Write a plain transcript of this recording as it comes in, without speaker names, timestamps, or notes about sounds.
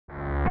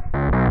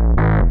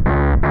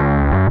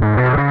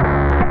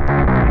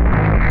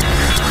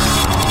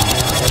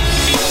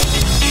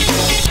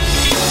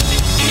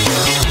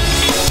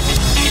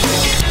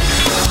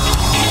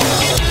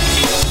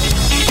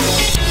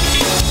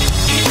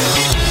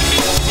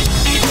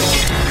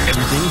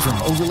from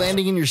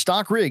overlanding in your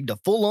stock rig to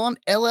full-on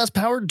LS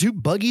powered to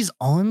buggies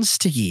on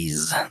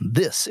stickies.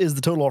 This is the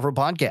Total Off-Road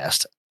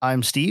Podcast.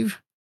 I'm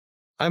Steve.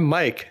 I'm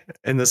Mike,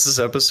 and this is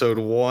episode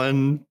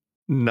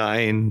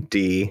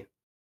 190.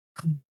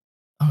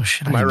 Oh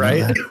shit! Am I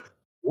right?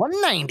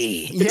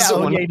 190. Yeah, Is it you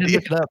 190? didn't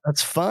look it up.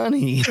 That's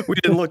funny. We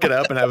didn't look it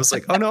up, and I was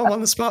like, "Oh no, I'm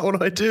on the spot. What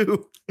do I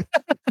do?"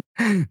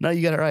 No,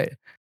 you got it right.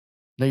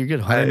 No, you're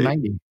good.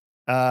 190.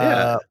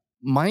 Yeah.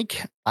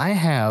 Mike, I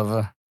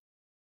have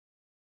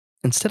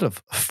instead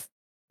of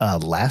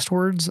last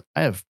words,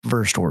 I have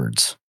first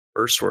words.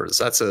 First words.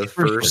 That's a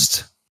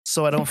first.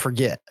 So I don't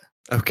forget.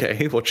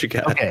 Okay, what you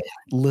got? Okay,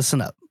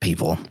 listen up,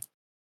 people.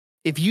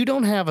 If you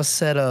don't have a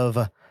set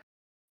of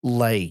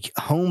like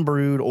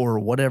homebrewed or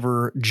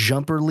whatever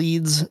jumper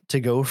leads to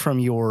go from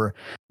your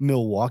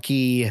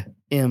Milwaukee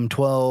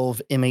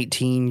M12,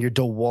 M18, your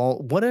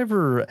DeWalt,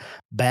 whatever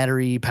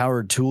battery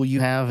powered tool you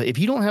have, if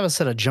you don't have a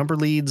set of jumper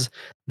leads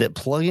that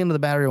plug into the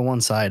battery on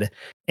one side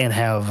and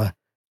have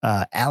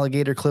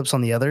alligator clips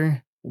on the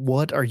other,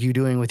 what are you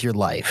doing with your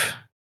life?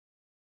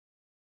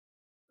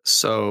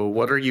 So,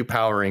 what are you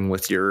powering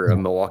with your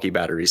Milwaukee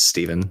batteries,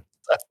 Steven?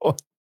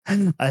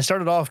 I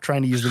started off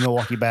trying to use the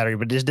Milwaukee battery,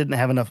 but just didn't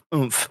have enough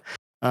oomph.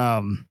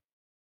 I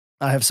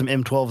have some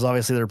M12s,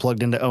 obviously, that are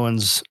plugged into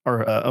Owen's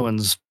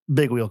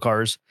big wheel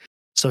cars.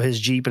 So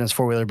his Jeep and his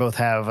four wheeler both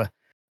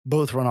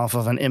run off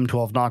of an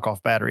M12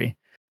 knockoff battery.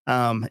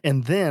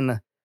 And then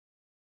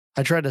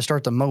I tried to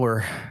start the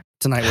mower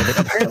tonight with it.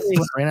 Apparently,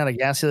 when I ran out of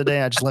gas the other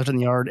day, I just left it in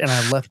the yard, and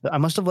I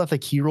must have left the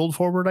key rolled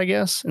forward, I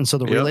guess, and so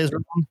the relays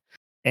were on.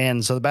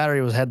 And so the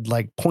battery had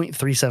like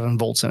 0.37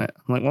 volts in it.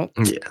 I'm like, well,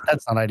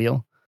 that's not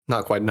ideal.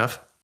 Not quite enough.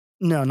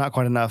 No, not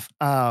quite enough.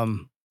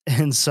 And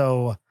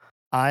so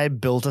I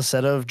built a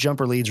set of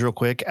jumper leads real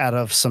quick out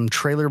of some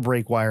trailer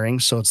brake wiring.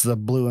 So it's the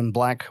blue and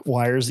black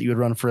wires that you would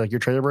run for like your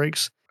trailer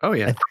brakes. Oh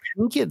yeah. I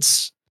think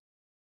it's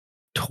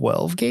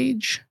 12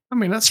 gauge. I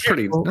mean, that's a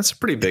pretty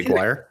big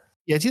wire.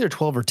 Yeah, it's either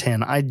 12 or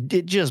 10.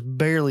 It just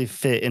barely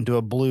fit into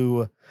a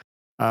blue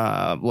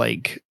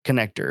like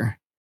connector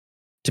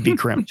to be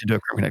crimped to do a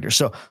crimp connector.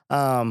 So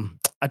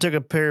I took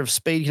a pair of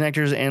spade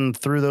connectors and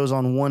threw those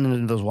on one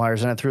end of those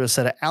wires, and I threw a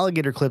set of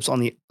alligator clips on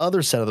the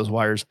other set of those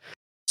wires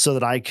so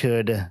that I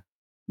could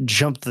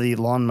jump the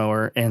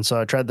lawnmower. And so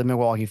I tried the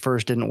Milwaukee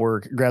first, didn't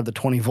work, grabbed the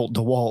 20 volt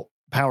DeWalt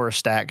power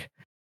stack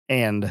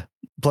and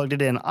plugged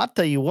it in. I'll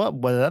tell you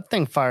what, boy, that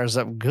thing fires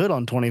up good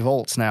on 20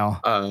 volts now.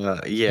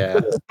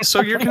 Yeah.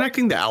 So you're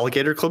connecting the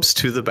alligator clips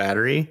to the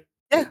battery?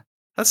 Yeah.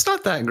 That's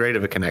not that great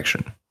of a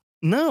connection.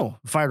 No,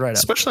 fired right up.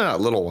 Especially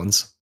not little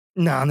ones.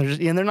 No,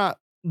 they're not.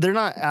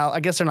 I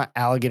guess they're not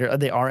alligator.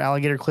 They are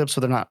alligator clips, so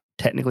they're not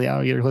technically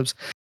alligator clips.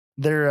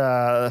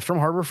 They're from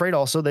Harbor Freight.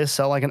 Also, they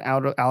sell like an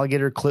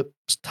alligator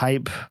clips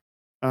type.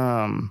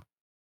 What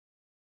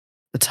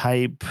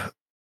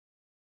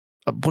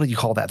do you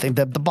call that thing?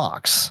 The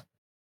box.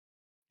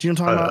 Do you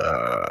know what I'm talking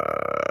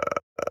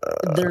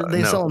about?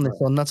 They sell them. They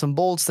sell nuts and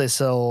bolts. They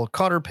sell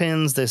cotter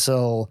pins. They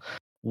sell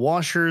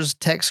washers,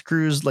 tech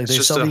screws. Like it's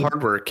just a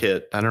hardware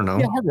kit. I don't know.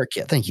 Yeah, hardware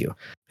kit. Thank you.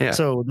 Yeah.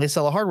 So they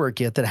sell a hardware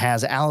kit that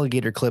has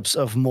alligator clips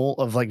of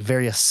like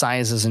various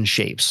sizes and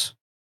shapes.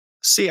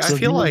 See, I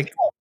feel like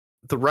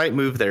the right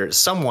move there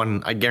is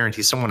I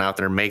guarantee someone out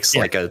there makes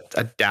like a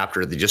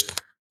adapter that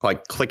just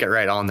like click it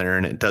right on there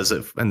and it does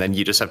it. And then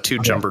you just have two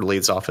jumper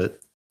leads off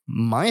it.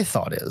 My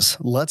thought is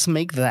let's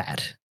make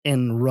that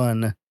and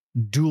run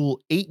dual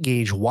 8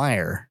 gauge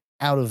wire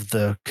out of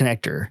the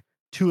connector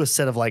to a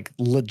set of like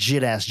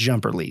legit ass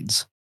jumper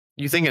leads.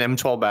 You think an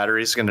M12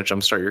 battery is going to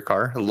jumpstart your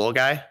car? A little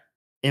guy?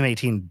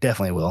 M18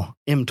 definitely will.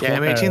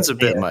 M18 is a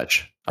bit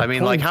much. I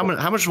mean, like how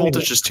much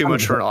voltage is too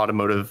much for an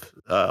automotive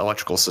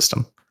electrical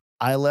system?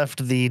 I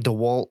left the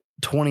DeWalt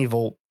 20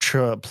 volt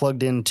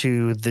plugged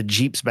into the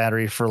Jeep's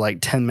battery for like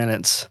 10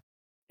 minutes,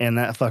 and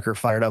that fucker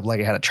fired up like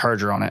it had a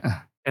charger on it.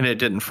 And it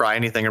didn't fry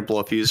anything or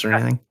blow a fuse or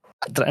anything?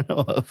 That I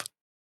know of.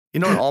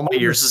 You know, in all my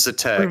years as a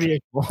tech,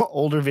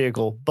 older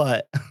vehicle,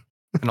 but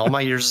in all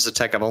my years as a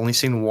tech, I've only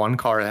seen one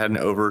car that had an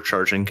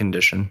overcharging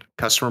condition.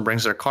 Customer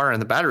brings their car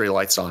and the battery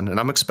lights on, and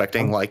I'm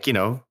expecting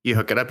you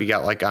hook it up, you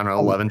got like, I don't know,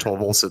 11, 12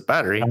 volts of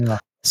battery.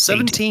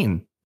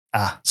 17.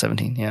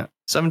 17, yeah.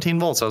 17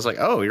 volts. I was like,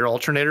 oh, your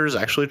alternator is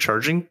actually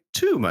charging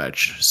too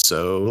much.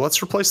 So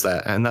let's replace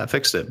that. And that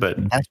fixed it. But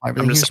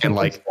I'm just saying,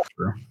 like,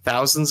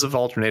 thousands of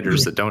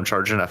alternators that don't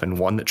charge enough and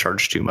one that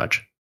charged too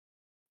much.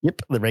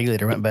 Yep. The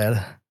regulator went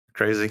bad.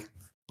 Crazy.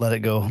 Let it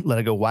go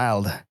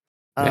wild.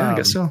 Yeah, I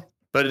guess so.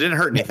 But it didn't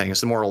hurt anything.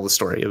 It's the moral of the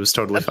story. It was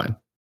totally fine.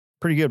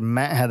 Pretty good.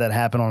 Matt had that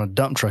happen on a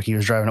dump truck he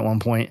was driving at one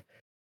point.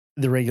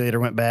 The regulator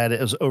went bad.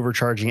 It was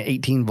overcharging at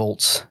 18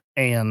 volts,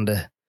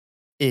 and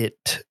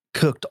it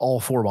cooked all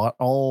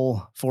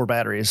four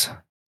batteries.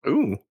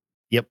 Ooh.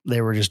 Yep.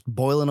 They were just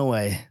boiling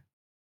away.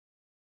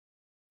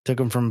 Took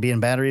them from being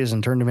batteries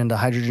and turned them into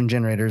hydrogen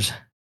generators.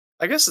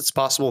 I guess it's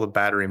possible the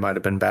battery might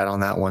have been bad on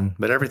that one,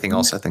 but everything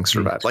else I think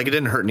is bad. Like it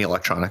didn't hurt any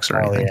electronics or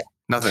anything. Yeah.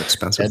 Nothing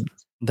expensive.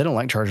 They don't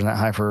like charging that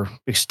high for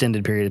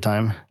extended period of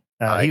time.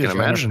 I He can was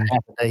driving imagine. for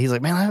half a day. He's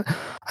like, man,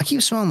 I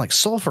keep smelling like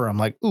sulfur. I'm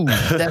like, ooh,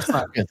 that's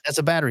not good. That's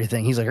a battery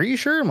thing. He's like, are you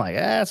sure? I'm like,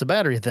 it's a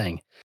battery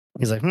thing.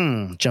 He's like,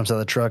 jumps out of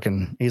the truck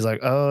and he's like,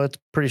 oh, it's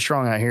pretty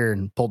strong out here,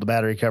 and pulled the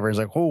battery cover. He's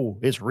like, oh,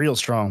 it's real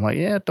strong. I'm like,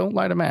 yeah, don't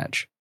light a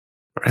match.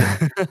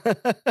 Right.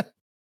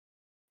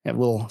 Have a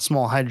little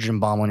small hydrogen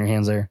bomb on your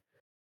hands there.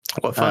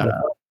 What fun.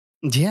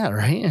 Yeah,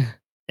 right.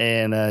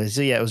 And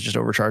so yeah, it was just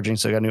overcharging.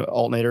 So I got a new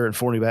alternator and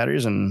 4 new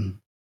batteries, and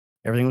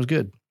everything was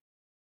good.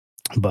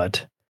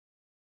 But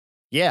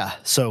yeah,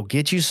 so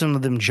get you some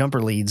of them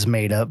jumper leads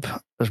made up.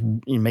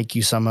 You make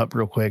you some up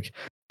real quick,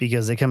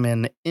 because they come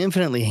in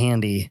infinitely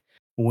handy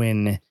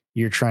when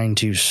you're trying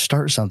to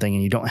start something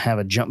and you don't have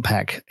a jump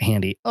pack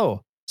handy.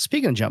 Oh,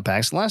 speaking of jump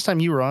packs, last time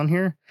you were on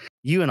here,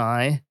 you and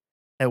I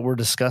were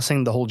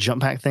discussing the whole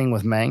jump pack thing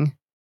with Mang.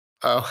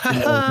 Oh,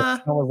 I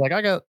was like,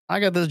 I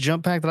got this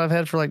jump pack that I've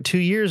had for like 2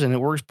 years and it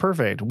works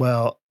perfect.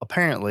 Well,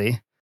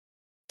 apparently,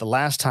 the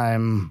last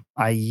time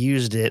I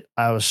used it,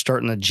 I was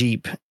starting a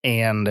Jeep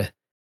and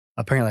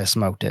apparently I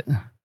smoked it.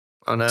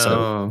 oh no.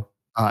 So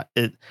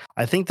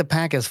I think the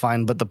pack is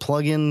fine, but the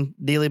plug-in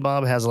Dealy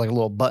Bob has like a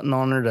little button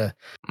on there to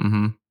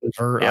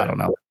convert. Yeah. I don't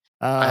know.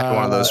 I had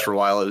one of those for a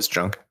while. It was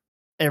junk.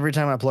 Every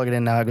time I plug it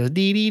in now, it goes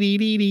dee dee dee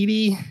dee dee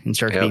dee and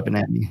starts Yep.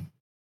 beeping at me.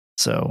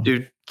 So,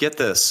 dude, get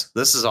this.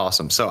 This is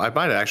awesome. So I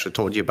might have actually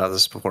told you about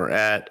this before.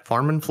 At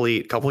Farm and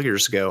Fleet a couple of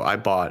years ago, I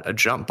bought a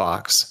jump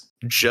box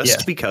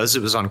just because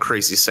it was on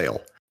crazy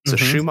sale. It's a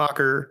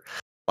Schumacher.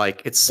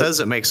 Like, it says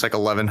it makes like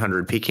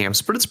 1100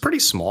 PCAMs, but it's pretty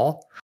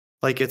small.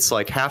 Like, it's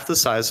like half the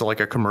size of like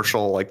a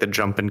commercial, like the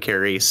Jump and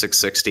Carry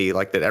 660,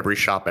 like that every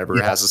shop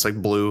ever has. It's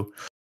like blue,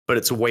 but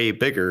it's way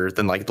bigger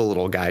than like the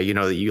little guy, you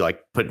know, that you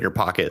like put in your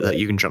pocket that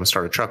you can jump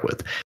start a truck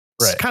with.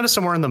 It's kind of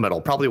somewhere in the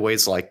middle. Probably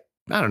weighs like,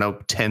 I don't know,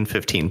 10,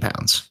 15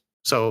 pounds.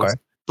 So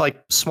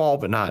like small,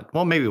 but not,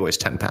 well, maybe weighs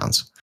 10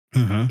 pounds.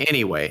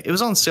 Anyway, it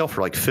was on sale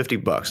for like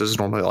 $50. This is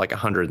normally like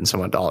 $100 and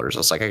some odd dollars. I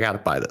was like, I got to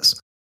buy this.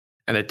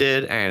 And it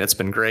did. And it's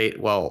been great.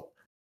 Well,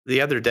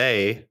 the other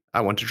day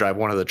I went to drive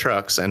one of the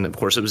trucks, and of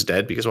course it was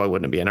dead, because why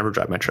wouldn't it be? I never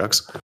drive my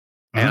trucks.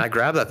 And I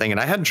grabbed that thing, and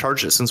I hadn't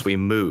charged it since we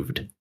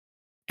moved,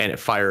 and it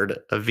fired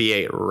a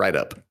V8 right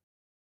up.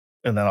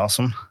 Isn't that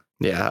awesome?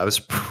 Yeah, I was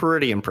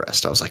pretty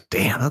impressed. I was like,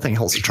 damn, that thing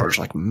holds a charge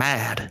like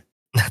mad.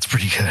 That's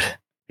pretty good.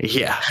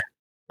 Yeah.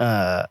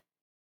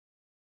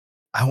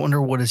 I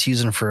wonder what it's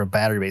using for a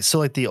battery base. So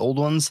like the old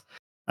ones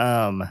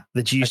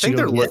that you used to I think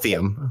they're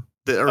lithium.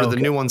 The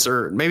new ones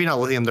are maybe not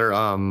lithium, they're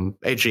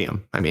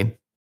AGM, I mean.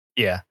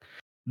 Yeah.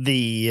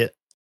 The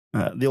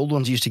old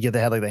ones used to get, they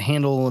had like the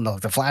handle and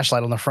the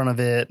flashlight on the front of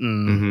it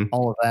and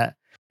all of that.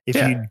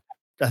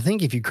 I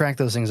think if you crack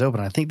those things open,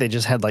 I think they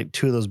just had like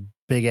 2 of those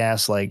big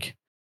ass like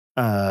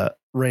Rayovac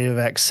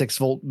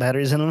 6-volt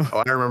batteries in them.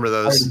 Oh, I remember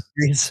those.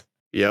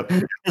 Yep.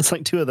 It's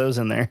like 2 of those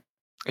in there.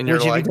 And you're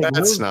like,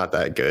 that's not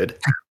that good.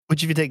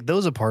 Which if you take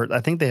those apart, I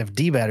think they have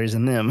D batteries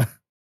in them.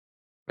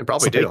 They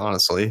probably do,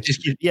 honestly.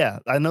 Yeah,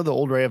 I know the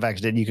old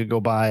Rayovacs did. You could go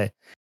buy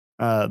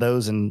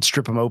those and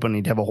strip them open.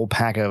 You'd have a whole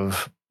pack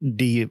of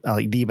D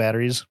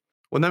batteries.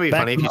 Wouldn't that be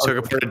funny if you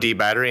took apart a D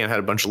battery and had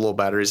a bunch of little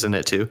batteries in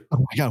it too? Oh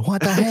my god,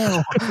 what the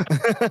hell?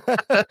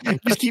 You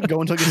just keep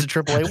going until it gets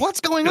to AAA. What's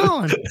going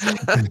on?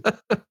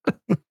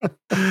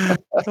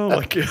 Oh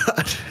my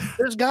god.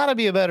 There's gotta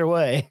be a better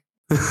way.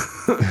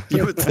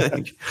 You would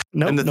think.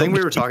 And the thing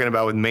we were talking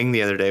about with Ming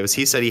the other day was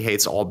he said he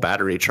hates all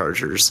battery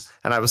chargers.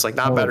 And I was like,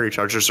 battery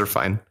chargers are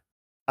fine.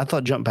 I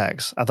thought jump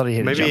packs. I thought he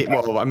hated jump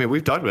packs. Well, I mean,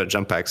 we've talked about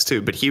jump packs too,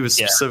 but he was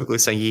specifically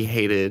saying he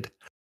hated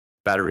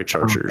battery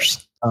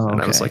chargers. And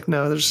I was like,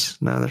 no,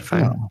 they're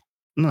fine.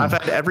 No. I've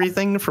had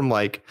everything from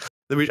like,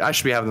 I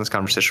should be having this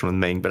conversation with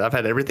Ming, but I've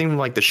had everything from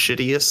like the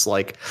shittiest,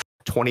 like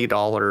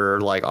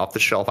 $20, like off the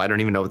shelf, I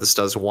don't even know what this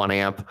does, 1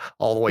 amp,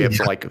 all the way up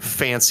to like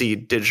fancy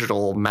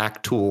digital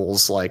Mac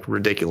tools, like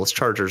ridiculous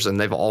chargers. And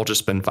they've all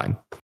just been fine.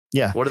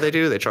 Yeah. What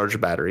do? They charge a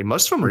battery.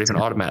 Most of them are even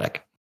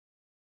automatic.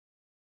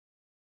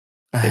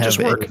 They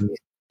just work.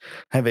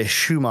 I have a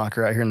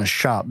Schumacher out here in the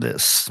shop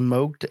that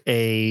smoked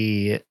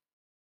I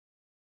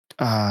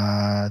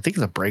think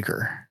it's a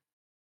breaker.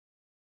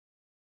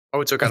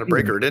 Oh, it took out a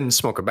breaker. It didn't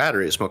smoke a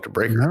battery. It smoked a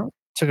breaker. No,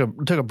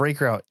 took a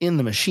breaker out in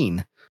the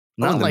machine.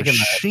 Not like in the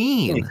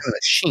machine. In the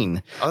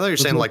machine. I thought you were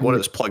saying like what it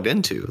was plugged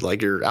into,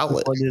 like your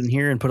outlet. Plugged it in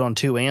here and put on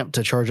 2 amp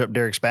to charge up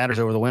Derek's batteries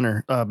over the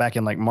winter, back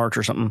in like March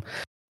or something.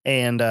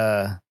 And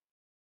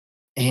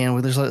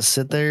we just let it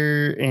sit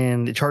there,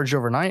 and it charged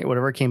overnight.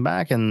 Whatever, it came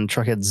back, and the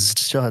truck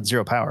still had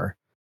 0 power.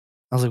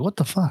 I was like, what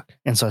the fuck?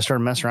 And so I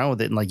started messing around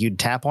with it, and like you'd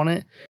tap on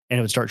it and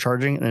it would start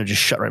charging and it would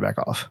just shut right back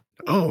off.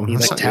 Oh, you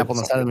like tap on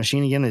the side of the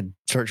machine again, it'd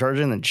start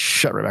charging and then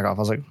shut right back off. I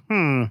was like,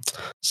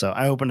 So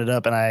I opened it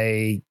up,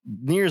 and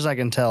near as I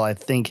can tell, I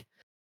think,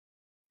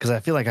 because I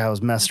feel like I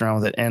was messing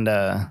around with it, and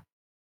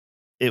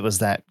it was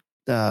that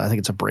I think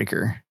it's a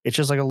breaker. It's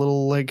just like a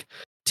little like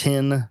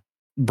tin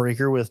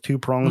breaker with 2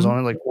 prongs on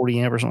it, like 40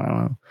 amp or something. I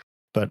don't know.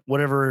 But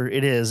whatever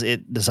it is,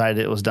 it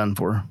decided it was done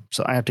for.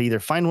 So I have to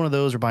either find one of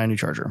those or buy a new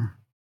charger.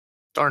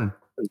 Darn.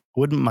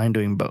 Wouldn't mind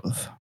doing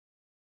both.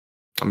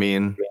 I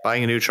mean,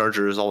 buying a new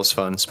charger is always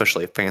fun,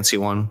 especially a fancy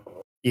one.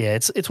 Yeah,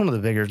 it's one of the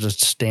bigger,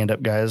 just stand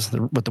up guys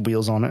with the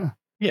wheels on it.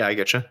 Yeah, I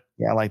get you.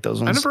 Yeah, I like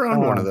those ones. I never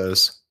owned one of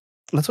those.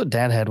 That's what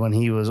Dad had when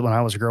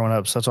I was growing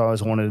up. So that's what I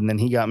always wanted. And then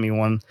he got me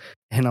one,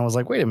 and I was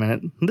like, wait a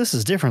minute, this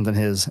is different than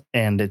his.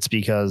 And it's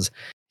because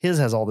his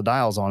has all the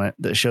dials on it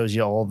that shows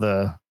you all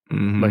the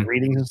like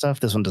readings and stuff.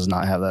 This one does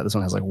not have that. This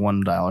one has like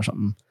one dial or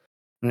something.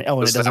 And,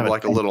 and it doesn't have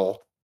like a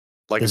little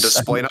like a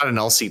display, not an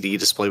LCD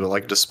display, but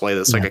like a display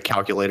that's like a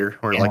calculator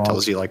where it like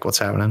tells you like what's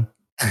happening.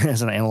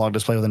 It's an analog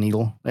display with a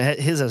needle.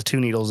 His has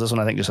 2 needles. This one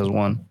I think just has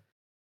 1.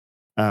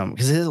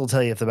 Because his will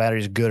tell you if the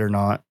battery's good or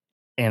not,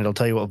 and it'll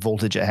tell you what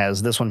voltage it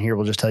has. This one here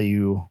will just tell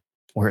you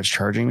where it's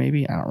charging.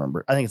 Maybe I don't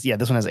remember. I think it's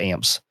this one has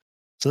amps.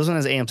 So this one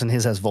has amps, and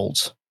his has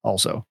volts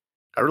also.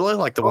 I really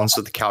like the ones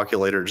with the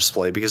calculator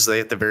display because they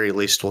at the very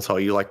least will tell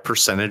you like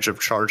percentage of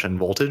charge and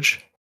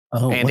voltage.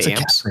 Oh, and what's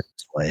amps. A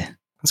display?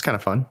 That's kind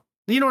of fun.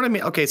 You know what I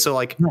mean? Okay, so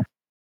like,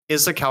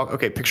 is the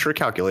picture a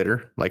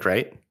calculator, like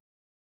right?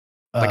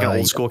 Like an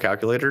old school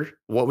calculator.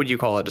 What would you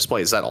call a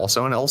display? Is that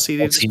also an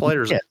LCD display?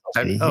 Or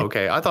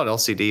okay. I thought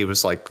LCD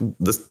was like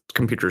the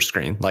computer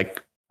screen,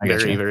 like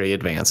very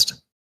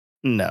advanced.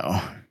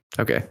 No.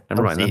 Okay,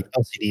 never mind then.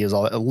 LCD is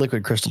all a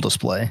liquid crystal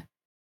display.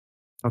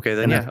 Okay,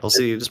 then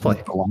LCD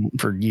display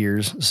for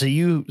years. So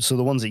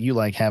the ones that you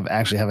like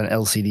actually have an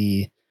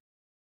LCD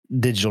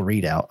digital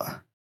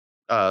readout.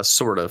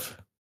 Sort of.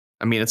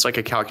 I mean, it's like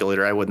a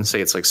calculator. I wouldn't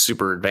say it's like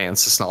super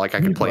advanced. It's not like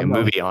I could play a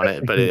movie on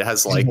it, but it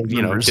has like,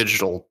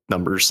 digital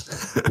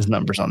numbers. There's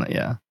numbers on it,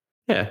 yeah.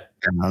 Yeah.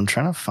 I'm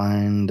trying to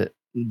find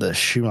the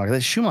Schumacher.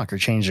 The Schumacher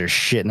changed their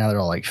shit. Now they're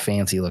all like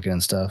fancy looking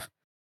and stuff.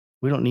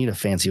 We don't need a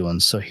fancy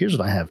one. So here's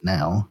what I have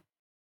now.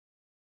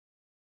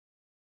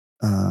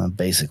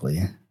 Basically.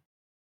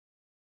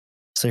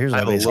 So here's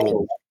what I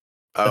basically.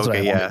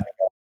 Okay, yeah.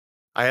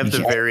 I have the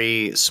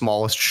very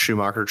smallest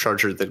Schumacher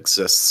charger that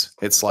exists.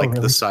 It's like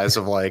the size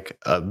of like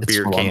a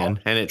beer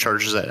can, and it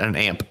charges at an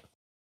amp.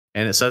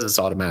 And it says it's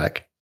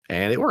automatic,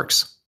 and it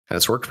works, and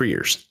it's worked for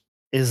years.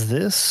 Is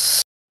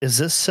this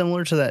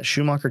similar to that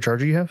Schumacher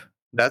charger you have?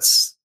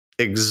 That's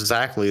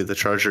exactly the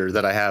charger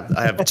that I have.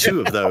 I have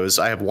 2 of those.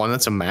 I have one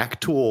that's a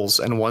Mac Tools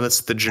and one that's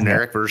the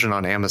generic version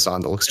on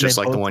Amazon that looks just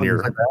like the one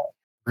you're. Like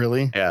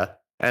really? Yeah.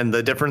 And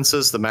the difference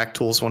is the Mac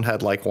Tools one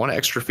had like 1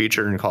 extra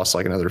feature and cost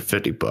like another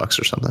 $50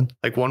 or something.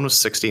 Like one was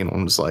 60 and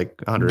one was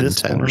like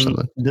 110 or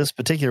something. This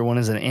particular one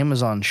is an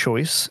Amazon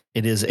choice.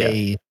 It is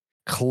a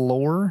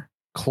Clore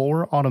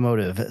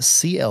Automotive,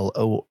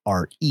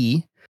 CLORE.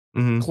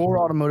 Clore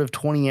Automotive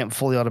 20 amp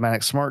fully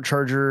automatic smart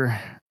charger,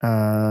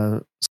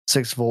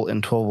 6 volt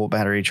and 12 volt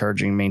battery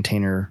charging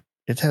maintainer.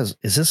 Is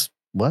this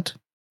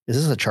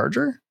a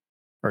charger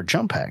or a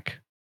jump pack?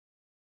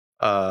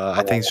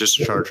 I think it's just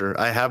a charger.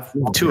 I have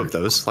 2 of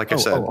those, like I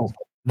said.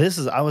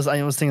 I was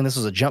thinking this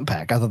was a jump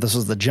pack. I thought this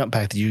was the jump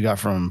pack that you got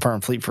from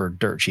Farm Fleet for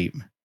dirt cheap.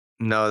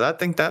 No,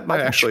 that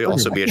might actually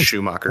also be a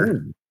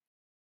Schumacher.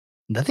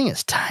 That thing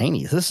is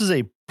tiny. This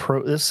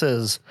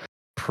says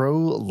Pro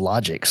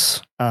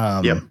Logics.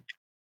 Yep.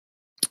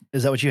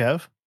 Is that what you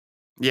have?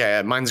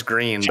 Yeah, mine's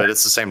green, but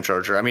it's the same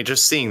charger. I mean,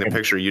 just seeing the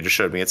picture you just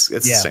showed me, it's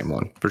the same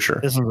one for sure.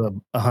 This is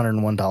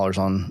 $101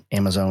 on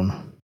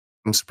Amazon.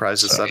 I'm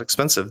surprised it's that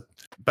expensive.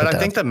 But I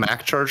think the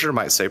Mac charger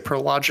might say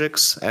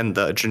ProLogix and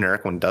the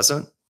generic one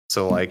doesn't.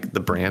 So like the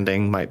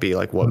branding might be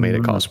like what made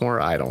it cost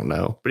more. I don't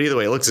know. But either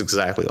way, it looks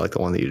exactly like the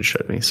one that you just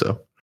showed me. So.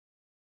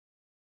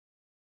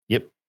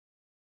 Yep.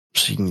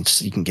 So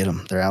you can get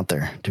them. They're out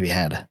there to be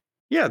had.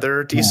 Yeah,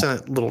 they're a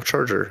decent little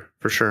charger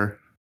for sure.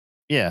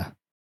 Yeah.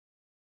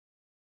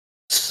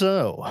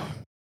 So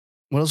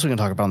what else are we going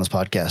to talk about on this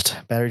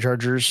podcast? Battery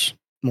chargers,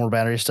 more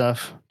battery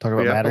stuff. Talk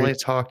about batteries. We only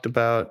talked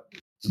about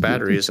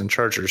batteries and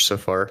chargers so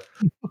far.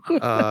 I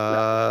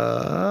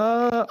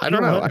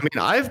don't know. I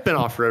mean, I've been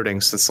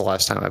off-roading since the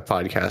last time I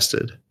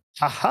podcasted.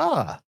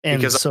 Aha!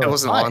 Because I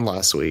wasn't on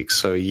last week.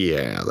 So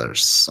yeah,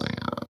 there's.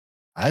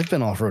 I've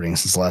been off-roading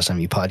since the last time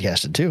you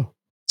podcasted too.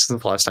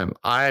 Since the last time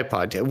I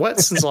podcasted. What?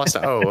 Since the last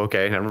time? Oh,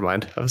 okay. Never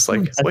mind. I was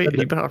like, wait,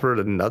 you've been off-road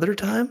another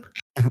time?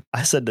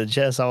 I said to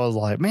Jess, I was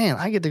like, man,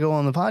 I get to go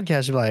on the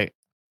podcast. She's like,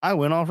 I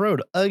went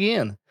off-road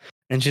again.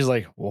 And she's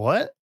like,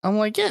 what? I'm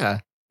like, yeah.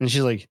 And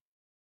she's like,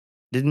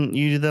 didn't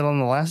you do that on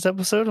the last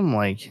episode? I'm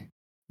like,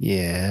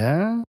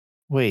 yeah.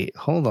 Wait,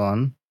 hold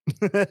on.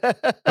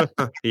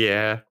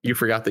 Yeah, you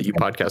forgot that you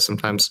podcast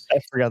sometimes. I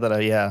forgot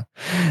that. Yeah.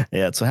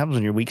 It's what happens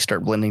when your weeks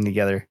start blending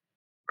together.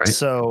 Right.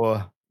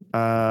 So, you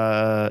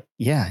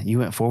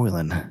went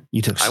 4-wheeling.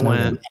 You took snow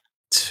day.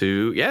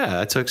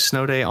 I took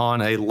snow day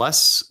on a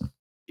less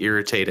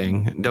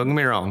irritating. Don't get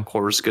me wrong,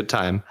 core was a good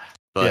time,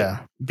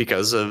 but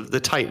because of the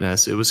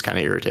tightness, it was kind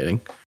of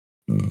irritating.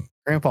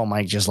 Grandpa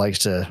Mike just likes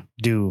to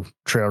do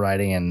trail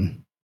riding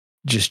and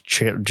just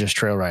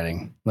trail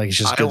riding. Like it's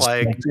just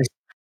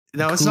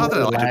it's not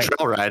that I like to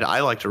trail ride. I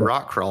like to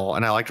rock crawl,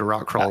 and I like to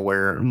rock crawl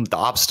where the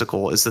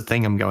obstacle is the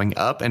thing I'm going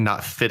up and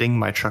not fitting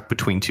my truck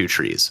between 2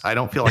 trees. I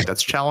don't feel like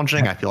that's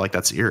challenging. I feel like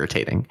that's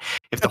irritating.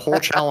 If the whole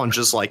challenge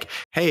is like,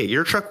 hey,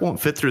 your truck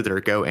won't fit through there,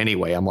 go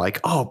anyway. I'm like,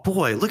 oh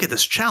boy, look at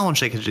this challenge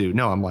they could do.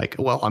 No, I'm like,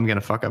 well, I'm going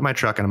to fuck up my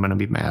truck and I'm going to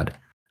be mad.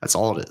 That's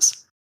all it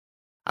is.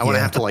 I want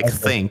to have to like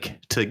think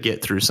to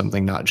get through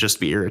something, not just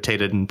be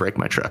irritated and break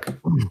my truck.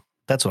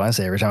 That's what I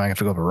say every time I have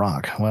to go up a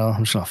rock. Well,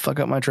 I'm just gonna fuck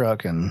up my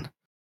truck and.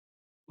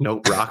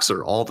 No, rocks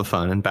are all the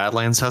fun, and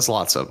Badlands has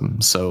lots of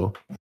them. So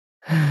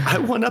I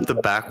went up the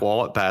back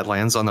wall at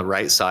Badlands on the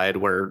right side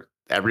where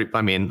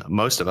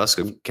most of us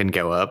can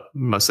go up.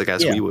 Most of the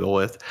guys we wheel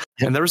with.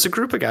 Yep. And there was a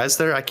group of guys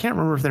there. I can't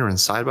remember if they were in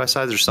side by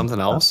sides or something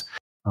else.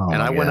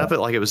 And I went up it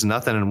like it was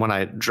nothing. And when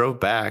I drove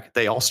back,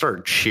 they all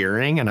started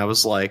cheering. And I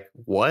was like,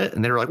 what?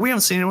 And they were like, we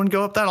haven't seen anyone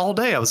go up that all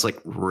day. I was like,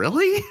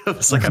 really? I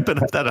was like, I've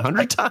been up that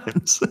 100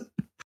 times.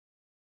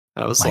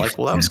 I was like,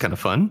 well, that was kind of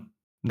fun.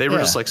 They were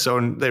just like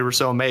they were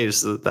so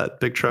amazed that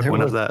big truck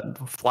went up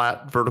that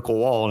flat vertical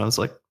wall. And I was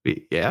like,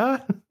 yeah,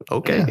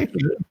 okay.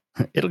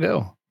 Yeah, it'll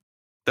go.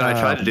 Then I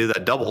tried to do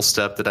that double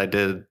step that I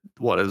did, it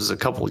was a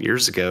couple of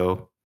years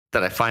ago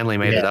that I finally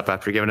made it up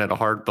after giving it a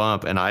hard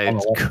bump. And I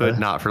could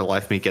not for the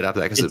life of me get up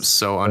that because it was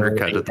so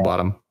undercut at the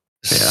bottom.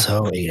 Yeah.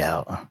 So ate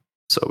out.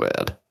 So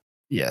bad.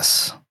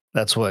 Yes.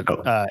 That's what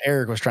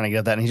Eric was trying to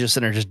get that. And he's just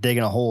sitting there just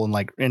digging a hole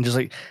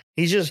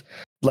he's just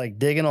like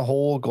digging a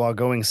hole while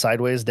going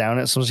sideways down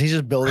it. So he's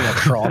just building a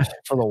trough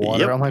for the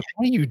water. Yep. I'm like,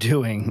 what are you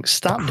doing?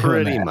 Stop doing that.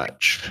 Pretty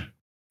much.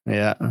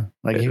 Yeah.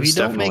 Like if you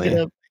don't make it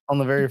up on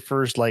the very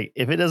first, like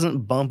if it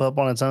doesn't bump up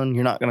on its own,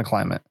 you're not going to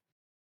climb it.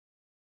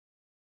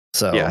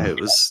 So yeah, it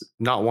was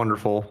not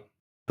wonderful,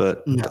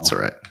 but that's all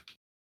right.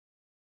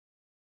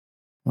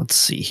 Let's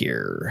see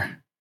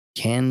here.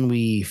 Can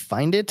we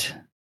find it?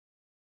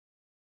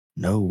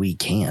 No, we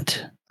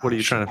can't. What are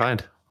you trying to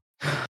find?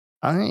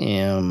 I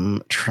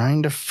am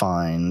trying to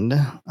find.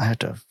 I have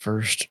to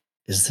first.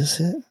 Is this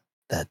it?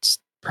 That's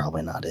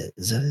probably not it.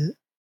 Is that it?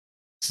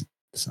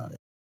 It's not it.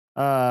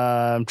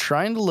 I'm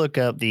trying to look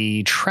up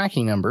the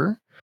tracking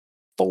number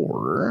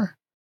for.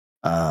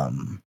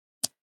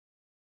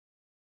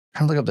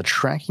 Trying to look up the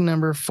tracking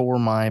number for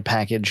my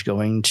package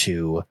going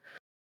to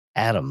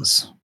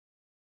Adams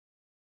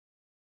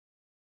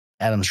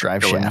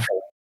drive shaft.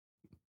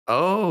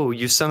 Oh,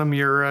 you sent them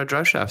your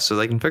drive shaft so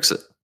they can fix it.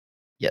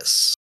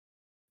 Yes.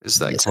 Is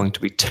that going to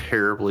be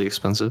terribly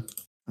expensive?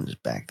 I'll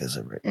just back this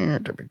over here.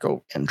 There we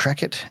go. And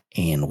track it.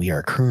 And we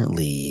are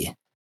currently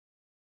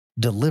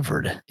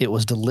delivered. It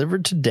was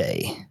delivered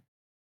today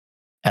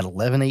at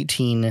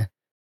 11:18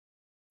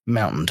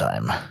 Mountain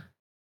Time.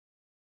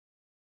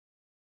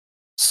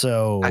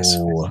 So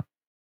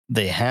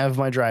they have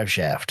my drive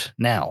shaft.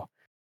 Now,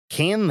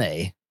 can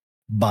they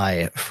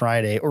by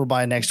Friday or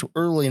by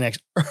early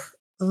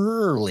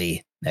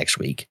next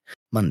week,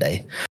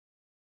 Monday,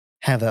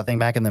 have that thing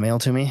back in the mail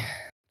to me?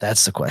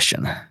 That's the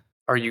question.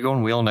 Are you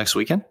going wheel next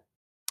weekend?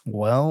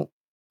 Well,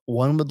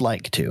 one would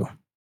like to.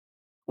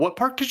 What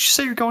park did you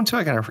say you're going to?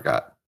 I kind of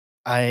forgot.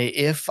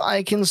 If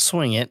I can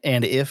swing it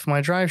and if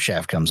my drive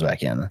shaft comes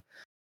back in,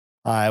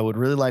 I would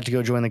really like to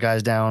go join the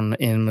guys down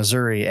in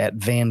Missouri at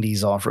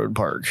Vandy's Off-Road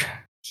Park.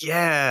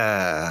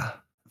 Yeah.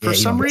 For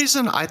some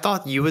reason, I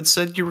thought you had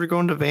said you were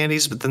going to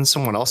Vandy's, but then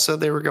someone else said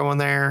they were going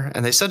there,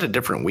 and they said a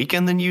different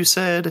weekend than you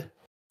said.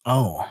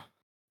 Oh.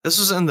 This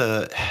was in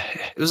the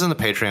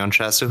Patreon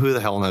chat, so who the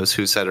hell knows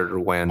who said it or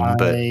when?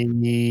 But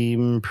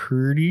I'm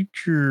pretty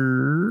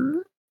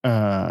sure.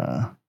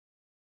 Who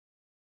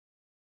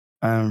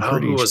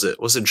was it?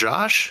 Was it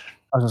Josh?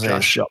 I was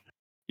going to say Josh.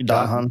 Yeah,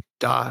 that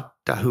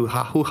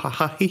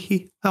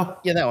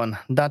one.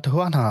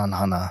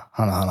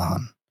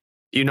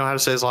 Do you know how to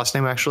say his last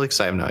name actually? Because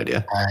I have no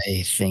idea.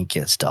 I think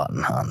it's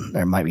Dottenhan.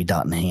 There might be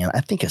Dottenhan.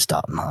 I think it's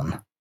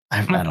Dottenhan.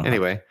 I don't know.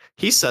 Anyway,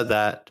 he said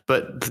that,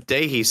 but the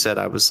day he said,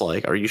 I was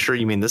like, are you sure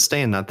you mean this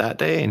day and not that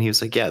day? And he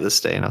was like, yeah,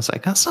 this day. And I was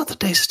like, that's not the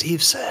day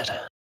Steve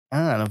said.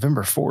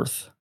 November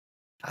 4th.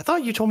 I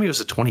thought you told me it was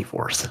the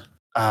 24th.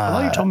 I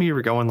thought you told me you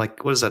were going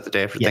what is that, the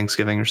day after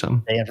Thanksgiving or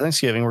something? Day after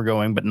Thanksgiving, we're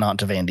going, but not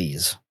to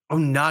Vandy's. Oh,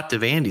 not to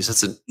Vandy's.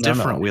 That's a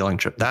different wheeling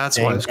trip. That's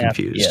why I was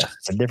confused. Yeah,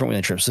 it's a different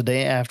wheeling trip. So the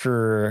day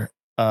after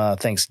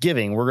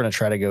Thanksgiving, we're going to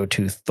try to go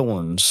to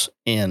Thorns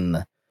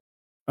in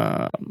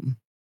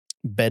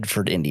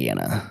Bedford,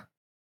 Indiana.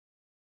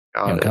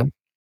 Got it.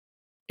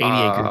 80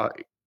 acre.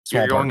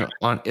 You're going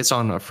on. It's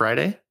on a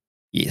Friday.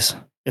 Yes.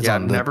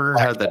 I've never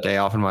had that day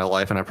off in my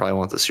life, and I probably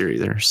won't this year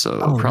either.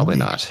 So probably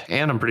not.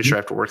 And I'm pretty sure I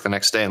have to work the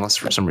next day, unless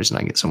for some reason I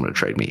can get someone to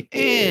trade me.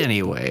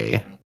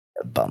 Anyway,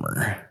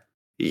 bummer.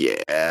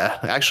 Yeah,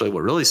 actually,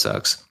 what really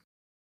sucks,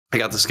 I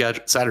got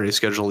the Saturday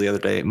schedule the other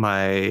day.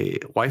 My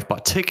wife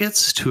bought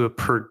tickets to a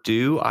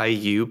Purdue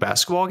IU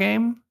basketball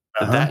game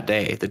that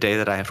day, the day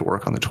that I have to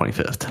work on the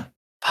 25th.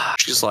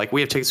 She's like,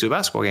 we have tickets to a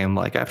basketball game. I'm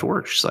like, I have to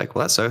work. She's like,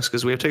 well, that sucks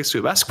because we have tickets to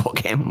a basketball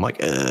game. I'm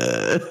like,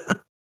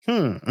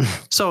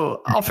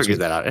 So I'll figure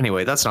that out.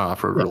 Anyway, that's not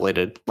off-road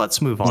related. Let's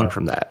move on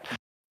from that.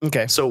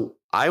 Okay. So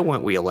I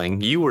went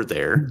wheeling. You were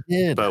there,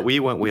 but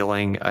we went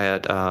wheeling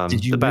at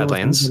the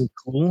Badlands.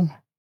 Cool?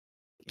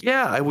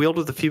 Yeah, I wheeled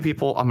with a few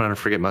people. I'm going to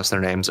forget most of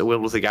their names. I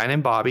wheeled with a guy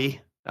named Bobby.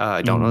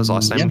 I don't know his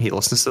last name. He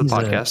listens to the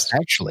podcast.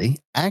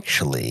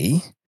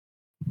 Actually,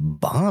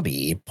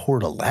 Bobby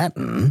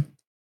Portalatin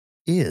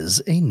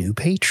is a new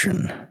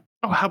patron.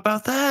 Oh, how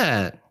about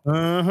that?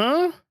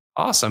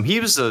 Awesome. He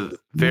was a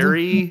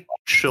very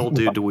chill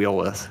dude to wheel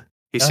with.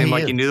 He seemed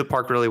like he knew the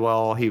park really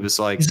well. He was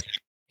like,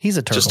 he's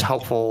a turtle. Just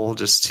helpful.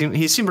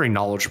 He seemed very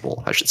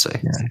knowledgeable, I should say.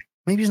 Yeah.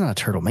 Maybe he's not a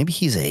turtle. Maybe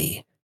he's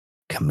a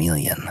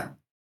chameleon.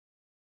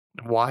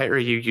 Why are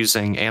you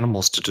using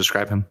animals to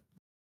describe him?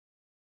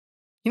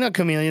 You know,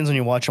 chameleons, when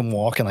you watch them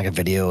walk in like a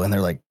video and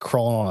they're like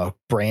crawling on a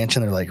branch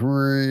and they're like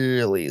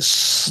really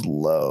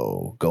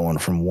slow going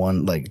from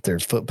one, like their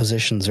foot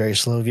position's very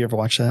slow. Have you ever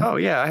watched that? Oh,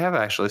 yeah, I have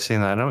actually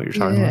seen that. I know what you're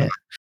talking about.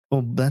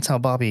 Well, that's how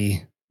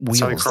Bobby wheels.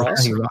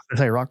 That's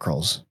how he rock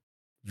crawls.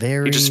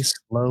 Very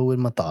slow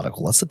and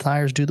methodical. Lets the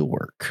tires do the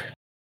work.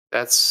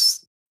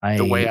 That's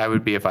the way I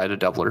would be if I had a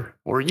doubler.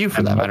 Or you,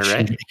 for that matter,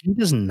 right? He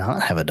does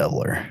not have a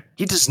doubler.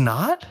 He does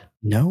not?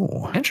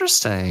 No.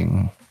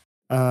 Interesting.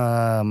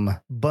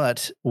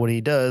 But what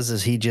he does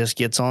is he just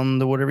gets on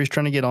the whatever he's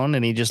trying to get on,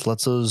 and he just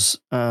lets those.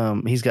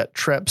 He's got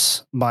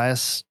Treps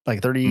bias,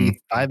 like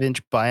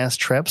 35-inch bias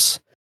Treps.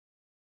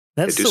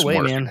 That's the way,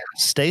 man.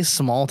 Stay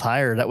small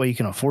tire. That way you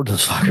can afford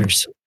those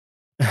fuckers.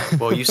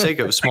 Well, you say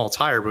go small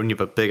tire, but when you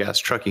have a big ass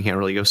truck, you can't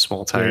really go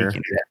small tire.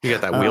 You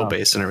got that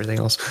wheelbase and everything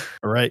else.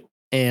 Right.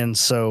 And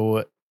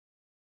so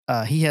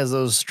he has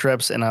those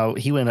Treps, and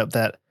he went up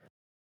that.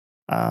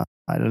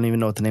 I don't even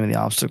know what the name of the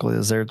obstacle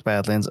is there at the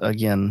Badlands.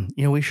 Again,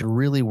 you know, we should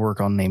really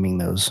work on naming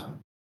those.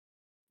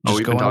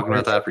 We've been talking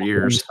about that for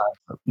years.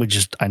 We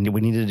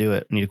need to do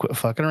it. We need to quit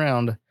fucking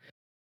around.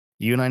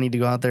 You and I need to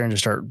go out there and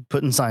just start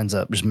putting signs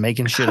up, just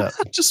making shit up.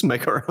 Just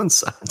make our own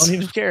signs. Don't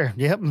even care.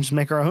 Yep, just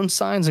make our own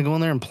signs and go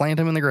in there and plant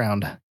them in the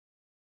ground.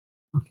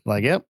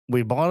 Like, yep,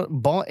 we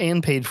bought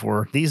and paid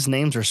for. These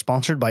names are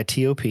sponsored by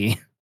TOP.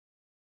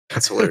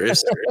 That's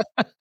hilarious.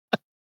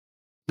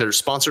 They're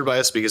sponsored by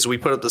us because we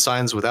put up the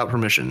signs without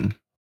permission.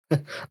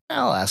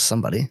 I'll ask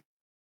somebody.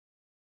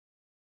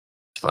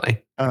 It's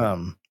funny.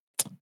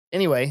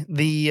 Anyway,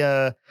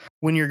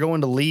 when you're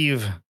going to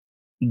leave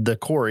the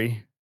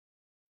quarry,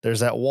 there's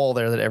that wall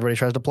there that everybody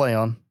tries to play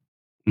on.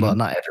 Mm-hmm. Well,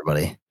 not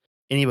everybody.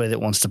 Anybody that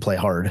wants to play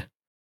hard.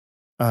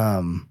 You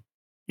know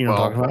what I'm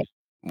talking about?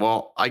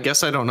 Well, I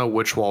guess I don't know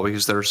which wall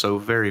because there are so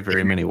very,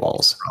 very many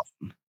walls.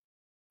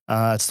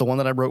 It's the one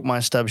that I broke my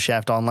stub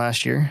shaft on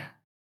last year.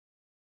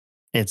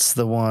 It's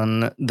the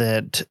one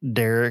that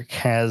Derek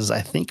has, I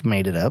think,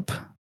 made it up,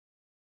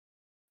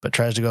 but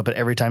tries to go up it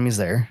every time he's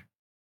there.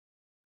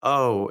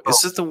 Oh,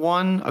 is it the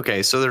one?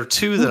 Okay, so there are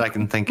two that I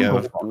can think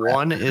of.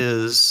 One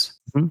is,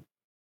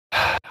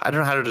 I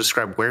don't know how to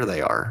describe where they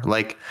are.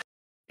 Like,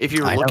 if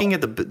you're looking at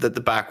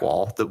the back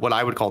wall, what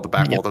I would call the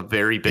back wall, the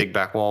very big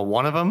back wall,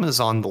 one of them is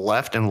on the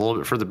left and a little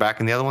bit further back,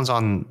 and the other one's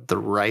on the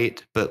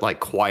right, but like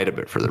quite a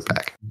bit further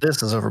back.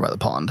 This is over by the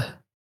pond.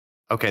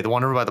 Okay, the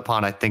one over by the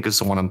pond, I think, is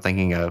the one I'm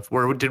thinking of.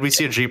 Where did we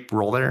see a Jeep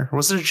roll there?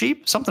 Was it a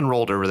Jeep? Something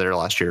rolled over there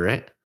last year,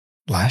 right?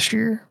 Last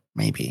year?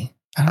 Maybe.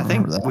 I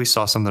think we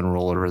saw something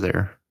roll over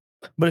there.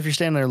 But if you're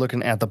standing there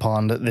looking at the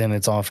pond, then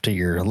it's off to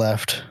your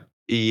left.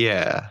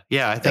 Yeah.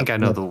 I think I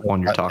know the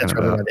one you're talking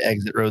about. The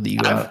exit road that you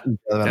go out.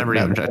 I've never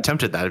even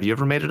attempted that. Have you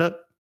ever made it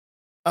up?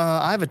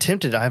 I've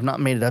attempted. I have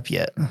not made it up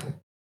yet.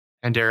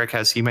 And Derek,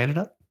 has he made it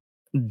up?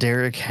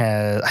 Derek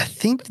has. I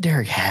think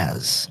Derek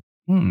has.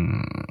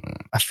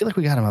 I feel like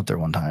we got him up there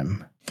one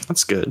time.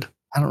 That's good.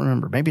 I don't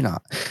remember. Maybe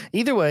not.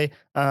 Either way,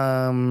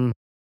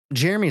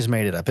 Jeremy's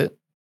made it up it,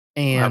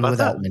 and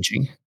without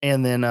lynching.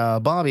 And then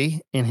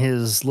Bobby in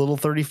his little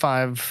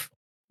 35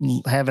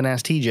 having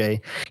ass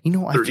TJ. You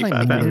know, I feel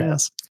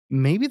like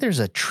maybe there's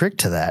a trick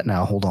to that.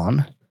 Now, hold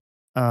on.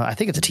 I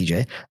think it's a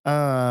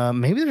TJ.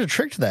 Maybe there's a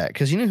trick to that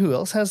because you know who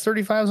else has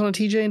 35s on a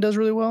TJ and does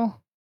really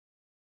well?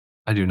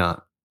 I do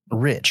not.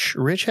 Rich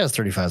has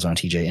 35s on a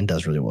TJ and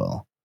does really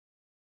well.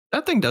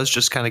 That thing does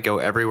just kind of go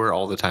everywhere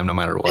all the time, no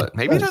matter what.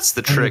 Maybe that's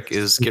the trick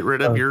is get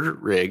rid of your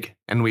rig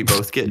and we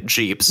both get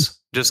Jeeps.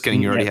 Just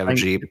kidding. You already have a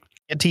Jeep.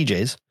 Get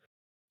TJs.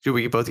 Dude,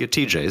 we both get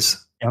TJs.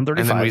 On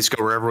 35. And then we just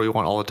go wherever we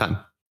want all the time.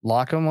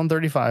 Lock them on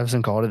 35s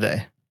and call it a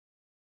day.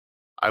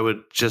 I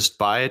would just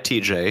buy a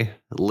TJ,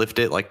 lift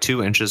it like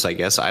 2 inches, I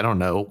guess. I don't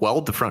know.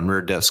 Weld the front and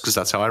rear discs because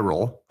that's how I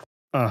roll.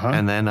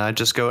 And then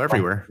just go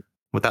everywhere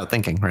without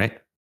thinking, right?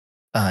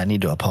 I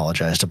need to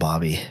apologize to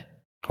Bobby.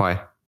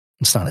 Why?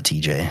 It's not a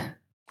TJ.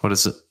 What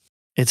is it?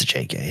 It's a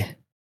JK.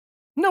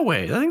 No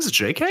way. That thing's a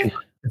JK?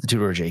 It's a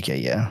two-door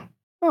JK, yeah.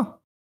 Oh.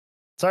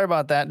 Sorry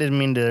about that. Didn't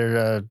mean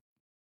to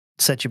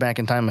set you back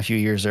in time a few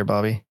years there,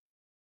 Bobby.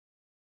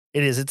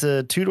 It is. It's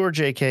a two-door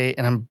JK,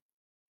 and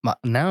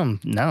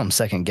I'm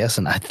second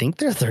guessing. I think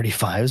they're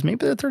 35s.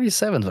 Maybe they're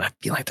 37s, but I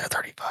feel like they're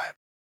 35.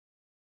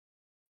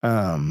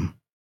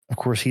 Of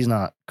course, he's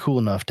not cool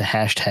enough to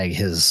hashtag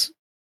his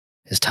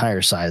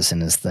tire size in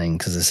his thing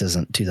because this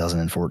isn't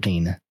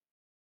 2014.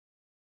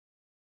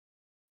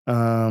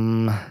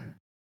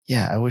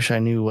 Yeah, I wish I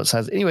knew what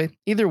size. Anyway,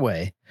 either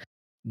way,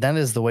 that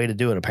is the way to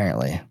do it,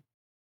 apparently.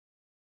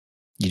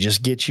 You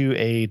just get you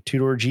a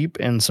two-door Jeep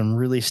and some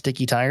really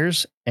sticky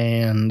tires,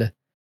 and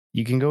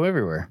you can go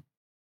everywhere.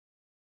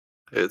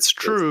 It's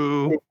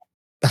true.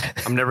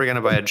 I'm never going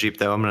to buy a Jeep,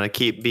 though. I'm going to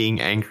keep being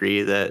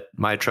angry that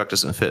my truck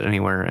doesn't fit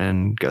anywhere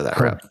and go that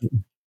route.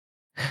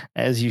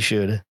 As you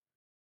should.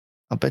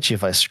 I'll bet you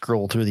if I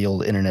scroll through the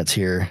old internets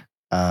here,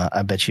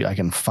 I bet you I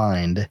can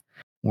find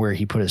where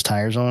he put his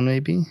tires on,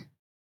 maybe,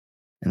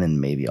 and then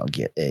maybe I'll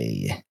get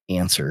a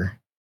answer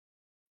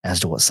as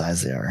to what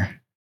size they are.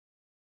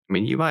 I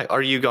mean, you might.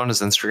 Are you on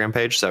his Instagram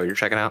page? Is that what you're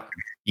checking out?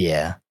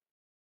 Yeah.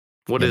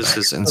 What is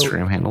his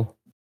Instagram handle?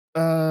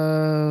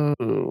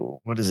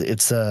 What is it?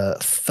 It's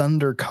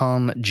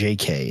ThunderCon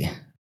JK.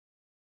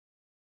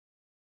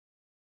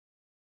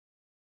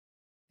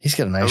 He's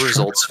got a nice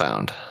results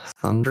found.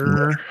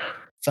 Thunder.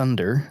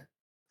 ThunderConder.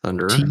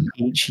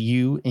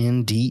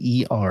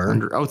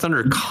 Oh,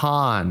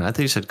 ThunderCon. I think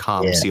you said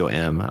com. Yeah.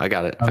 COM. I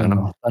got it. Found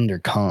him.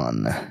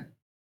 ThunderCon.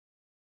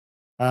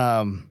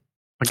 I'll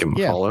give him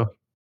a follow.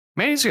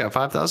 Man, he's got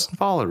 5,000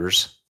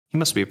 followers. He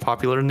must be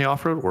popular in the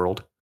off-road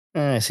world.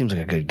 Seems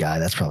like a good guy.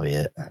 That's probably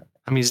it. I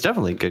mean, he's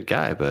definitely a good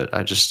guy, but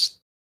I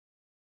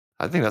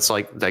think that's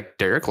like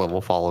Derek level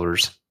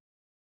followers.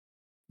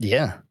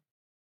 Yeah.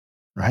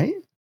 Right?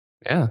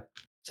 Yeah.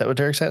 Is that what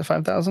Derek's at,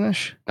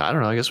 5,000-ish? I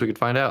don't know. I guess we could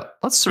find out.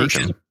 Let's search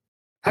him.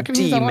 How come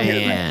he's not on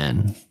here,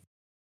 man?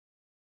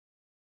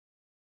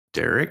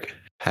 Derek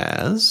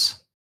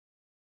has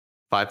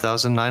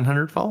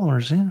 5,900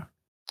 followers. Yeah.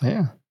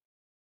 Yeah.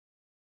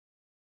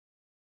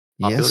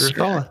 Popular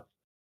fella.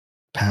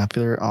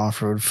 Popular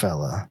off-road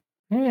fella.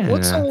 Yeah.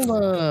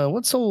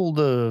 What's old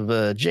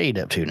Jade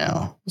up to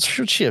now?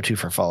 What's she up to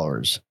for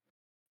followers?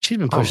 She's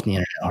been pushing the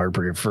internet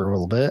hard for a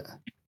little bit.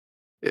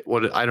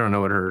 I don't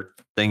know what her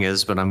thing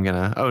is, but I'm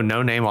gonna. Oh,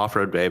 No Name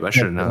Off-Road Babe. I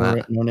should have known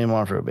that. No Name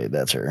Off-Road Babe.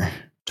 That's her.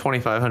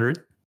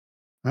 2,500.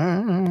 All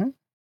right.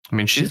 I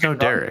mean, she's no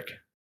Derek.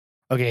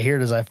 Okay, here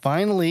it is. I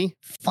finally,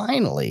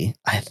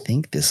 I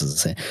think this is the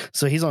same.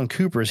 So he's on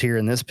Cooper's here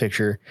in this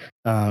picture,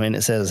 and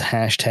it says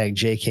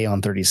 #JK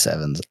on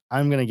 37s.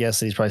 I'm going to guess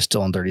that he's probably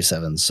still on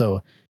 37s.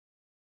 So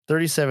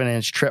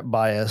 37-inch Trep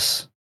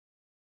bias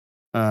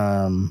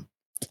on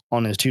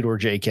his two-door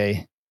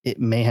JK. It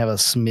may have a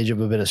smidge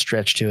of a bit of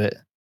stretch to it.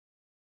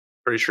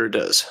 Pretty sure it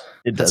does.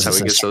 That's how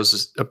he gets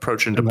those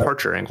approach and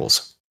departure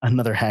angles.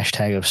 Another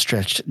hashtag of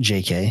stretched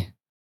JK.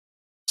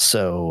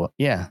 So,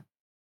 yeah.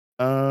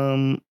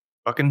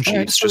 Fucking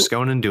Chiefs just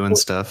going and doing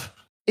stuff.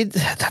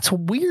 That's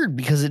weird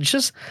because it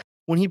just,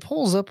 when he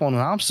pulls up on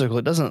an obstacle,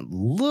 it doesn't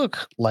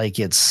look like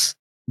it's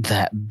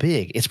that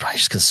big. It's probably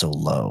just because it's so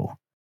low.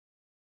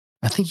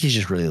 I think he's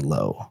just really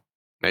low.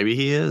 Maybe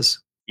he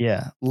is.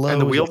 Yeah. Low, and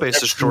the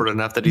wheelbase is short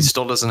enough that he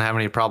still doesn't have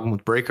any problem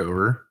with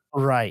breakover.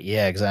 Right.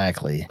 Yeah,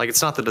 exactly. Like,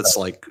 it's not that it's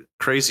like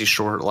crazy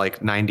short,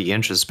 like 90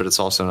 inches, but it's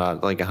also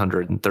not like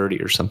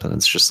 130 or something.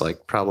 It's just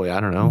like probably, I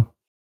don't know,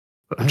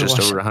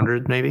 just over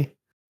 100 maybe.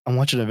 I'm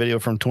watching a video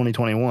from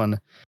 2021.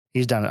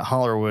 He's down at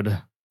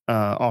Hollerwood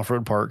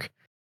Off-Road Park,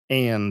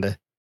 and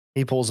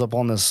he pulls up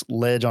on this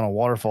ledge on a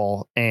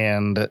waterfall,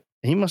 and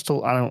he must have,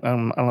 I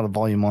don't have the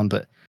volume on,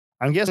 but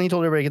I'm guessing he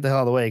told everybody to get the hell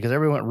out of the way because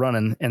everyone went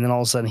running, and then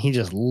all of a sudden he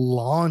just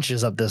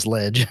launches up this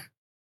ledge.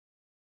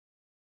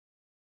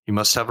 He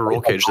must have a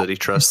roll cage that he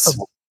trusts.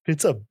 He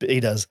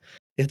does.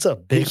 It's a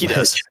big he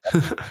ledge.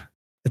 Does.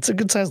 It's a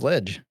good sized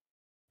ledge.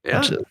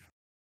 Yeah.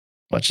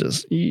 Watch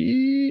this.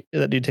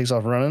 That dude takes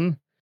off running.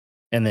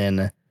 And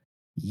then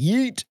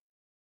yeet.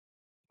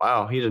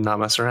 Wow, he did not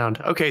mess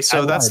around. Okay,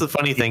 so that's the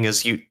funny thing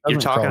is you're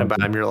talking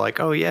about him. You're like,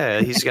 oh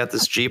yeah, he's got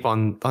this Jeep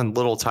on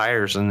little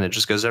tires and it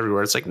just goes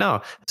everywhere. It's like,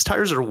 no, his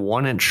tires are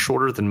 1 inch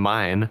shorter than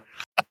mine,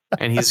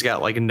 and he's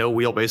got like no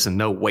wheelbase and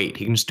no weight.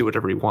 He can just do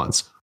whatever he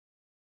wants.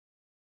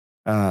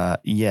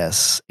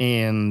 Yes,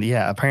 and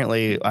yeah,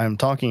 apparently I'm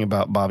talking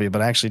about Bobby,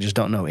 but I actually just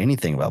don't know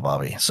anything about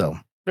Bobby. So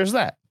there's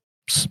that.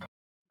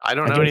 I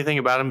don't know anything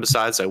about him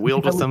besides I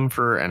wheeled with him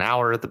for an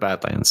hour at the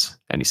Badlands,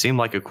 and he seemed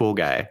like a cool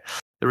guy.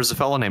 There was a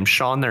fellow named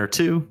Sean there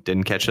too.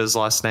 Didn't catch his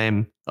last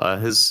name.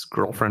 His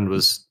girlfriend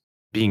was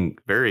being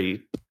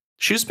very,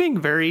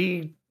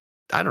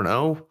 I don't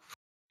know,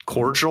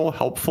 cordial,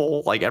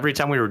 helpful. Like every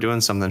time we were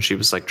doing something, she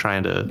was like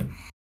trying to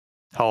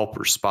help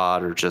or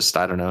spot or just,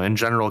 I don't know, in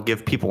general,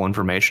 give people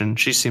information.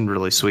 She seemed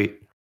really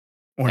sweet.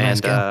 And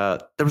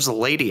there was a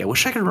lady. I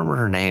wish I could remember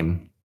her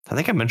name. I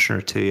think I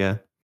mentioned her to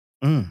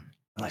you.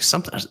 Like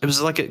something, it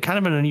was like kind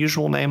of an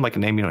unusual name, like a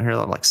name you don't hear a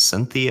lot, like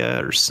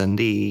Cynthia or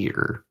Cindy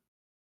or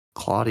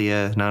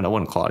Claudia. No, it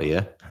wasn't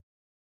Claudia.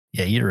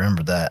 Yeah, you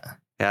remember that.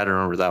 Yeah, I don't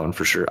remember that one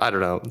for sure. I don't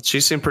know. She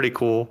seemed pretty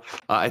cool.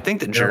 I think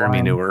that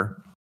Jeremy knew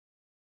her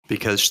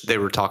because they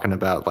were talking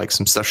about like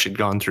some stuff she'd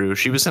gone through.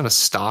 She was in a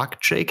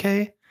stock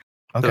JK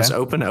that was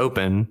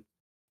open.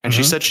 And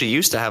she said she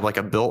used to have like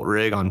a built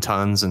rig on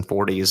tons and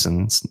 40s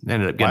and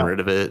ended up getting rid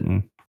of it.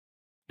 And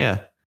yeah.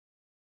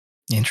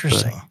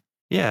 Interesting. But,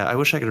 yeah, I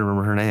wish I could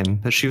remember her name,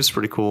 but she was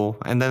pretty cool.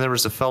 And then there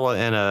was a fella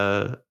in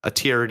a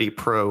TRD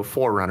Pro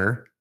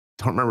 4Runner.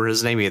 Don't remember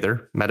his name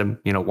either. Met him,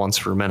 once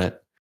for a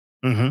minute.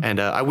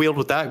 And I wheeled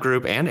with that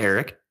group and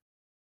Eric.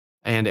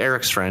 And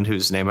Eric's friend,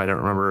 whose name I don't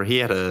remember, he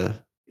had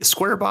a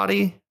square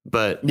body,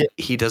 but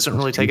he doesn't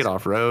really take it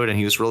off-road, and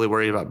he was really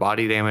worried about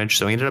body damage,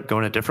 so he ended up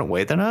going a different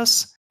way than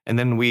us. And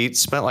then we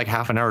spent like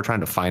half an hour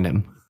trying to find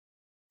him.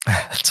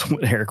 That's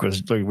what Eric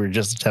was. We were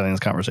just having this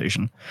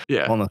conversation.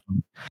 Yeah. On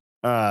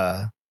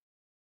the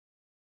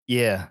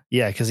Yeah,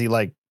 because he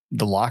like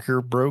the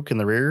locker broke in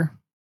the rear.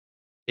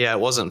 Yeah, it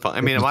wasn't fun.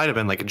 I mean, it might have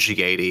been like a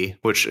G80,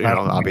 which,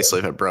 obviously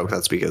if it broke,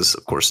 that's because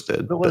of course it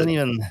did. It wasn't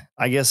even.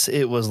 I guess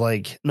it was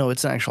like no.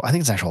 It's an actual. I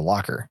think it's an actual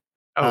locker.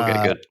 Oh,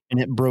 okay, good. And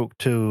it broke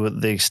to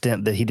the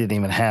extent that he didn't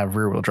even have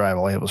rear wheel drive.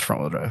 All he had was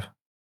front wheel drive.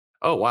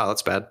 Oh wow,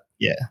 that's bad.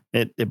 Yeah,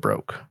 it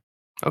broke.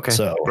 Okay,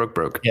 so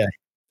broke. Yeah,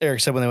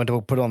 Eric said when they went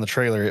to put it on the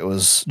trailer, it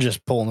was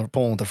just pulling with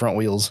the front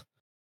wheels.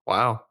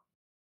 Wow.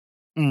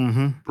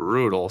 Mm-hmm.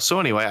 Brutal. So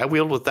anyway, I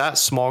wheeled with that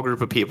small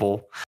group of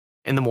people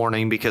in the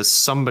morning because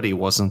somebody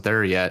wasn't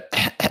there yet.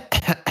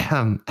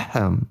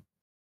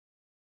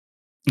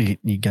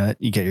 You got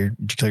did you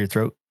clear your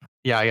throat?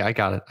 Yeah, I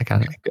got it.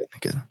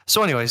 Good.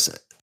 So anyways,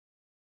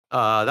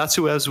 that's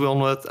who I was wheeling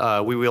with.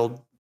 We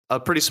wheeled a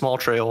pretty small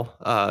trail.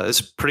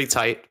 It's pretty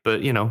tight,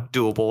 but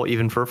doable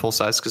even for a full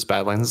size because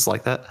Badlands is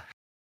like that.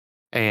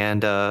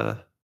 And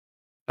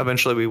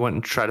eventually we went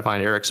and tried to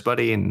find Eric's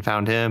buddy and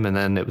found him. And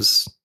then it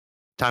was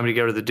time to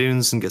go to the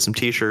dunes and get some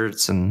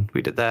t-shirts. And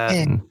we did that.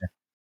 Yeah. And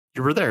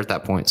you were there at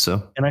that point.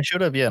 So, and I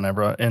showed up. Yeah.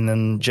 And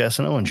then Jess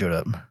and Owen showed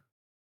up.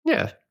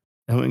 Yeah.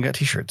 And we went and got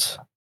t-shirts.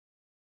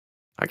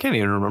 I can't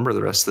even remember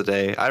the rest of the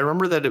day. I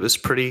remember that it was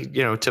pretty,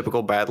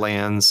 typical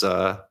Badlands.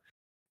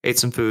 Ate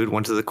some food,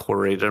 went to the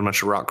quarry, did a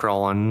bunch of rock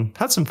crawling,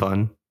 had some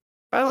fun.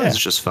 Badlands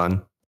is just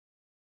fun.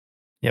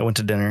 Yeah, went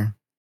to dinner.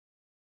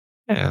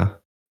 Yeah.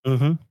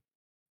 Mm-hmm.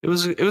 It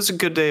was a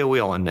good day of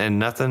wheeling and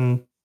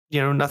nothing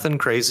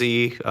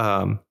crazy.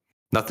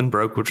 Nothing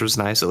broke, which was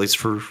nice, at least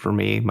for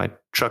me. My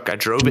truck, I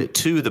drove it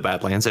to the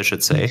Badlands, I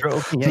should say,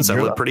 since I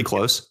live pretty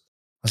close. I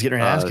was getting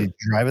ready to ask, did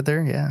you drive it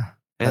there? Yeah.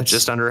 Yeah,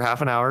 just under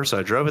half an hour. So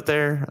I drove it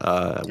there,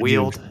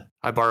 wheeled.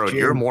 I borrowed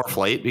your Morph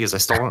Light because I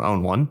still don't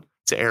own one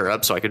to air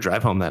up so I could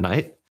drive home that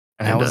night.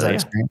 And how was that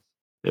experience?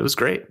 It was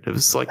great. It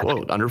was like,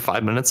 under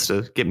 5 minutes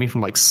to get me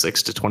from like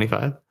 6 to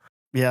 25.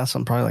 Yeah,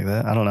 something probably like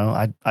that. I don't know.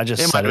 I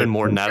just it might have been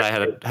more than that. I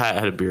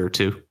had a beer or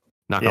two.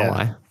 Not gonna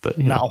lie, but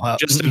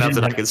just enough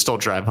that I could still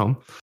drive home.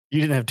 You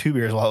didn't have 2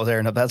 beers while I was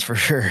airing up, that's for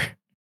sure.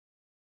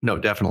 No,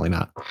 definitely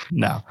not.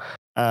 No.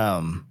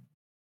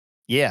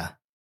 Yeah,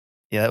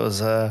 it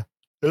was a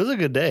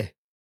good day.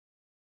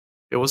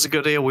 It was a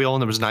good day of wheeling.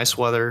 There was nice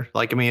weather.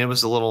 Like, I mean, it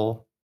was a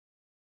little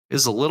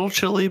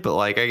chilly, but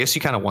like, I guess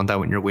you kind of want that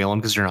when you're wheeling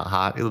because you're not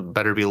hot. It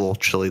better be a little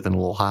chilly than a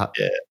little hot.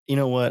 Yeah. You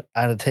know what?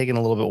 I'd have taken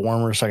a little bit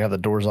warmer so I got the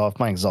doors off.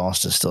 My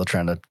exhaust is still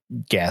trying to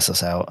gas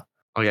us out.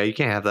 Oh yeah, you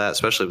can't have that,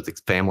 especially with the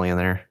family in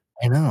there.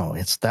 I know.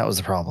 That was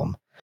the problem.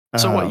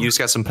 So what? You just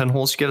got some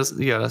pinholes you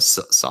got to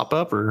sop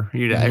up, or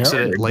you to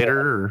exit it later?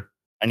 Or?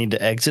 I need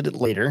to exit it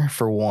later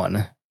for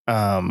one,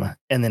 and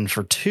then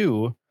for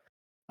two,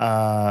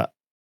 the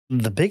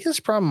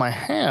biggest problem I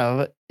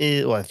have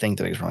is, I think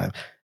the biggest problem I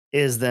have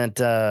is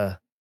that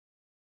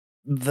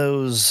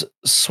those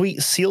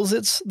sweet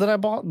seals that I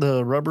bought,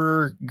 the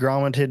rubber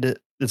grommeted,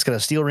 it's got a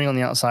steel ring on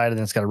the outside, and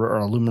then it's got an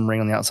aluminum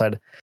ring on the outside,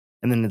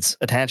 and then it's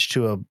attached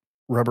to a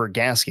rubber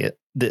gasket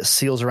that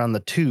seals around the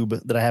tube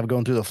that I have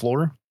going through the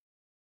floor.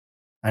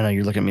 I know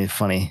you're looking at me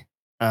funny.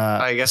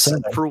 I guess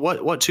for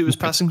what tube is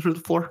passing through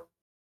the floor?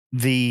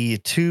 The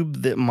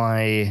tube that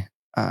my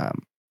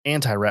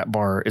anti-wrap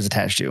bar is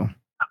attached to.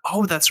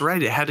 Oh, that's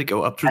right. It had to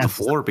go up through the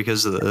floor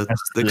because of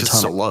because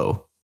it's so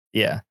low.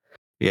 Yeah.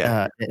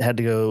 It had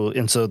to go,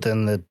 and so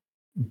then the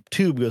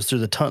tube goes through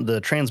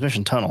the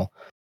transmission tunnel,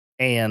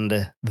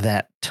 and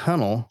that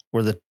tunnel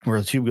where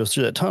the tube goes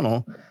through that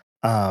tunnel,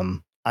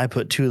 I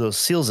put 2 of those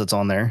seal-zits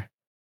on there,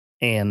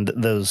 and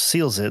those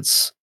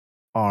seal-zits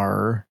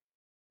are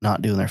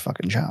not doing their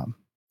fucking job.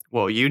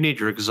 Well, you need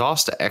your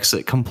exhaust to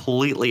exit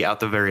completely out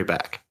the very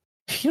back.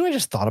 You know what I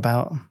just thought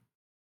about?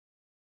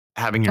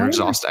 Having your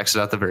exhaust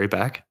exit out the very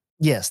back?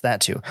 Yes,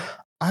 that too.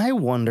 I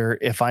wonder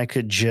if I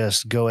could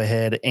just go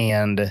ahead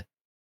and...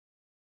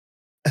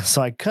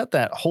 So I cut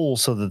that hole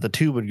so that the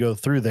tube would go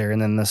through there, and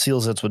then the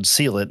seal-zits would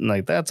seal it. And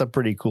like, that's a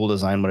pretty cool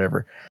design,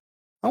 whatever.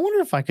 I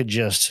wonder if I could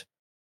just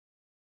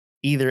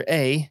either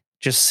A,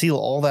 just seal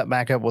all that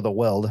back up with a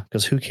weld,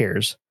 because who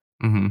cares?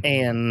 Mm-hmm.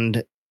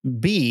 And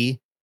B,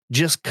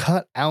 just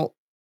cut out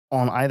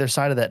on either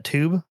side of that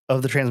tube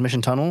of the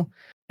transmission tunnel,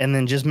 and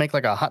then just make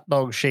like a hot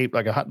dog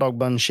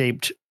bun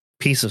shaped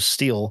piece of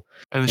steel.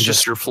 And it's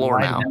just your floor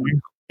now.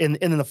 And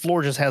then the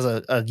floor just has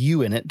a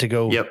U in it to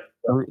go. Yep.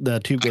 The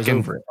tube goes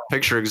over it.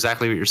 Picture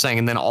exactly what you're saying.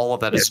 And then all of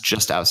that is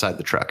just outside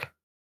the truck.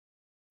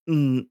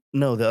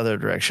 No, the other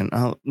direction.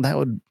 That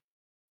wouldn't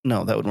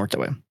work that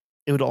way.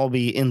 It would all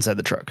be inside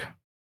the truck.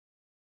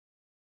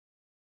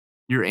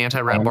 Your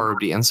anti-wrap bar would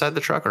be inside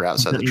the truck or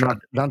outside the truck?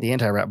 Not the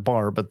anti-wrap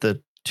bar, but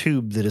the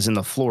tube that is in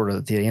the floor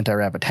that the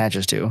anti-wrap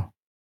attaches to.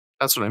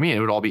 That's what I mean. It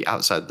would all be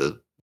outside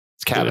the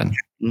cabin. It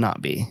would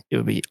not be. It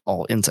would be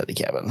all inside the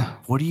cabin.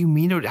 What do you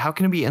mean? How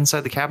can it be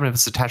inside the cabin if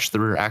it's attached to the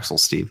rear axle,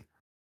 Steve?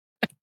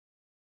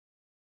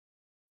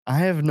 I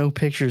have no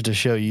pictures to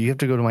show you. You have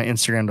to go to my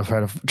Instagram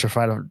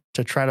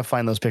to try to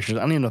find those pictures.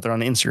 I don't even know if they're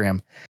on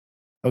Instagram.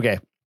 Okay.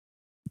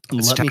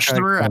 It's attached to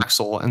the rear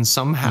axle, and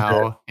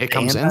somehow it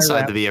comes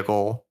inside the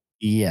vehicle.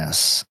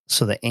 Yes.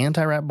 So the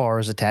anti-wrap bar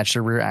is attached to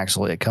the rear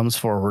axle. It comes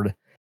forward.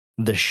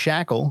 The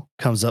shackle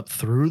comes up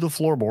through the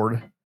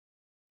floorboard,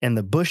 and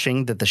the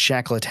bushing that the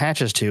shackle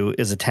attaches to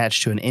is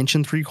attached to an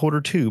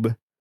 1.75-inch tube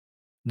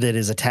that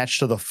is attached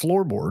to the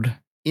floorboard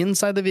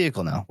inside the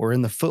vehicle. Now we're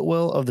in the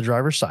footwell of the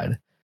driver's side.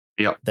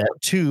 Yep. That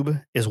tube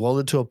is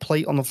welded to a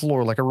plate on the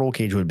floor like a roll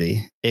cage would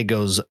be. It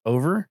goes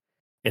over.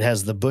 It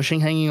has the bushing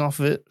hanging off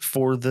of it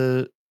for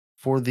the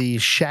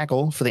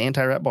shackle for the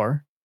anti-wrap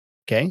bar.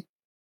 Okay.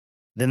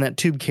 Then that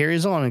tube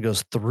carries on and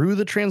goes through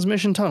the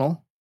transmission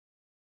tunnel,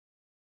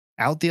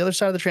 out the other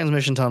side of the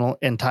transmission tunnel,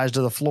 and ties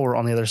to the floor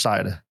on the other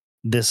side.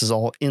 This is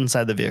all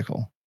inside the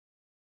vehicle.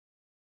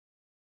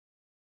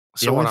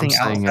 So what I'm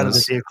saying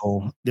is,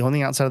 the only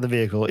thing outside of the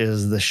vehicle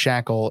is the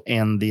shackle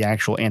and the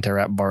actual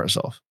anti-wrap bar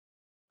itself.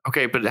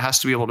 okay, but it has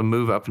to be able to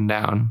move up and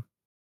down.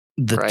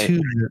 The Right.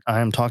 tube that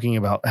I'm talking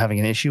about having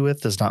an issue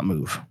with does not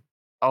move.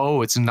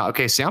 Oh, it's not.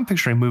 Okay, see, I'm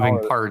picturing moving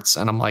parts,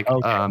 and I'm like,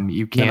 Okay.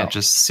 you can't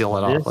just seal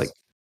it off. Like,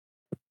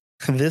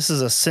 this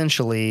is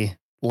essentially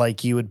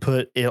like you would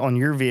put it on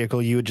your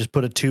vehicle. You would just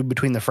put a tube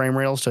between the frame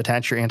rails to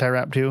attach your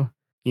anti-wrap to,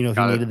 if you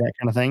needed that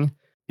kind of thing.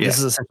 Yeah. This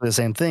is essentially the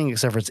same thing,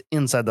 except for it's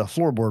inside the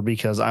floorboard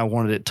because I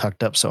wanted it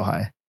tucked up so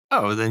high.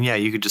 Oh, then yeah,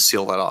 you could just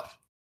seal that off.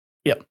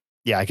 Yep.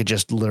 Yeah, I could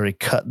just literally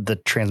cut the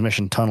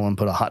transmission tunnel and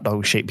put a hot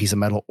dog shaped piece of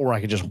metal, or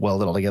I could just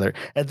weld it all together.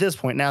 At this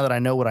point, now that I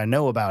know what I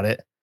know about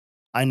it,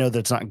 I know that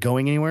it's not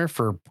going anywhere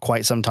for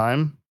quite some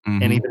time.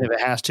 Mm-hmm. And even if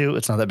it has to,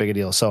 it's not that big a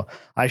deal. So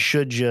I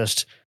should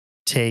just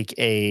take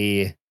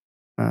like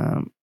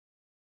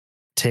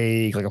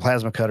a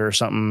plasma cutter or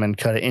something and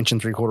cut an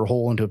 1.75-inch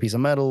hole into a piece of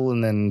metal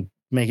and then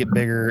make it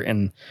bigger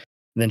and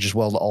then just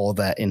weld all of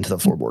that into the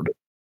floorboard.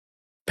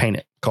 Paint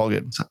it. Call it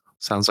good.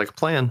 Sounds like a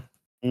plan.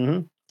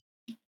 Mm-hmm.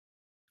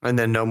 And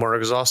then no more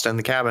exhaust in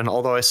the cabin.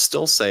 Although I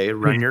still say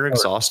run your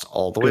exhaust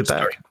all the way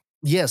back.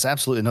 Yes,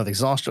 absolutely. No, the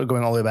exhaust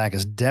going all the way back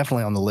is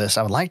definitely on the list.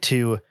 I would like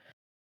to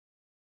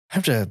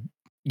have to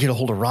get a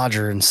hold of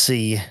Roger and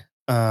see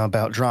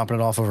about dropping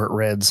it off over at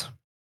Red's,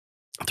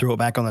 throw it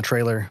back on the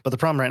trailer. But the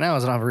problem right now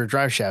is I don't have a rear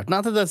drive shaft.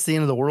 Not that that's the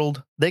end of the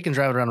world. They can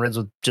drive it around Red's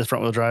with just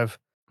front wheel drive.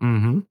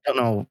 Mm-hmm. I don't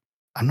know.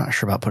 I'm not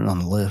sure about putting it on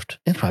the lift.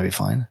 It'd probably be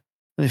fine.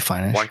 It'd be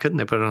fine. Why couldn't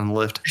they put it on the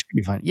lift? It should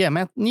be fine. Yeah,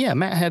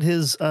 Matt had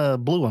his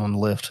blue one on the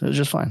lift. It was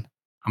just fine.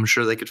 I'm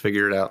sure they could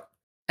figure it out.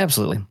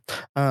 Absolutely.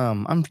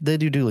 They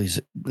do dualies.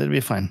 That'd be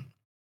fine.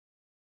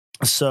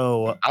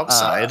 So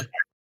outside,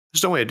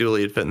 there's no way a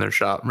dually would fit in their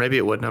shop. Maybe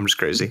it wouldn't. I'm just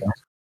crazy.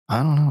 I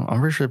don't know. I'm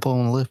pretty sure they pull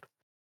on the lift.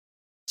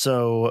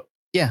 So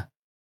yeah,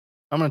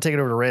 I'm gonna take it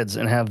over to Red's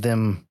and have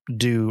them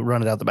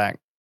run it out the back.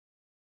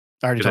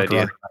 I already talked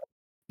about it.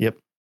 Yep.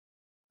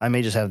 I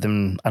may just have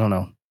them. I don't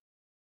know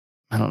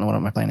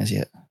what my plan is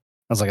yet.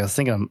 I was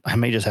thinking I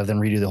may just have them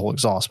redo the whole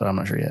exhaust, but I'm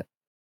not sure yet.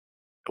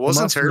 It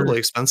wasn't terribly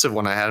expensive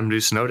when I had them do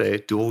snow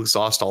day. Dual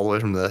exhaust all the way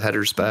from the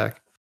headers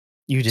back.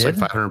 You did? It's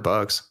like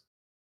 $500.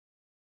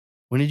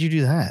 When did you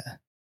do that?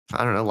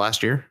 I don't know.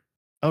 Last year.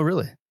 Oh,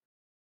 really?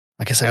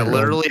 I guess I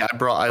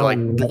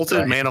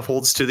bolted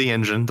manifolds to the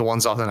engine, the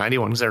ones off the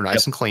 91 because they're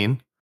nice and clean.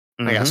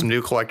 Mm-hmm. I got some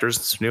new collectors,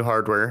 some new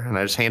hardware, and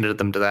I just handed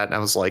them to that. And I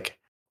was like,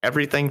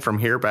 everything from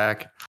here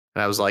back.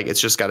 And I was like,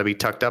 it's just got to be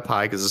tucked up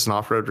high because it's an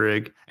off-road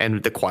rig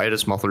and the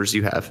quietest mufflers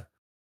you have.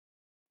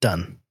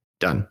 Done.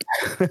 And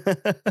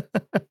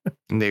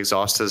the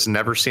exhaust has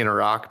never seen a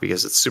rock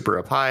because it's super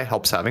up high.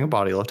 Helps having a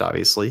body lift,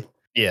 obviously.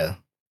 Yeah.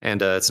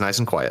 And it's nice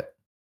and quiet.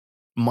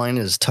 Mine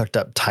is tucked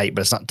up tight, but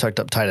it's not tucked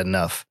up tight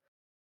enough.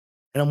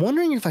 And I'm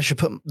wondering if I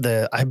should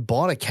I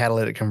bought a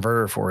catalytic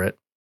converter for it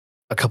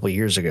a couple of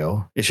years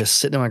ago. It's just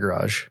sitting in my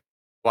garage.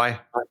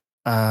 Why?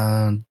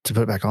 To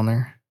put it back on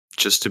there.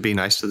 Just to be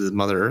nice to the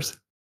Mother Earth?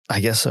 I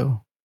guess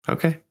so.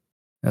 Okay.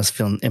 I was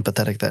feeling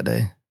empathetic that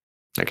day.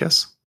 I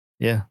guess.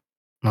 Yeah.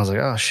 And I was like,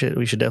 oh shit,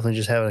 we should definitely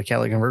just have a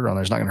catalytic converter on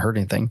there. It's not going to hurt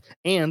anything.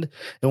 And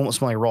it won't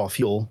smell like raw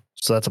fuel.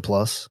 So that's a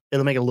plus.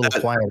 It'll make it a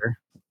little quieter.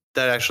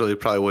 That actually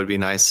probably would be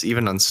nice,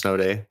 even on snow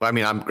day. Well, I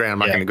mean, I'm not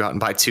going to go out and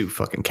buy 2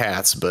 fucking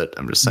cats, but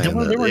I'm just saying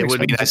that it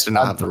would be nice to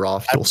not have the raw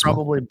fuel smell. I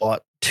probably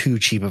bought too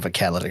cheap of a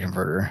catalytic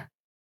converter.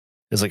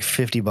 It was like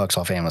 $50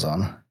 off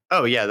Amazon.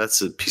 Oh yeah,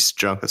 that's a piece of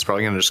junk. That's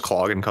probably going to just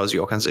clog and cause you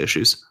all kinds of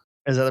issues.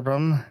 Is that the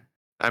problem?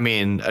 I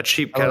mean, a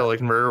cheap catalytic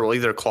converter will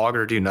either clog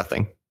or do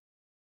nothing.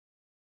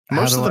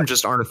 Most of them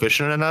just aren't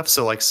efficient enough.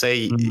 So like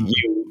say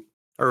you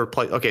or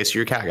okay, so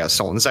your cat got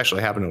stolen. This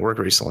actually happened at work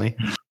recently.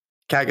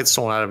 Cat gets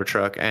stolen out of a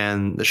truck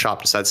and the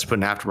shop decides to put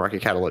an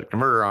aftermarket catalytic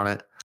converter on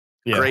it.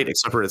 Yeah. Great,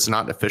 except for it's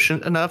not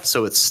efficient enough.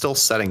 So it's still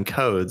setting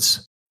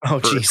codes for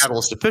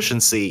catalyst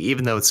efficiency,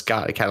 even though it's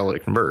got a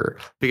catalytic converter,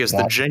 because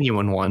the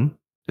genuine one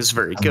is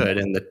very good.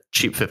 And the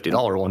cheap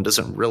 $50 one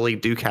doesn't really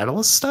do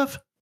catalyst stuff.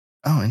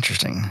 Oh,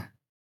 interesting.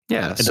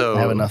 Yeah. It doesn't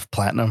have enough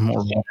platinum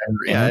or whatever.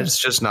 Yeah, it's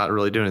just not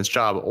really doing its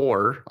job.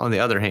 Or on the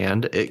other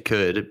hand, it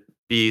could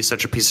be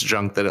such a piece of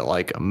junk that it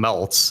like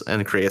melts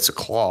and creates a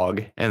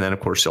clog, and then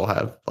of course you'll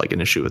have like an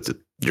issue with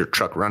your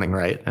truck running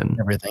right and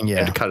everything. Yeah,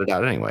 you have to cut it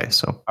out anyway.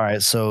 So all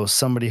right, so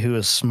somebody who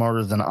is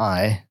smarter than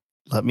I,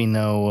 let me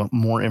know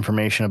more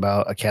information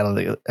about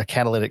a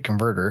catalytic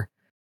converter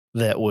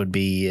that would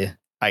be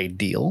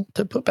ideal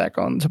to put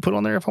on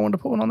there if I wanted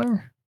to put one on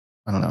there.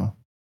 I don't know.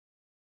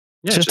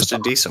 Yeah, just a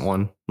decent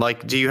one.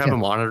 Like, do you have a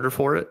monitor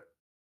for it?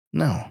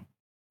 No.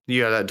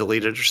 You got that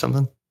deleted or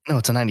something? No,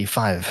 it's a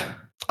 95.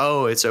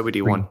 Oh, it's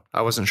OBD1.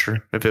 I wasn't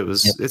sure if it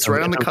was. It's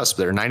right on the cusp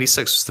there.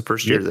 96 was the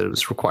first year that it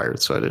was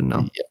required, so I didn't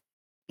know.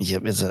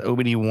 Yep, it's an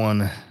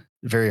OBD1.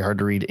 Very hard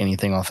to read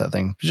anything off that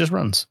thing. It just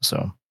runs.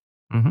 So,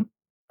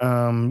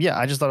 yeah,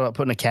 I just thought about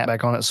putting a cat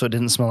back on it so it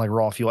didn't smell like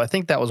raw fuel. I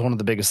think that was one of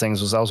the biggest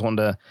things was I was wanting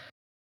to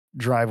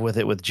drive with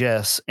it with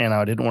Jess, and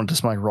I didn't want it to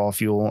smell like raw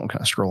fuel. I'm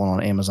kind of scrolling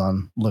on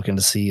Amazon looking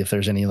to see if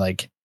there's any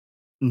like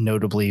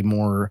notably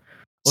more.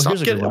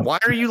 Well, why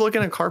are you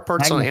looking at car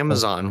parts on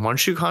Amazon? Why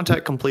don't you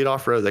contact Complete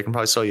Off Road? They can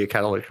probably sell you a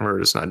catalytic converter.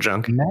 It's not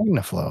junk.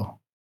 MagnaFlow.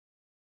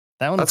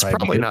 That's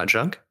probably not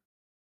junk.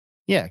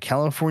 Yeah,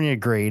 California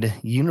grade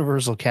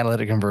universal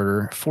catalytic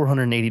converter,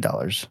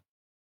 $480.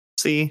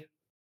 See,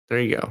 there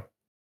you go.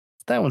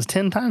 That one's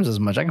 10 times as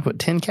much. I can put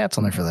 10 cats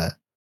on there for that.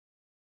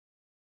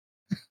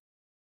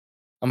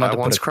 Buy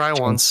once, cry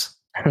once.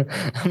 I'm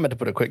about to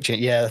put a quick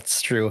change. Yeah,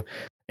 that's true.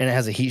 And it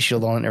has a heat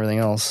shield on it and everything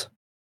else.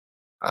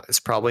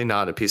 It's probably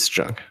not a piece of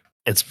junk.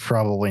 It's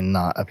probably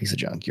not a piece of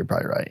junk. You're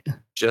probably right.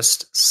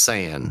 Just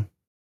saying.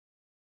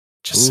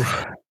 Just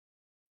saying.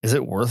 Is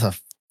it worth a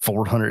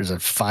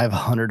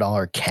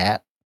 $500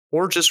 cat?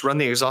 Or just run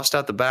the exhaust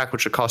out the back,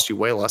 which would cost you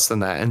way less than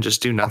that, and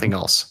just do nothing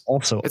else.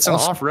 It's an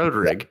off-road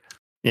rig.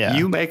 Yeah.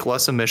 You make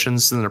less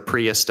emissions than a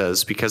Prius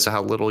does because of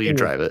how little you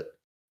drive it.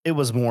 It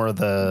was more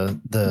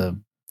the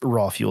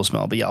raw fuel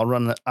smell. But yeah,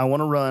 I want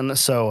to run.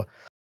 So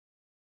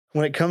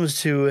when it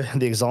comes to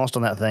the exhaust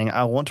on that thing,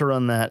 I want to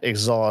run that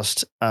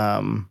exhaust.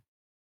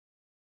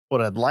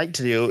 What I'd like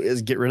to do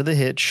is get rid of the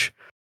hitch,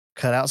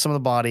 cut out some of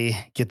the body,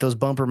 get those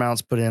bumper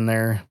mounts put in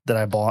there that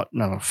I bought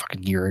a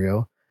fucking year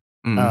ago.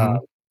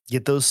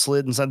 Get those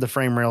slid inside the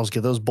frame rails,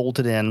 get those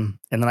bolted in,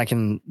 and then I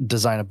can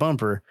design a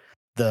bumper.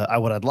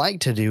 What I'd like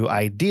to do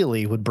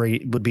ideally would be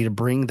to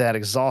bring that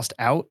exhaust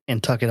out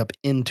and tuck it up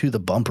into the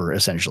bumper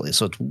essentially.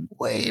 So it's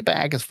way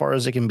back as far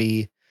as it can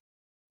be.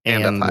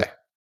 And up high.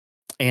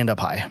 And up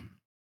high.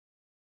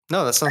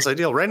 No, that sounds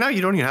ideal. Right now,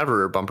 you don't even have a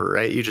rear bumper,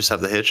 right? You just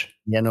have the hitch.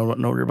 Yeah, no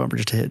rear bumper,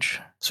 just a hitch.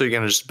 So you're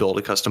going to just build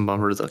a custom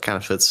bumper that kind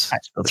of fits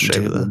the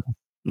shape of the...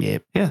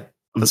 Yep. Yeah.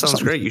 That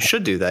sounds great. You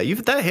should do that.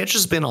 That hitch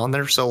has been on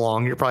there so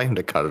long, you're probably going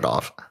to cut it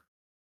off.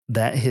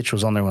 That hitch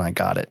was on there when I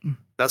got it.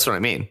 That's what I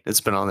mean.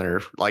 It's been on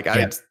there. Like,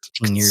 I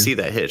see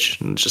that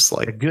hitch and just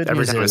like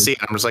every time I see it,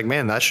 I'm just like,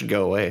 man, that should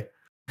go away.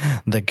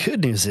 The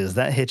good news is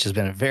that hitch has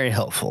been very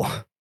helpful.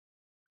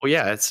 Well,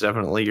 yeah, it's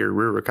definitely your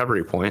rear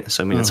recovery point.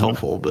 So, I mean, it's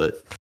helpful,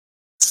 but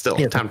still,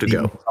 time to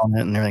go. On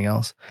it and everything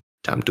else.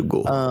 Time to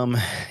go.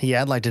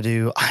 Yeah, I'd like to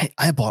do.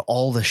 I bought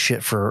all the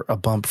shit for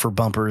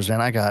bumpers,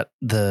 man. I got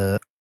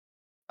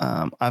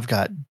I've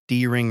got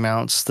D-ring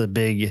mounts, the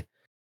big,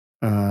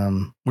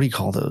 what do you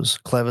call those?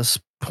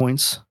 Clevis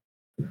points.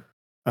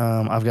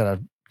 I've got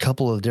a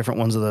couple of different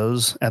ones of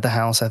those at the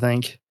house, I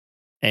think.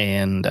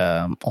 And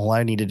all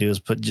I need to do is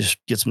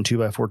get some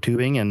 2x4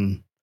 tubing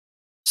and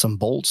some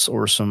bolts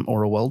or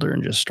a welder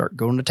and just start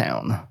going to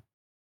town.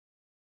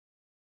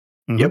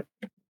 Mm-hmm. Yep.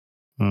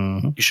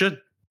 Mm-hmm. You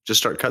should just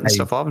start cutting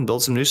stuff off and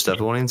build some new stuff.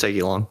 It won't even take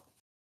you long.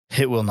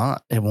 It will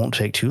not. It won't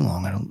take too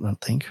long, I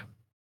don't think.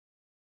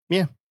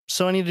 Yeah.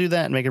 So I need to do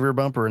that and make a rear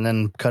bumper and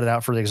then cut it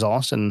out for the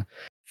exhaust and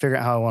figure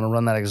out how I want to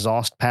run that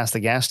exhaust past the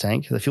gas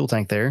tank, the fuel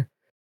tank there.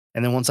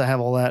 And then once I have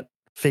all that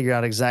figured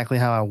out exactly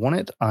how I want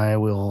it, I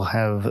will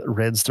have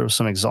Reds throw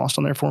some exhaust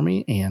on there for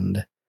me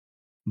and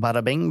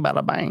bada bing,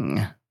 bada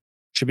bang.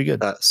 Should be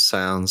good. That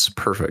sounds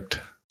perfect.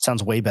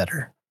 Sounds way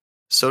better.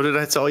 So did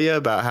I tell you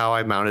about how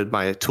I mounted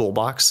my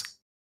toolbox?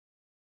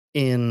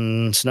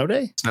 In Snow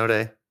Day? Snow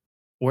Day.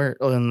 Where?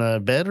 In the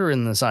bed or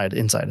inside?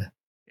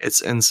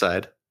 It's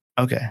inside.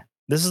 Okay.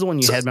 This is the one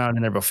you had mounted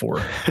in there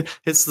before.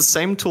 It's the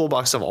same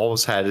toolbox I've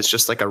always had. It's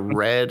just like a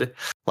red,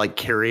 like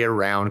carry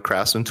around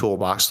Craftsman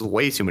toolbox with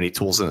way too many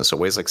tools in it. So it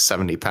weighs like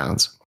 70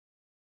 pounds.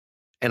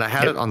 And I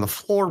had it on the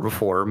floor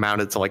before,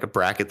 mounted to like a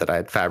bracket that I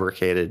had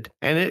fabricated.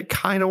 And it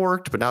kind of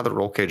worked, but now the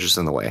roll cage is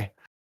in the way.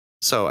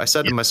 So I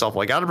said to myself,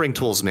 well, I got to bring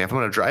tools with me. If I'm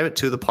going to drive it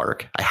to the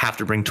park, I have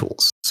to bring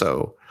tools.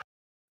 So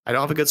I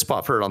don't have a good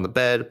spot for it on the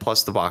bed.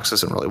 Plus the box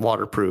isn't really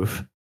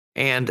waterproof.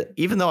 And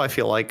even though I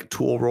feel like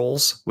tool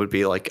rolls would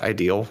be like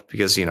ideal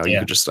because, you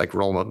could just like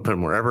roll them up and put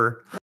them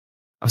wherever.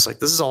 I was like,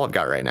 this is all I've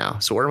got right now.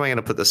 So where am I going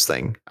to put this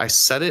thing? I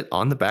set it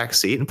on the back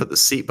seat and put the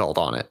seat belt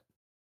on it.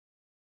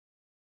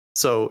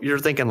 So you're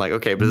thinking like,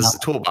 okay, but this is a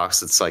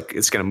toolbox. It's like,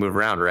 it's going to move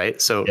around, right?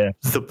 So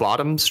the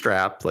bottom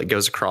strap like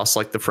goes across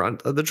like the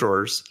front of the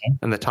drawers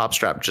and the top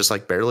strap just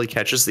like barely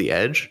catches the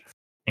edge.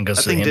 And that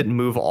thing didn't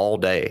move all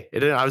day.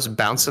 I was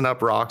bouncing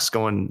up rocks,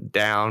 going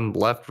down,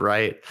 left,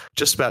 right,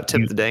 just about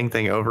tipped the dang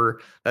thing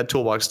over. That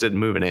toolbox didn't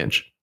move an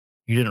inch.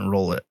 You didn't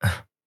roll it.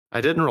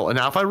 I didn't roll it.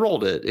 Now, if I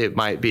rolled it, it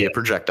might be a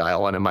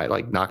projectile and it might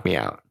like knock me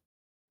out.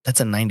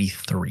 That's a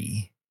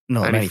 93.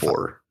 No,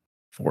 94.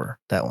 4,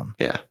 that one.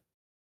 Yeah.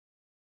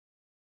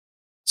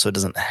 So it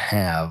doesn't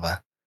have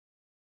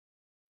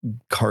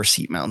car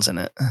seat mounts in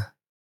it.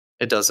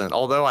 It doesn't.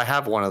 Although I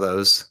have one of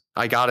those.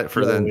 I got it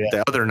for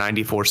the other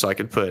 94 so I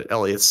could put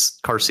Elliot's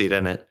car seat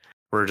in it.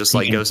 where it just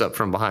like goes up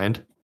from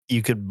behind.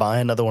 You could buy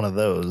another one of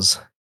those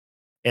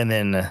and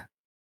then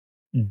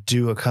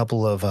do a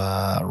couple of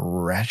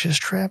ratchet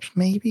straps,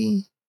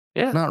 maybe.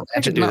 Yeah, not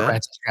ratchet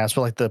straps,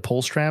 but like the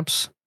pull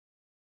straps.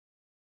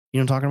 You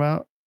know what I'm talking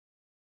about?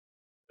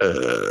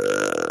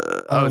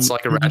 It's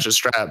like a ratchet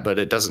strap, but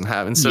it doesn't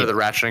have, instead of the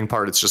ratcheting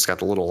part, it's just got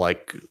the little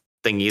like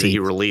thingy that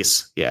you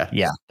release. Yeah,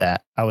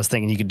 that. I was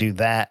thinking you could do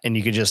that, and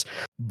you could just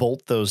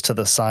bolt those to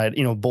the side.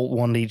 Bolt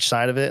one to each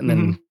side of it, and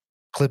then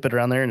clip it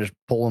around there, and just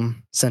pull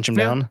them, cinch them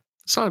down.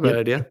 It's not a bad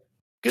idea.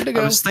 Good to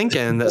go. I was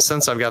thinking that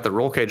since I've got the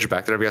roll cage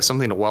back there, I've got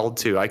something to weld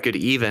to. I could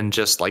even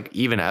just like,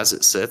 even as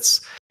it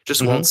sits,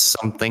 just weld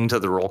something to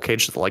the roll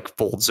cage that like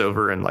folds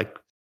over and like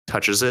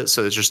touches it,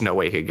 so there's just no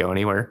way it could go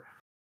anywhere.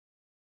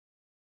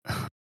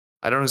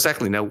 I don't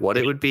exactly know what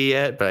it would be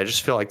yet, but I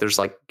just feel like there's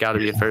like got to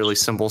be a fairly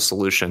simple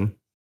solution.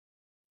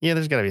 Yeah,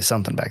 there's got to be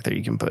something back there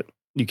you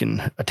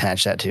can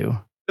attach that to.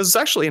 It's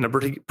actually in a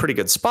pretty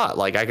good spot.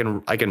 Like I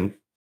can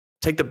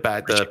take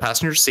the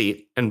passenger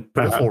seat and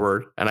put it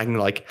forward, and I can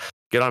like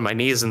get on my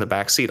knees in the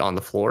back seat on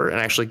the floor and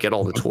actually get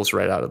all the tools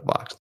right out of the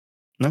box.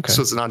 Okay.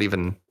 So it's not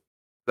even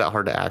that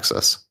hard to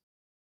access.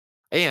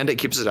 And it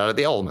keeps it out of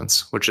the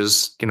elements, which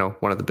is,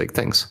 one of the big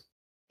things.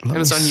 And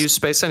it's unused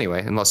space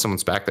anyway, unless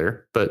someone's back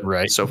there. But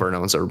so far, no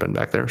one's ever been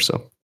back there.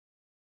 So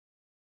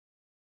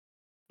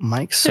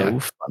Mike's so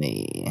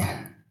funny.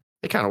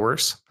 It kind of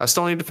works. I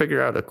still need to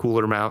figure out a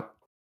cooler mount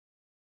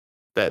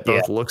that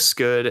both looks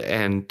good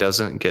and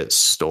doesn't get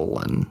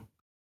stolen.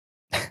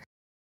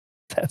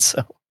 That's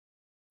so.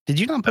 Did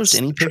you not post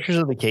any pictures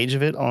of the cage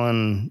of it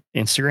on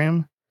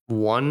Instagram?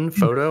 One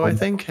photo, I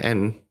think,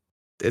 and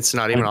it's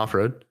not even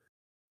off-road.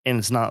 And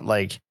it's not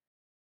like,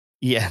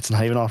 it's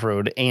not even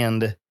off-road.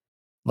 And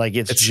like,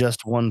 it's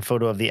just one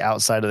photo of the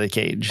outside of the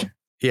cage.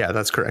 Yeah,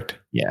 that's correct.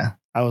 Yeah.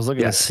 I was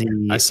looking to see.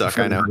 I suck.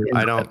 I know.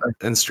 I don't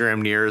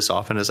Instagram near as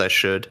often as I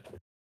should.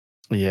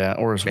 Yeah.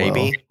 Or as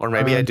maybe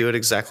I do it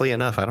exactly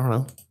enough. I don't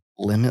know.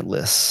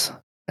 Limitless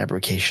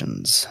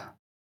fabrications.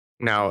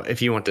 Now,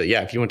 if you went to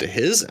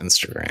his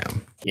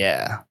Instagram.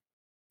 Yeah.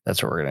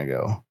 That's where we're going to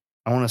go.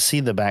 I want to see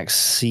the back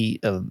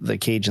seat of the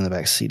cage in the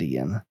back seat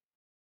again.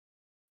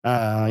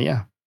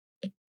 Yeah.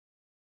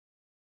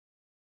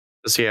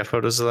 Does he have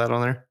photos of that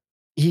on there?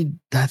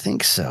 I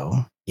think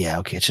so. Yeah.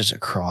 Okay. It's just a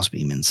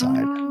crossbeam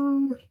inside.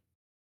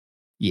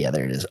 Yeah,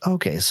 there it is.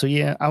 Okay. So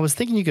yeah, I was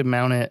thinking you could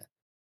mount it.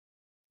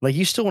 Like,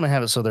 you still want to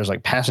have it so there's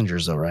like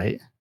passengers though, right?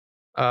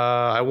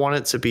 I want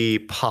it to be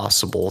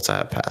possible to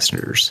have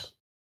passengers.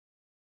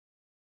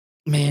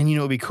 Man,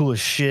 it'd be cool as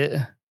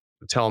shit.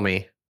 Tell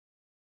me.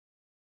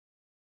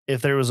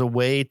 If there was a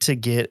way to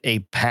get a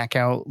pack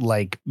out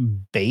like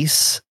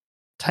base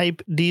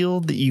type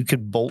deal that you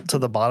could bolt to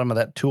the bottom of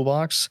that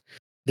toolbox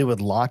that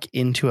would lock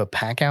into a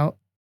pack out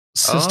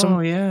system. Oh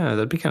yeah,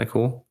 that'd be kind of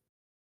cool.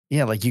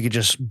 Yeah, like you could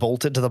just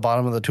bolt it to the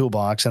bottom of the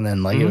toolbox and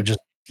then like it would just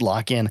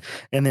lock in.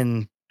 And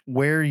then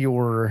where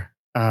your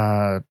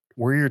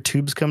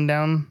tubes come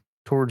down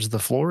towards the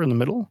floor in the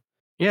middle.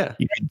 Yeah.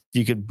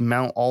 You could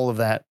mount all of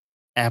that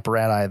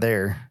apparatus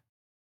there.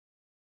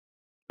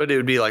 But it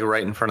would be like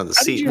right in front of the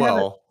seat.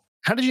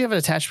 How did you have it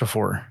attached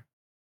before?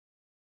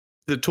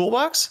 The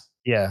toolbox?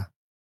 Yeah.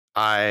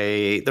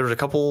 There was a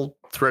couple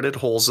threaded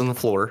holes in the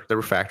floor. They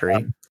were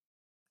factory.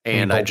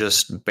 And I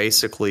just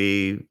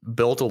basically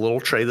built a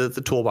little tray that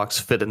the toolbox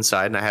fit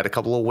inside. And I had a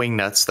couple of wing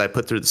nuts that I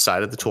put through the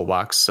side of the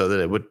toolbox so that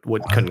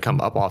it couldn't come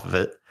up off of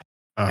it.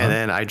 And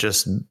then I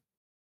just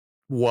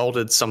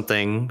welded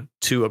something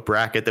to a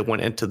bracket that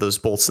went into those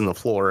bolts in the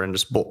floor and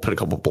just put a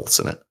couple bolts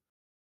in it.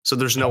 So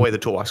there's no way the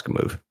toolbox can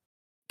move.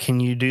 Can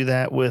you do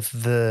that with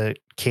the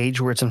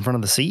cage where it's in front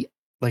of the seat?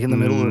 Like in the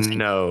middle of the seat?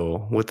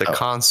 No. With the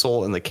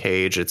console and the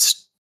cage,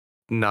 it's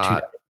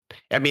not.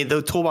 I mean,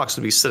 the toolbox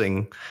would be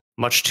sitting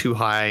much too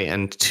high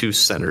and too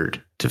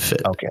centered to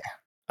fit.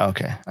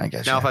 Okay. I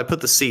guess. Now, if I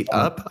put the seat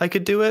up, I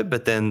could do it,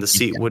 but then the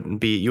seat you wouldn't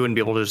be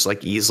able to just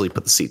like easily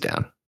put the seat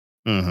down.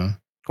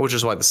 Which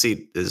is why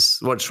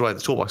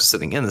the toolbox is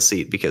sitting in the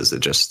seat, because it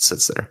just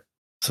sits there.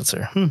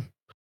 I mean,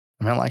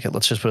 I like it.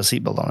 Let's just put a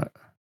seatbelt on it.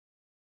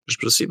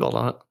 Just put a seatbelt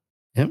on it.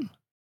 Yep.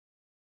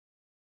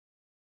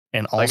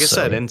 And also, like I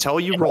said, until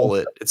you roll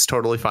it, it's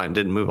totally fine.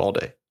 Didn't move all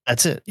day.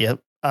 That's it. Yep.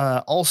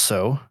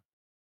 Also,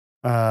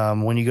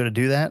 when you go to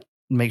do that,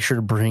 make sure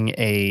to bring go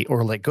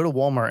to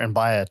Walmart and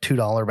buy a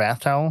 $2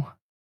 bath towel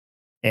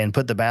and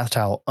put the bath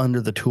towel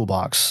under the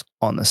toolbox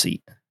on the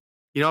seat.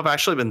 I've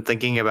actually been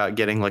thinking about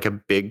getting like a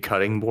big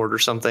cutting board or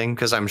something,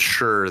 because I'm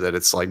sure that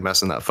it's like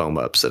messing that foam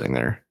up sitting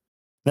there.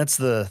 That's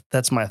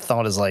my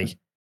thought is like,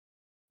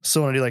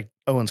 so when I do like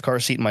Owen's car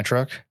seat in my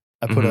truck,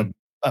 I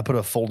put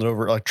a folded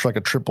over like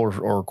a triple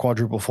or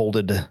quadruple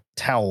folded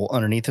towel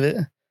underneath of it.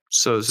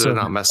 So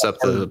not mess up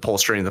the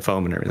upholstery and the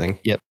foam and everything.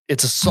 Yep.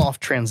 It's a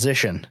soft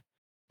transition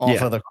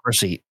off of the car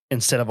seat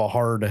instead of a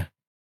hard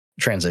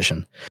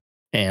transition.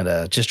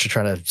 And just to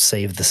try to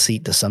save the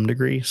seat to some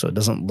degree, so it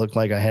doesn't look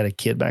like I had a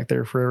kid back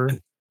there forever.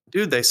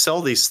 Dude, they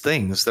sell these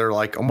things. They're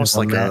like almost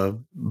like a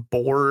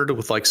board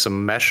with like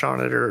some mesh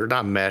on it, or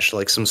not mesh,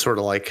 like some sort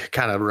of like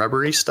kind of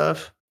rubbery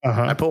stuff.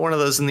 I put one of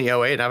those in the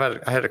 08,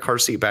 and I had a car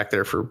seat back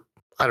there for,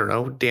 I don't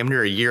know, damn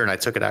near a year, and I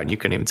took it out and you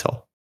couldn't even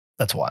tell.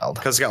 That's wild.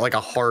 Because it's got like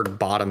a hard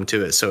bottom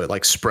to it, so it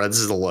like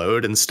spreads the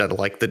load instead of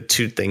like the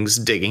two things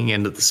digging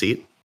into the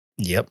seat.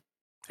 Yep.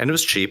 And it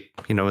was cheap.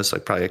 You know, it's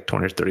like probably like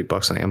 20 or 30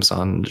 bucks on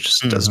Amazon. It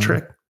just does a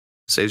trick.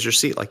 Saves your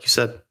seat, like you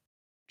said.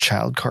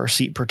 Child car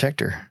seat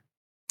protector.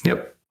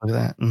 Yep. Look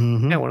at that.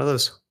 Yeah, one of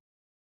those.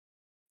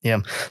 Yeah.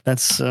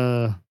 That's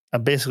I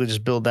basically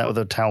just build that with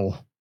a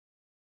towel.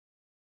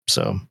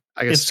 So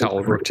I guess a towel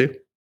would work too.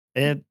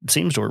 It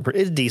seems to work.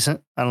 It's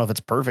decent. I don't know if it's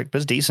perfect, but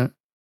it's decent.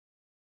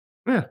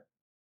 Yeah.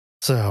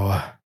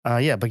 So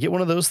but get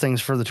one of those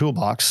things for the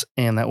toolbox,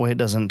 and that way it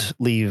doesn't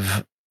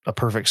leave a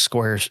perfect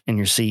square in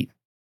your seat.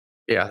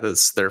 Yeah,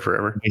 that's there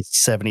forever.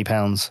 It's 70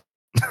 pounds.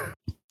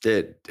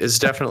 It is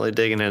definitely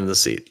digging into the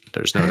seat.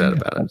 There's no doubt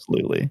about it.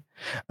 Absolutely.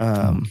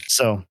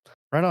 So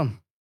right on,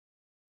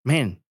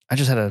 man. I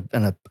just had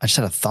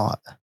a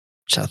thought.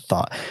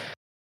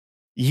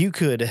 You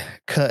could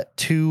cut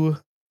 2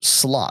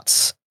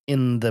 slots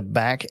in the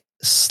back,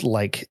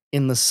 like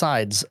in the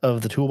sides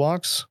of the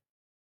toolbox,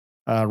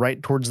 right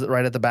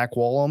at the back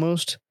wall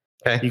almost.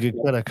 Okay. You could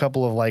put a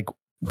couple of like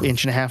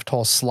 1.5-inch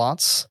tall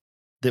slots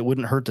that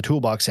wouldn't hurt the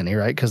toolbox any,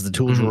 right? Because the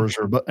tool drawers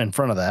are in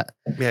front of that.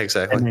 Yeah,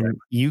 exactly. And then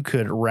you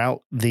could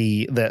route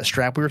that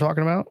strap we were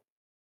talking about.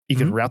 You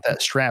could route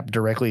that strap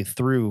directly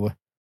through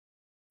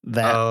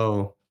that.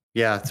 Oh,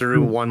 yeah,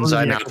 through one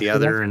side and out the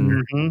other,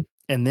 and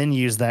then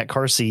use that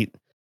car seat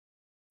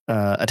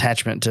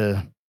attachment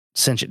to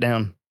cinch it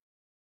down.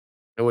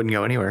 It wouldn't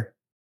go anywhere.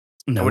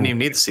 No, I wouldn't even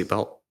need the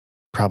seatbelt.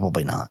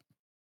 Probably not.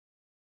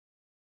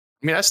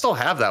 I mean, I still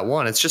have that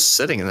one. It's just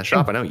sitting in the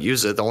shop. I don't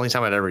use it. The only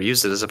time I'd ever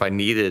use it is if I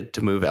needed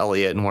to move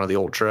Elliot in one of the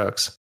old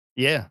trucks.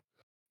 Yeah.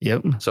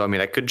 Yep. So, I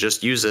mean, I could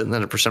just use it. And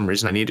then if for some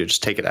reason I need to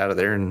just take it out of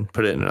there and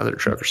put it in another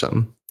truck or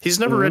something. He's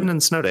never ridden in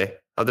snow day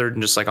other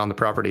than just like on the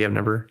property. I've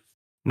never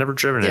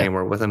driven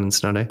anywhere with him in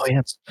snow day. Oh, yeah.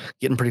 It's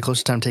getting pretty close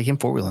to time to take him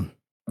 4-wheeling.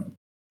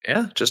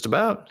 Yeah, just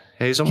about.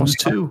 Hey, he's almost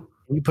 2.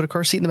 Can you put a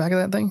car seat in the back of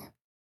that thing?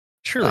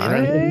 Surely.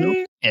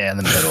 Right? Yeah, in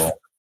the middle.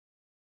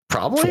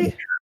 Probably.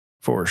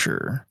 For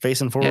sure.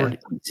 Facing forward,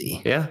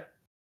 easy. Yeah.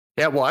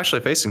 Yeah, well,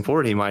 actually, facing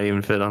forward, he might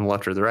even fit on the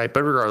left or the right.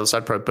 But regardless,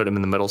 I'd probably put him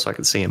in the middle so I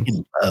could see him.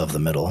 He'd love the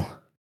middle.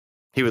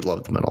 He would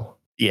love the middle.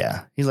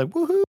 Yeah. He's like,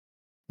 woohoo.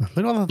 Look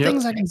at all the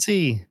things I can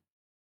see.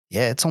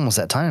 Yeah, it's almost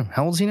that time.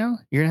 How old is he now?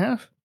 1.5 years?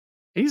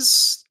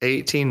 He's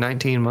 18,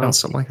 19 months,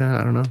 something like that.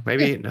 I don't know.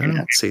 Maybe,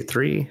 let's see,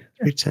 3,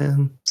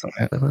 10,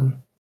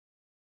 7.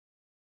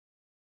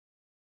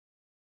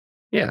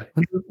 Yeah.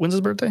 When's his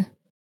birthday?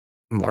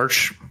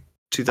 March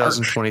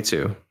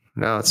 2022.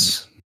 Now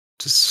it's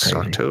just crazy.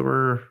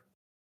 October,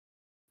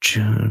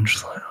 June,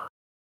 July.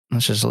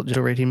 That's just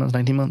over 18 months,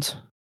 19 months.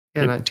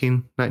 Yeah,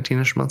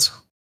 19-ish months.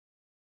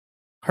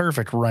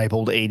 Perfect ripe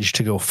old age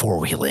to go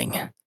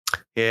 4-wheeling.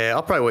 Yeah,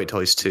 I'll probably wait till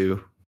he's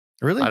 2.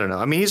 Really? I don't know.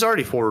 I mean, he's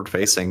already forward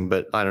facing,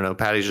 but I don't know.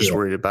 Patty's just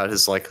worried about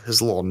his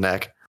little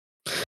neck.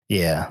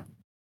 Yeah.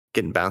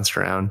 Getting bounced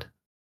around.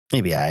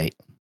 Maybe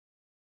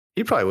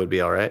He probably would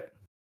be all right.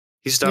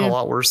 He's done a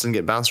lot worse than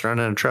get bounced around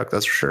in a truck,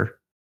 that's for sure.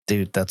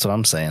 Dude, that's what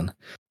I'm saying.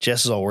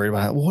 Jess is all worried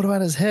about it. What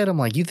about his head? I'm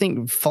like, you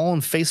think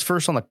falling face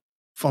first on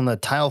the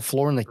tile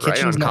floor in the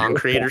kitchen, on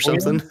concrete or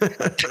something?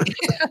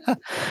 Yeah.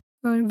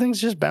 Things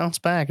just bounce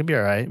back. It'd be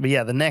all right. But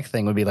yeah, the neck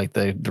thing would be like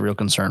the real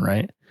concern,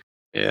 right?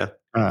 Yeah.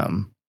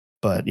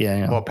 But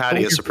yeah. Well,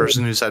 Patty, as a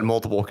person who's had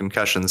multiple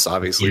concussions,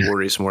 obviously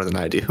worries more than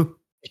I do.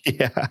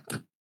 Yeah.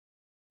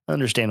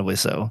 Understandably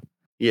so.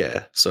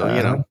 Yeah.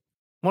 So,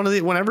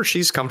 whenever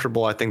she's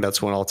comfortable, I think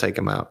that's when I'll take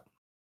him out.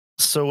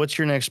 So what's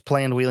your next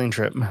planned wheeling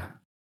trip?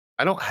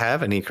 I don't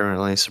have any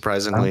currently,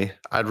 surprisingly.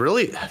 I've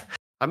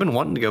been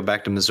wanting to go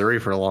back to Missouri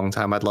for a long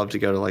time. I'd love to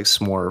go to like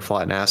S'more or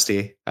Flat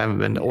Nasty. I haven't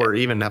been, or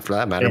even after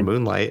that matter,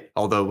 Moonlight,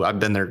 although I've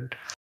been there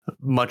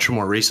much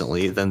more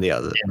recently than the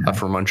other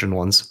for Munchin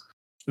ones.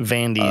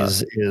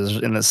 Vandy's is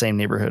in the same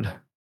neighborhood.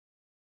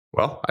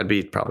 Well, I'd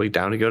be probably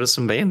down to go to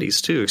some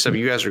Vandy's too, except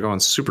you guys are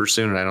going super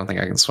soon and I don't think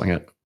I can swing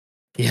it.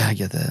 Yeah, I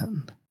get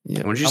that.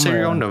 Yeah. When did you say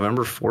you're going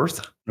November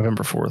 4th?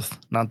 November 4th.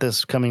 Not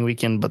this coming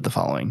weekend, but the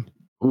following.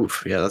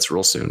 Oof. Yeah, that's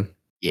real soon.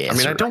 Yeah. I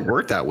mean, I don't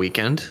work that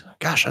weekend.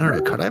 Gosh, I don't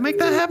know. Could I make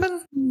that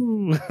happen?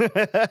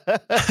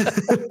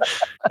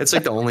 It's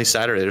like the only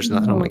Saturday. There's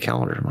nothing on my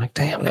calendar. I'm like,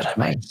 damn, could I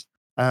make?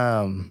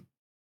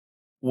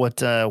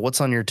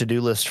 What's on your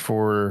to-do list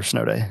for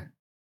snow day?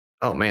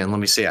 Oh man, let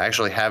me see. I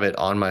actually have it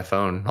on my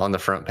phone on the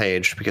front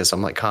page because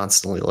I'm like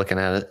constantly looking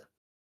at it.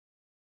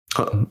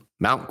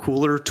 Mount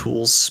cooler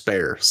tools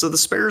spare. So the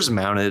spare is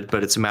mounted,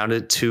 but it's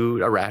mounted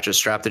to a ratchet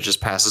strap that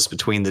just passes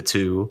between the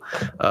two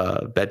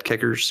bed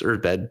kickers or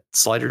bed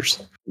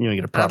sliders. You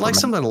get a I'd like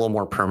something a little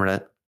more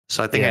permanent.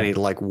 So I think I need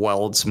to like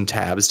weld some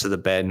tabs to the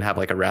bed and have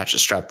like a ratchet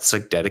strap that's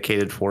like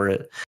dedicated for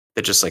it.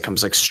 That just like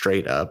comes like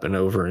straight up and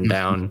over and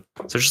down.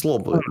 So just a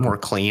little bit more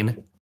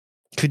clean.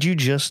 Could you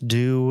just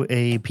do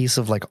a piece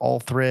of like all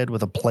thread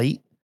with a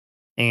plate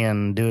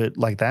and do it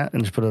like that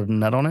and just put a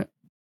nut on it?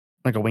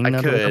 Like a wing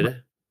nut? I could.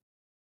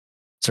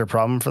 Is there a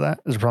problem for that?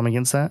 Is there a problem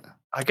against that?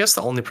 I guess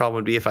the only problem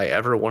would be if I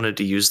ever wanted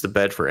to use the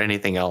bed for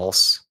anything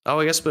else. Oh,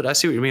 I guess, but I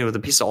see what you mean with a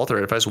piece of all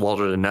thread. If I just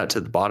welded a nut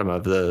to the bottom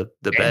of the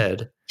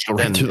bed,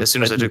 then as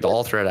soon as I took the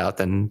all thread out,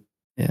 then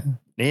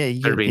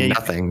there'd be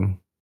nothing.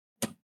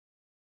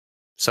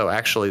 So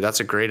actually, that's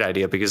a great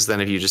idea, because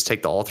then if you just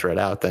take the all thread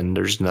out, then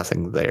there's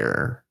nothing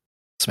there.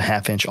 Some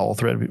 1/2-inch all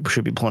thread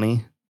should be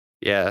plenty.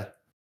 Yeah,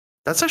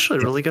 that's actually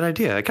a really good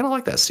idea. I kind of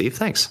like that, Steve.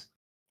 Thanks.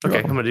 Okay,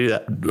 I'm gonna do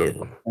that.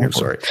 I'm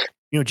sorry.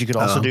 You know what you could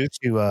also do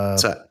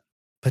to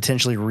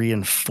potentially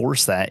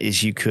reinforce that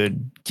is you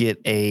could get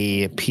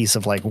a piece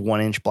of like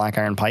 1-inch black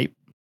iron pipe,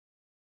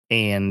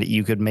 and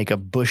you could make a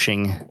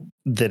bushing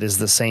that is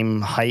the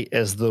same height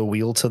as the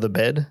wheel to the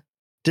bed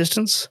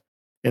distance.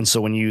 And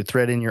so when you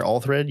thread in your all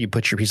thread, you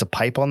put your piece of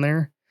pipe on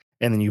there,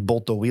 and then you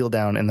bolt the wheel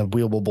down, and the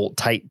wheel will bolt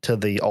tight to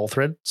the all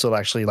thread. So it'll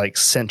actually like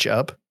cinch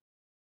up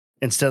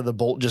instead of the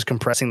bolt just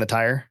compressing the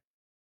tire.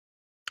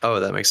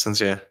 Oh, that makes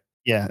sense. Yeah.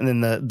 Yeah.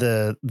 And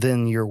then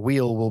then your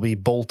wheel will be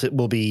bolted,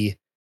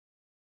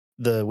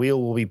 the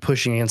wheel will be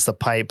pushing against the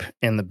pipe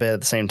and the bed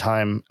at the same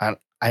time.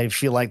 I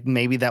feel like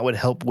maybe that would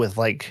help with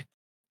like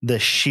the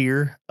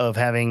shear of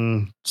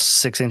having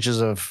 6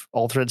 inches of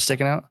all thread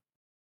sticking out.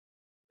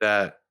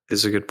 That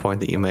is a good point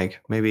that you make.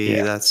 Maybe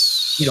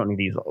that's... You don't need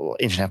these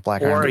 1.5-inch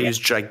black iron. Or I use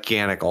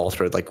gigantic all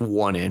thread, like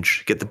 1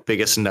 inch, get the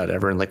biggest nut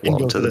ever, and like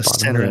weld it to the bottom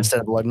center instead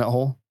of a lug nut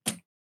hole.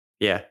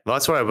 Yeah, well,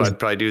 that's what I would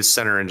probably do,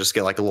 center, and just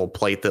get like a little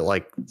plate that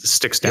like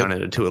sticks down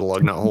into the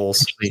lug nut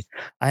holes.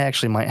 I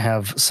actually might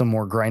have some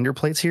more grinder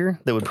plates here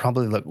that would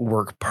probably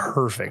work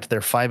perfect. They're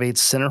 5/8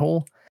 center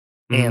hole,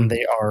 and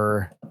they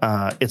are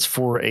it's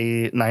for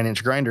a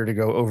 9-inch grinder to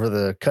go over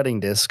the cutting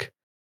disc.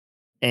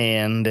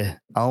 And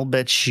I'll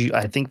bet you,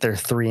 I think they're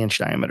 3-inch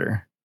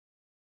diameter,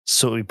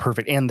 so it'd be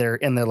perfect. And they're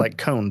like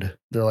coned.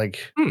 They're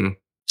like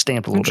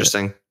stamped a little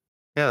Interesting. bit.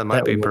 Yeah, that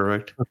might be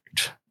perfect.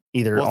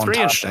 Either on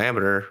 3-inch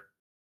diameter.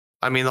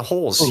 I mean, the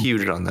hole's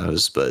huge on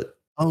those, but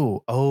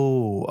oh,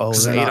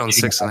 it's 8 on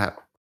 6.5.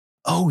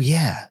 Oh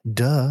yeah,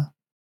 duh.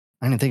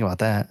 I didn't think about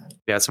that.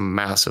 Yeah, it's a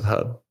massive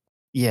hub.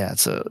 Yeah,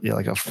 it's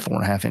like a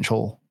 4.5-inch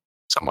hole,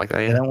 something like that.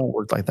 Yeah, that won't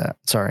work like that.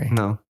 Sorry.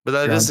 No, but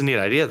that is a neat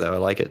idea, though. I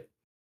like it.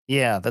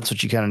 Yeah, that's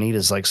what you kind of need,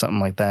 is like something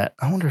like that.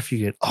 I wonder if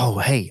you could. Oh,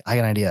 hey, I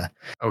got an idea.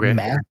 Okay,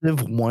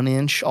 massive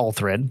 1-inch all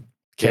thread.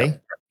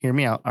 Okay, hear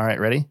me out. All right,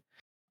 ready?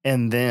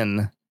 And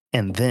then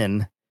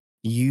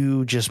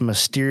you just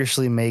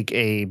mysteriously make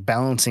a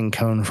balancing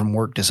cone from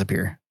work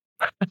disappear.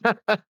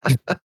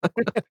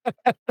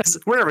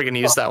 We're never going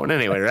to use that one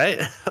anyway, right?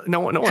 No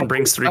one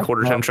brings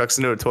 3/4 ton trucks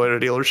into a Toyota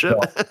dealership.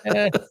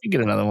 You get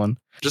another one.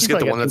 Just get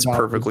the one that's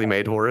perfectly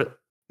made for it.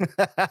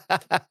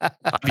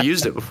 I've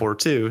used it before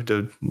too,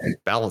 to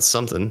balance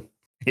something.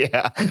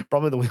 Yeah,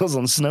 probably the wheels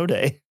on snow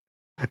day.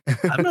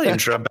 I'm not even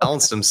sure I've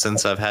balanced them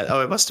since I've had.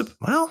 Oh, it must have.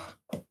 Well,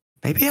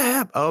 maybe I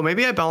have. Oh,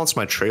 maybe I balanced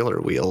my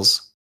trailer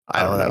wheels.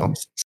 I don't know.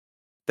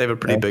 They have a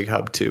pretty big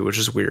hub too, which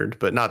is weird,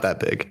 but not that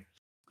big.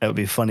 It would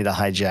be funny to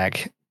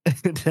hijack.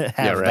 To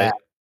have right. That.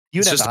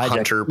 It's just a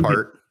hunter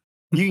part.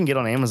 You can get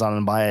on Amazon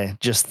and buy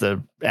just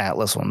the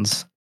Atlas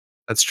ones.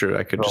 That's true.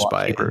 I could just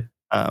buy it.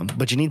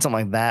 But you need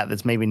something like that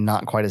that's maybe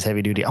not quite as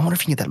heavy duty. I wonder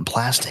if you can get that in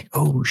plastic.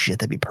 Oh shit,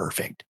 that'd be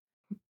perfect.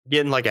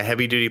 Getting like a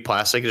heavy duty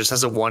plastic, it just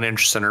has a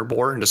 1-inch center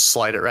bore, and just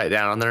slide it right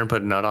down on there and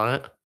put a nut on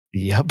it.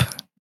 Yep.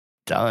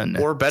 Done.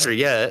 Or better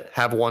yet,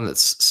 have one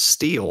that's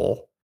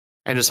steel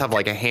and just have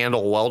like a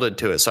handle welded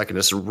to it, so I can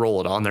just roll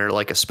it on there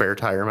like a spare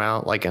tire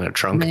mount, like in a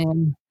trunk.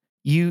 Man,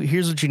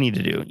 here's what you need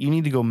to do. You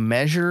need to go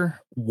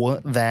measure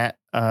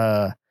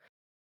measure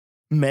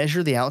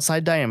the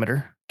outside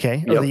diameter.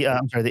 Okay. Or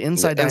the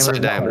inside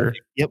diameter.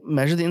 Yep.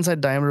 Measure the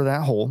inside diameter of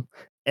that hole,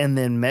 and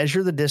then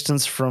measure the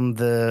distance from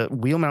the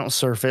wheel mount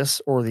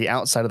surface or the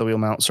outside of the wheel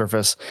mount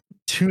surface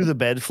to the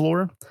bed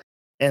floor.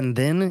 And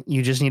then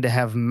you just need to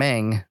have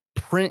Mang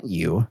print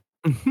you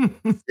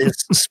this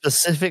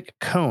specific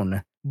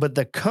cone. But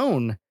the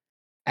cone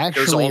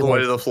actually goes all the way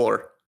to the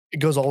floor. It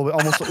goes all the way,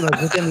 almost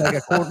within like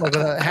a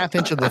 1/2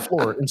 inch of the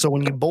floor. And so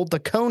when you bolt the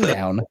cone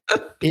down,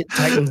 it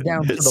tightens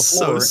down to the floor.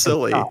 So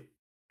silly.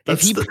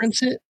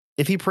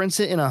 If he prints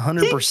it in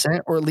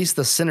 100%, or at least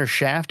the center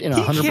shaft in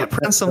 100%, he can't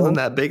print something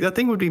that big. That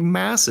thing would be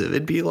massive.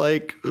 It'd be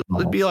like 2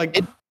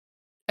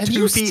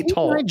 feet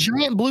tall. My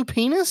giant blue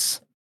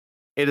penis.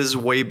 It is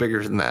way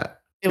bigger than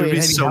that. It would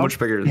be so much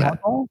bigger than that.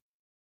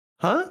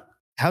 Huh?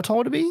 How tall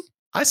would it be?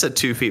 I said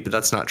 2 feet, but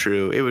that's not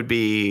true. It would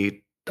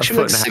be a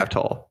foot and a half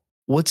tall.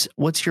 What's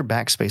your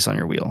backspace on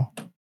your wheel?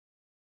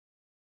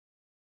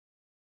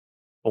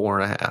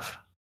 4.5.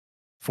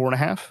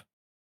 4.5?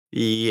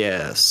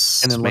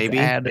 Yes. And then maybe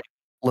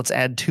let's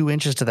add 2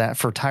 inches to that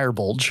for tire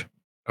bulge.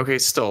 Okay,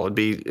 still it'd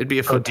be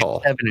a foot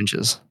tall. 7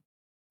 inches.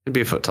 It'd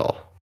be a foot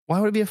tall. Why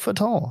would it be a foot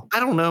tall? I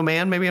don't know,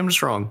 man. Maybe I'm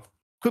just wrong.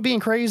 Quit being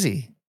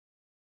crazy.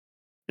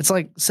 It's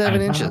like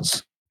 7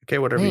 inches. Okay,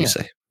 whatever you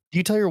say. Do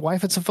you tell your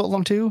wife it's a foot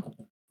long too?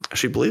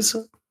 She believes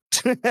it.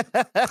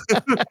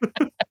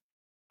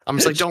 I'm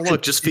just like, don't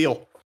look, just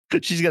feel.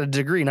 She's got a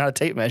degree, not a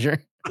tape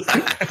measure.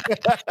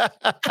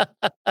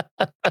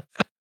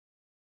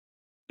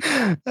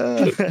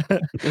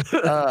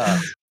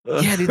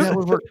 Yeah, dude, that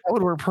would work. That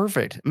would work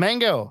perfect.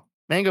 Mango,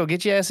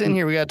 get your ass in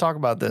here. We got to talk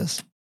about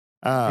this.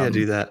 Yeah,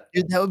 do that.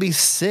 Dude, that would be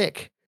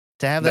sick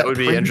to have That that would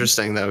be printed.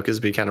 interesting though, because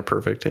it'd be kind of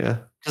perfect. Yeah,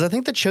 Because I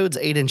think the Chode's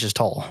 8 inches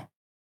tall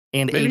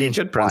and maybe 8 you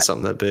inches could print wide.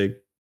 something that big,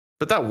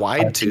 but that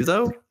wide too,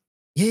 though.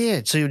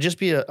 Yeah, so it would just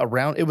be a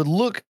round. It would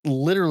look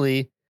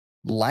literally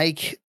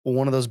like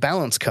one of those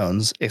balance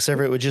cones, except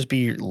for it would just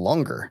be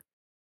longer.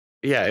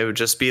 Yeah, it would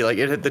just be like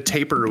the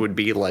taper would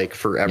be like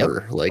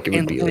forever. Yep. Like it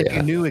would be. And if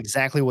you knew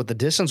exactly what the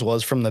distance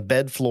was from the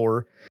bed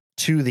floor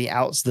to the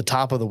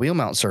top of the wheel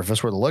mount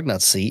surface where the lug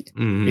nuts seat,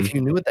 if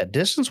you knew what that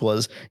distance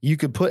was, you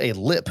could put a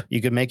lip. You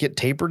could make it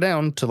taper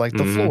down to like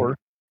the floor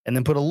and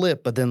then put a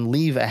lip, but then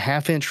leave a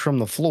half inch from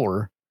the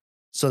floor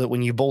so that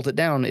when you bolt it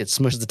down, it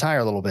smushes the tire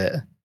a little bit.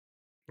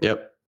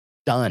 Yep.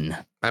 Done.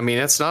 I mean,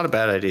 it's not a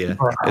bad idea.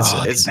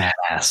 It's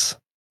badass.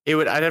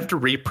 I'd have to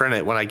reprint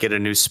it when I get a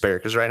new spare,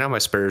 because right now my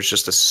spare is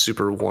just a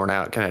super worn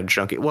out kind of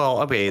junky.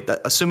 Well, okay,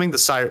 assuming the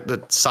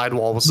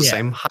sidewall was the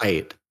same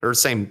height or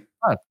same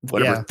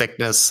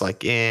thickness,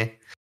 like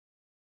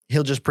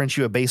he'll just print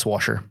you a base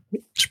washer.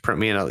 Just print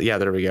me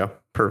there we go.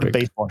 Perfect. A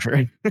base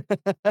washer.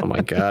 Oh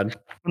my god.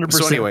 100%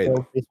 so anyway,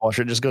 base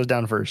washer just goes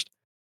down first.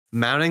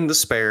 Mounting the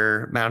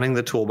spare, mounting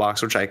the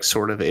toolbox, which I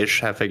sort of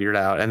have figured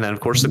out, and then of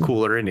course the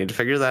cooler. I need to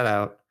figure that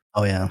out.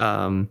 Oh yeah.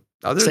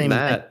 Other than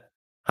that.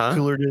 Huh?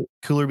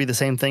 Cooler be the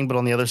same thing, but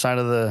on the other side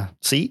of the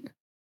seat?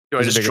 Do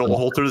I just drill a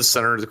hole through the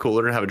center of the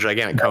cooler and have a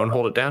gigantic cone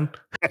hold it down?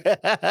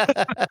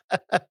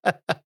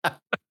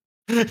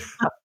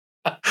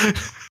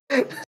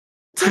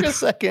 Took a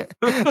second.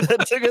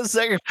 That took a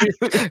second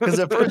because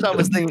at first I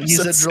was thinking you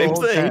said drill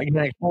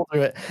a hole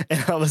through it,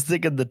 and I was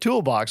thinking the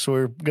toolbox.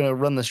 We're gonna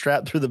run the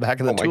strap through the back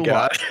of the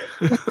toolbox.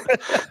 God.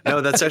 No,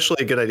 that's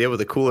actually a good idea with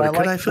the cooler.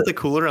 Could I fit the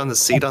cooler on the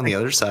seat on the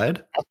other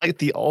side? I like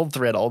the all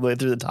thread all the way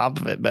through the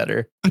top of it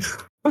better.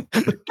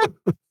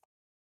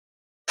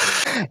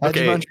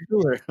 Okay.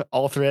 Cooler,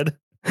 all thread.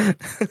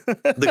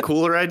 The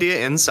cooler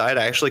idea inside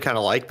I actually kind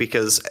of like,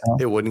 because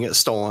it wouldn't get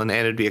stolen and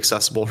it'd be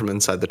accessible from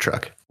inside the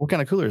truck. What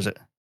kind of cooler is it?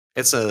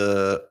 It's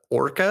a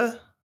Orca.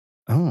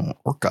 Oh,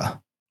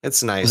 Orca.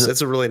 It's nice.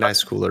 It's a really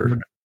nice cooler.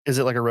 Is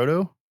it like a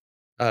Roto?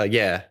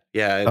 Yeah.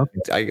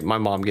 Okay. My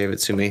mom gave it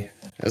to me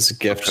as a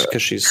gift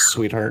because she's a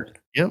sweetheart.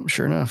 Yep,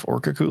 sure enough.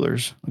 Orca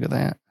coolers. Look at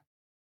that.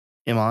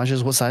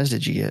 Images. What size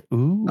did you get?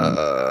 Ooh.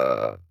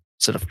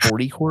 Is it a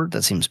 40 quart?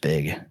 That seems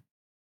big.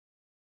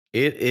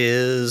 It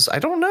is. I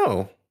don't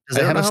know. Does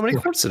it have how many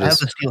quarts it is?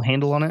 Has a steel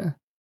handle on it?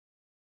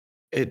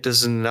 It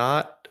does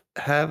not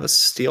have a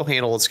steel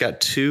handle. It's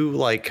got two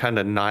like kind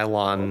of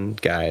nylon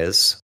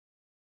guys.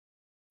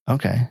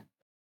 Okay.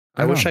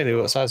 I wish I knew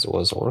what size it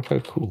was. Or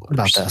cooler.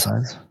 About that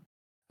size.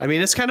 I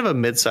mean, it's kind of a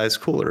mid-sized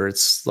cooler.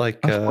 It's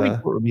like a 40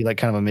 quart would be like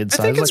kind of a mid-size.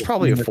 I think it's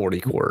probably a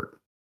 40 quart.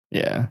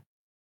 Yeah.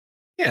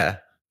 Yeah.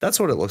 That's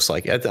what it looks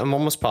like. I'm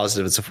almost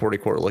positive it's a 40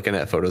 quart looking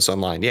at photos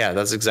online. Yeah,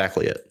 that's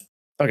exactly it.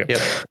 Okay.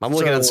 Yep. I'm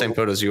looking at the same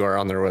photos you are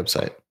on their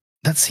website.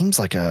 That seems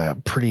like a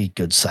pretty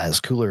good size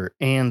cooler.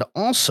 And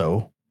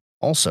also,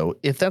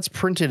 if that's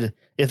printed,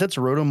 if that's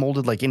roto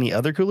molded like any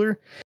other cooler,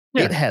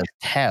 it has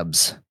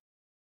tabs.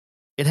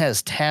 It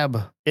has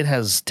tab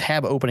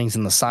openings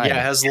in the side.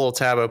 Yeah, it has little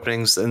tab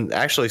openings. And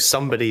actually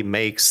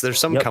there's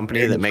some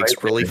company that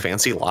makes really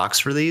fancy locks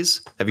for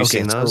these. Have you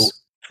seen those? So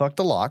fuck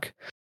the lock.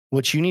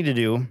 What you need to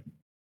do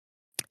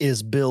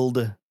is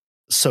build,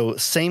 so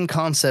same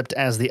concept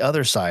as the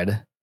other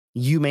side.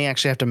 You may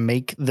actually have to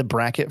make the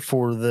bracket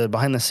for the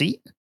behind the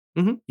seat.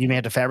 Mm-hmm. You may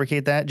have to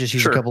fabricate that. Just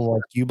use a couple of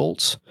like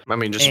U-bolts. I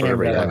mean, just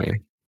whatever. I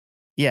mean,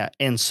 yeah.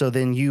 And so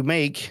then you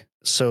make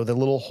the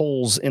little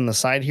holes in the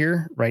side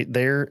here, right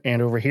there,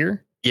 and over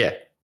here. Yeah,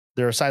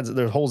 there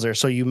are holes there.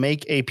 So you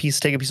make take a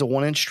piece of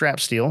 1-inch strap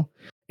steel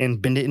and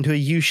bend it into a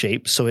U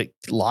shape so it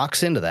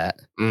locks into that.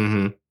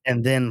 Mm-hmm.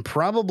 And then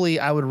probably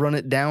I would run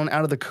it down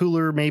out of the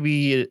cooler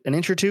maybe an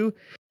inch or two,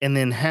 and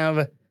then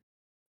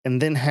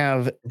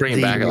bring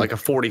it back at like a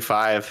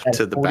 45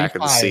 to the back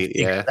of the seat.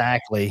 Yeah,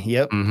 exactly.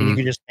 Yep. Mm-hmm. And you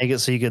can just make it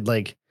so you could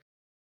like,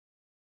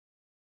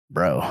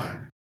 bro,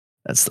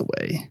 that's the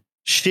way.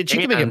 Shit,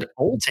 you can make it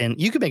bolt-in.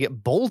 You could make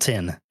it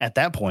bolt-in at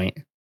that point.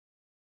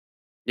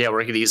 Yeah,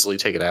 where I could easily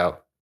take it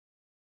out.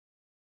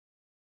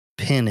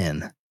 Pin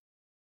in.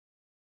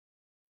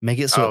 Make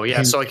it so. Oh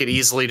yeah, so I could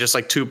easily just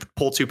like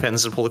pull two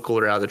pins and pull the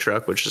cooler out of the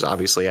truck, which is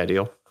obviously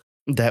ideal.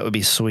 That would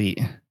be sweet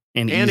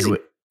and easy.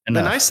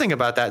 The nice thing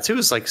about that too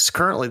is like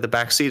currently the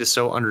back seat is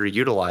so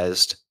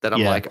underutilized that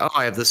I'm like, oh,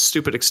 I have this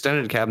stupid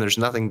extended cab. There's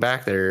nothing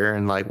back there,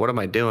 and like, what am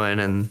I doing?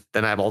 And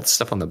then I have all this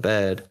stuff on the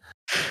bed.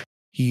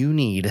 You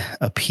need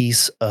a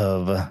piece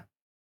of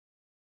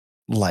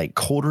like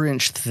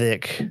 1/4-inch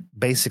thick,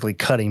 basically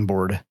cutting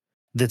board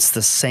that's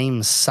the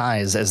same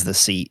size as the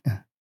seat.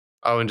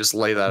 Oh, and just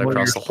lay that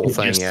across the whole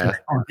thing. Yeah.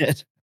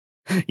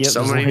 Yep,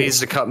 somebody needs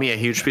to cut me a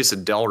huge piece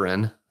of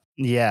Delrin.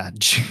 Yeah,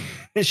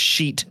 a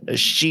sheet of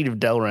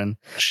Delrin.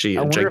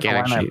 A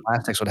gigantic sheet.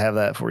 Plastics would have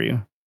that for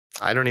you.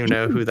 I don't even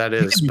know who that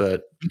is,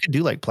 but you could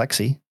do like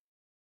plexi.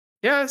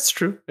 Yeah, it's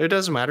true. It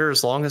doesn't matter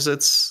as long as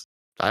it's,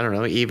 I don't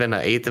know, even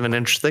 1/8 of an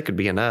inch thick would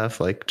be enough.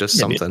 Like just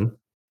something.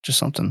 just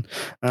something.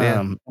 Yeah.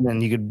 And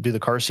then you could do the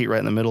car seat right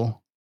in the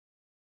middle.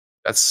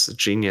 That's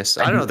genius.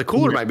 I don't know. The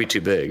cooler might be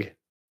too big.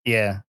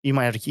 Yeah, you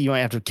might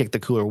have to kick the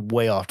cooler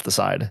way off to the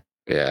side.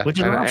 Yeah, which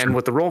is and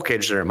with the roll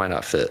cage there, it might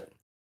not fit.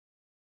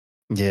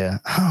 Yeah.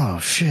 Oh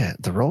shit,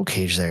 the roll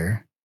cage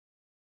there.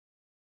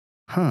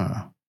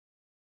 Huh.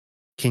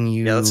 Can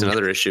you? Yeah, that's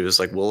another issue. Is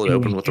like, will it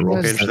open with the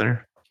roll cage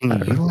there? Can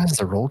you utilize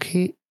the roll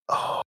cage?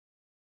 Oh,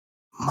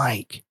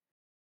 Mike.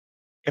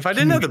 If I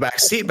didn't have the back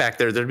seat back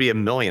there, there'd be a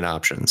million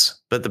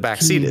options. But the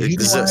back seat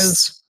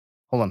exists.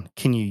 Hold on.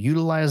 Can you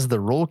utilize the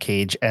roll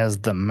cage as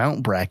the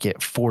mount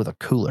bracket for the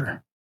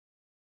cooler?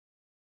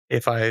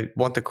 If I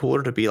want the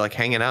cooler to be like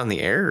hanging out in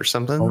the air or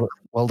something.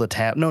 Weld a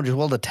tab. No, just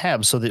weld a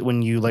tab so that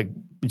when you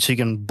so you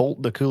can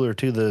bolt the cooler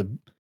to the,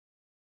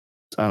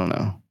 I don't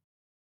know,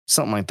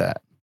 something like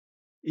that.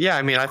 Yeah,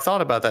 I mean, I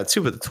thought about that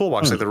too, but the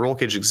toolbox, like the roll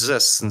cage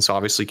exists, and so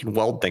obviously you can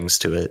weld things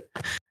to it.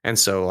 And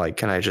so, like,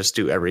 can I just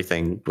do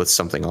everything with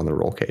something on the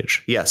roll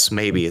cage? Yes,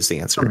 maybe is the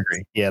answer.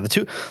 Yeah,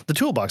 the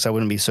toolbox I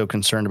wouldn't be so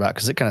concerned about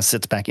because it kind of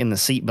sits back in the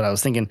seat. But I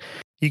was thinking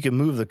you could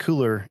move the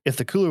cooler if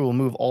the cooler will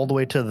move all the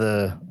way to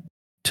the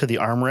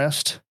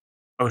armrest.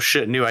 Oh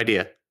shit! New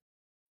idea.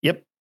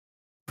 Yep.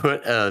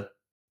 Put a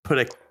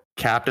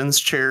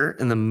captain's chair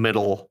in the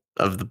middle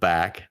of the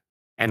back,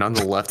 and on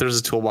the left there's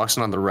a toolbox,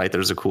 and on the right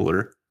there's a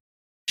cooler.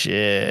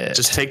 Shit.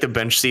 Just take the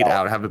bench seat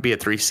out, have it be a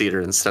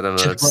 3-seater instead of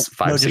a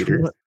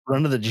 5-seater.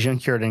 Run to the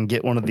junkyard and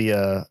get one of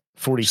the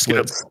 40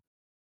 splits.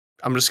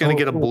 I'm just gonna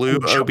get a blue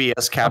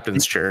OBS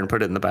captain's chair and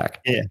put it in the back.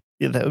 Yeah,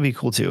 that would be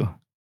cool too.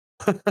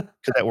 Could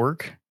that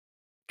work?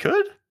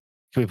 Could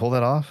we pull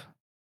that off?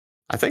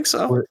 I think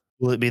so.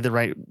 Will it be the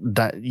right?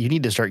 You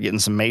need to start getting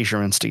some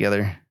measurements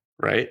together.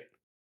 Right.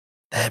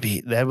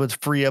 That would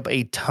free up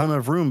a ton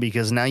of room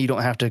because now you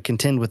don't have to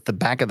contend with the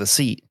back of the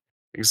seat.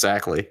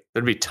 Exactly.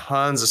 There'd be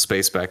tons of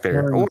space back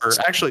there. Or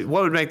actually,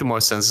 what would make the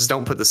most sense is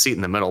don't put the seat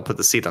in the middle, put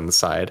the seat on the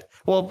side.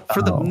 Well,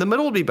 for the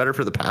middle would be better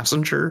for the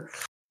passenger.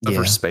 But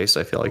for space,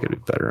 I feel like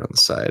it'd be better on the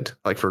side.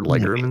 Like for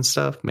legroom and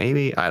stuff,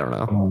 maybe. I don't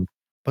know.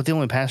 But the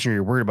only passenger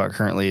you're worried about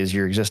currently is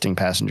your existing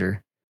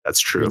passenger. That's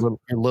true.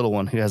 Your little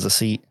one who has a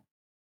seat.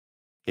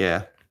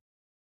 Yeah.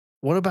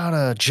 What about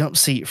a jump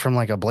seat from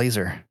like a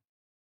Blazer?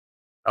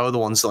 Oh, the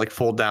ones that like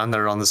fold down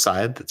that are on the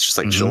side. That's just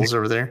like chills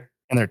over there.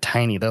 And they're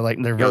tiny. They're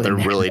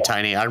really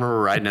tiny. I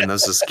remember riding in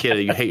those as a kid.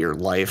 You hate your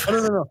life.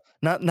 No.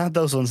 Not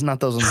those ones.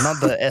 Not those ones.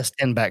 Not the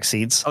S10 back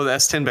seats. Oh, the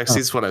S10 back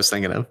seats is what I was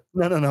thinking of.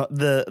 No.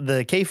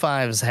 The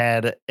K5s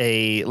had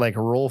a like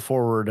roll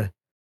forward.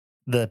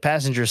 The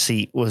passenger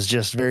seat was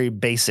just very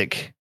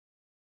basic.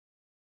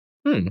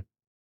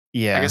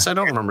 Yeah. I guess I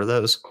don't remember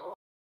those.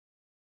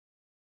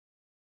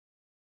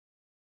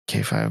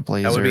 K5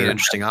 Blazer. That would be an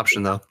interesting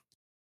option though.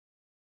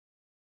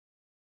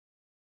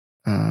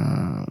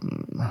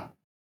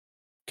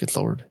 Good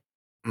Lord.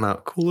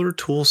 Cooler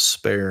tool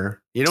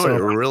spare. You know what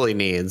it really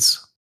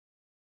needs?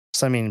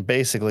 So I mean,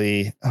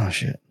 basically, oh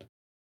shit.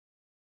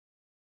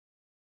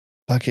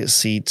 Bucket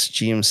seats,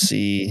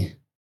 GMC.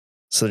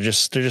 So they're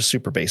just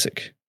super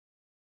basic.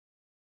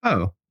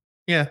 Oh,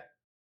 yeah.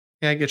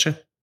 Yeah, I get you.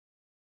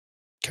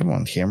 Come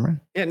on,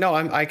 camera. Yeah, no,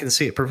 I can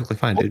see it perfectly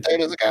fine, dude. There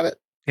it is, I got it.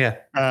 Yeah.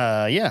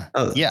 Yeah.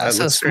 Oh, yeah. That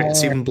looks great.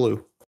 It's even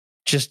blue.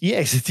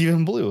 It's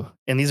even blue.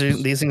 And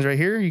these things right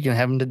here, you can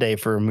have them today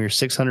for a mere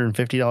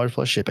 $650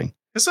 plus shipping.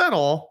 Is that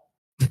all?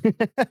 Maybe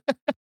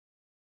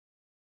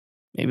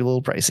a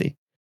little pricey.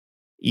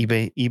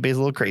 Ebay's a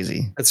little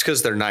crazy. It's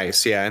because they're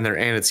nice, yeah, and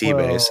it's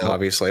eBay, so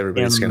obviously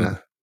everybody's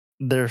gonna.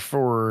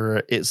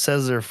 It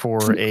says they're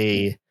for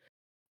a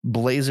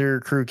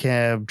Blazer crew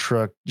cab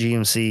truck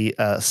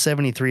GMC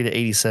 73 to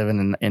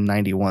 87 and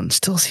 91.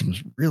 Still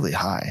seems really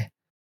high.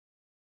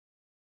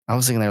 I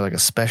was thinking they're like a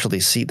specialty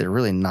seat. They're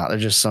really not. They're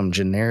just some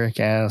generic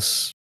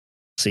ass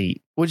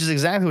seat, which is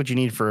exactly what you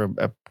need for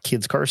a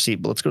kid's car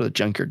seat. But let's go to the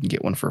junkyard and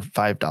get one for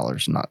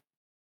 $5. Not.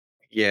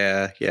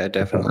 Yeah,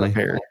 definitely.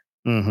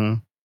 Mm-hmm.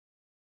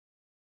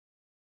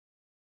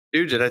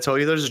 Dude, did I tell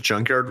you there's a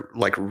junkyard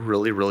like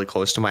really, really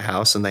close to my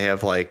house, and they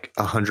have like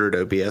 100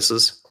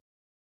 OBSs?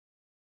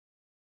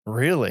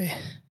 Really?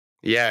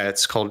 Yeah,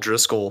 it's called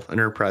Driscoll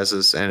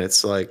Enterprises, and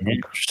it's like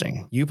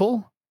interesting.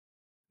 U-Pull?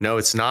 No,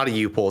 it's not a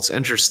U-Pull. It's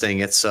interesting.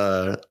 It's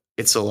a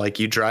like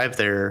you drive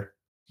there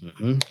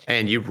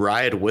and you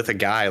ride with a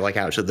guy like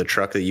out to the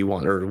truck that you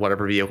want or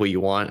whatever vehicle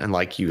you want, and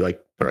like you like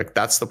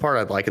that's the part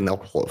I'd like, and they'll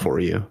pull it for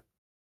you.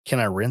 Can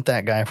I rent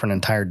that guy for an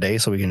entire day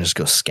so we can just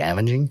go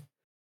scavenging?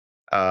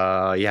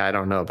 Yeah, I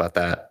don't know about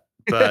that.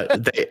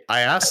 But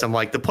I asked them,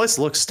 like, the place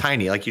looks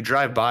tiny. Like you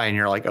drive by and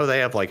you're like, oh, they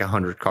have like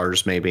 100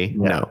 cars, maybe.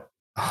 Yeah. No.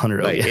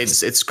 100. Like,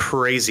 it's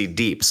crazy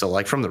deep. So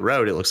like from the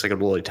road, it looks like a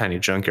really tiny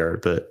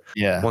junkyard. But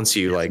once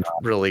you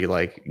really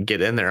like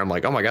get in there, I'm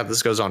like, oh my God,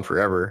 this goes on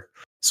forever.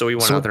 So we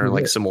went out there in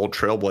like some old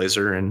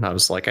Trailblazer, and I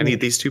was like, I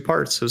need these two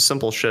parts. It was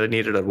simple shit. I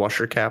needed a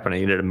washer cap and I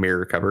needed a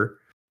mirror cover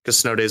because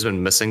Snow Day's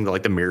been missing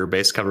the mirror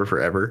base cover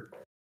forever.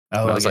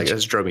 Oh, I was like,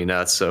 this drove me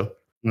nuts. So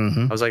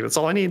I was like, that's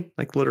all I need.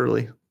 Like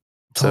literally.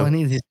 That's all I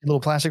need, these little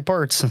plastic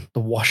parts. The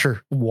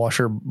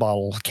washer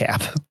bottle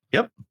cap.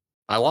 Yep.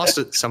 I lost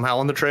it somehow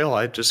on the trail.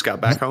 I just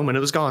got back home and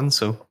it was gone.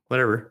 So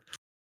whatever.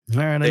 All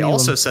right, They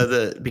also said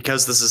that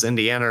because this is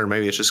Indiana, or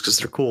maybe it's just because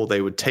they're cool,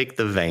 they would take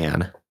the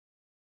van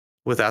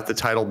without the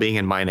title being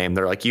in my name.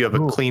 They're like, you have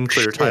a clean,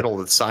 clear title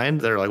that's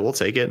signed. They're like, we'll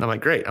take it. And I'm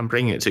like, great, I'm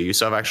bringing it to you.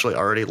 So I've actually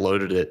already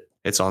loaded it.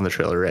 It's on the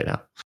trailer right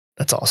now.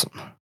 That's awesome.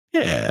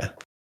 Yeah.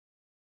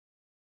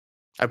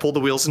 I pulled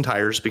the wheels and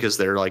tires because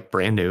they're like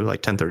brand new,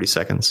 like 10, 30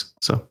 seconds.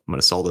 So I'm going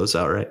to sell those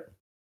outright.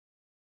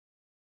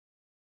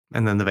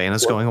 And then the van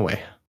is going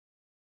away.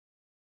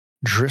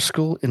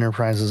 Driscoll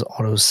Enterprises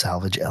Auto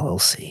Salvage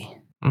LLC.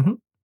 Mm-hmm.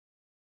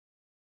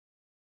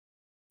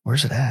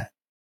 Where's it at?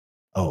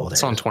 Oh,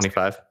 it's on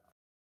 25.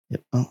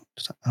 Yep. Oh,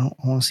 I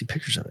want to see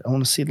pictures of it. I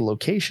want to see the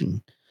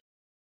location.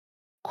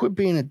 Quit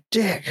being a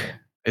dick.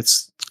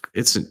 It's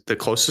the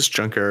closest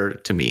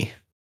junkyard to me.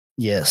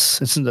 Yes.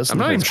 I'm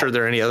not even sure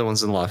there are any other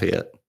ones in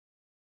Lafayette.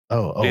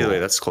 Oh. Either way,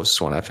 that's the closest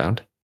one I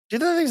found.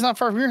 Dude, that thing's not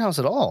far from your house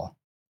at all.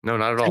 No,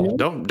 not at all.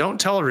 Don't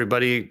tell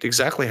everybody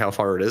exactly how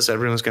far it is.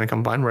 Everyone's going to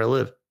come find where I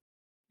live.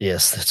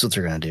 Yes, that's what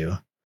they're going to do.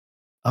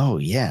 Oh,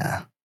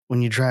 yeah.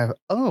 When you drive,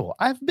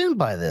 I've been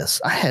by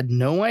this. I had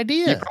no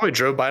idea. You probably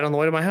drove by it on the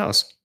way to my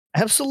house.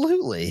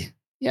 Absolutely.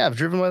 Yeah, I've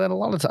driven by that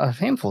a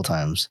handful of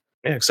times.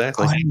 Yeah,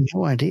 exactly. I had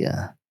no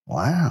idea.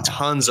 Wow.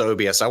 Tons of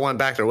OBS. I went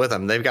back there with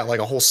them. They've got like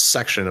a whole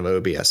section of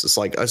OBS. It's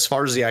like as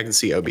far as the eye can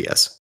see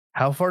OBS.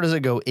 How far does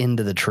it go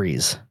into the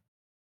trees?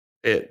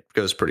 It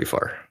goes pretty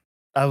far.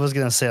 I was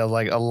going to say,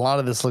 like, a lot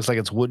of this looks like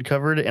it's wood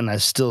covered, and I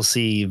still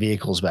see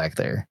vehicles back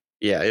there.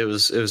 Yeah, it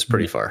was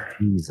pretty far.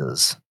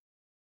 Jesus.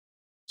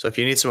 So if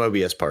you need some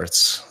OBS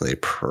parts, they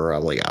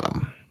probably got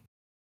them.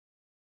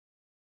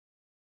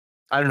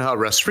 I don't know how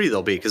rust free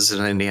they'll be because it's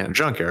an Indiana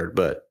junkyard,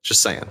 but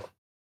just saying.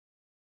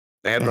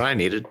 They had what I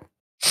needed.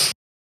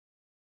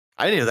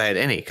 I didn't know they had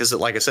any because,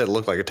 like I said, it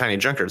looked like a tiny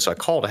junkyard. So I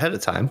called ahead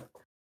of time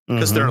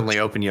because they're only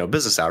open,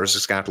 business hours.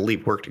 Just gonna have to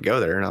leave work to go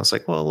there. And I was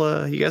like,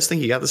 well, you guys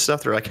think you got the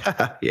stuff? They're like,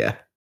 haha, yeah.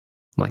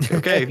 I'm like,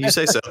 okay, if you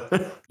say so.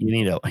 You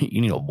need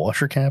a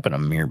washer cap and a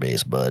mirror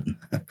base, bud.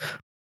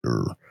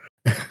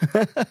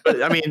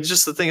 But I mean,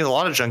 just the thing is, a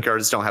lot of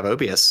junkyards don't have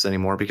OBS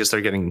anymore because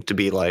they're getting to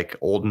be like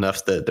old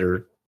enough that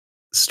they're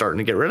starting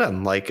to get rid of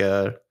them. Like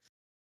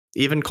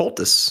even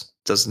Cultus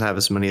doesn't have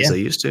as many as they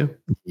used to.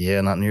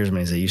 Yeah, not near as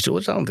many as they used to.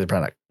 Which I don't think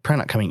they're probably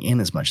not coming in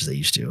as much as they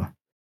used to.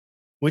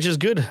 Which is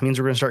good. It means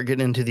we're going to start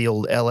getting into the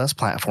old LS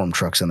platform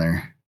trucks in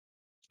there.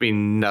 It's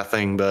been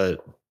nothing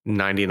but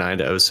 99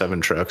 to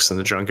 07 trucks in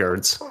the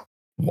junkyards.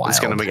 Wild. It's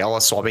going to make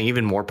LS swapping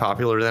even more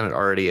popular than it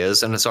already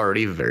is, and it's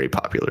already very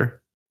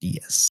popular.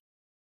 Yes.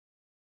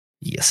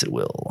 Yes, it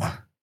will.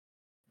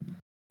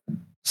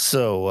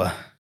 So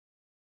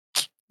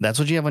that's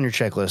what you have on your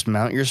checklist.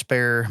 Mount your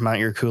spare, mount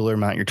your cooler,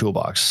 mount your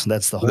toolbox.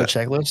 That's the whole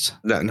checklist?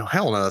 No,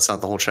 hell no, that's not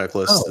the whole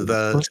checklist.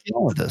 Let's get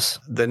on with this.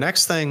 The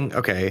next thing,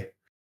 okay,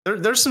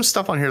 there's some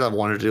stuff on here that I've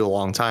wanted to do a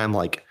long time.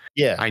 Like,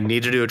 I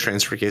need to do a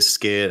transfer case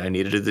skid. I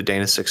need to do the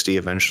Dana 60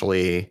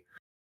 eventually.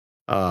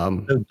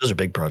 Those are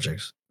big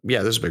projects.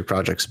 Yeah, those are big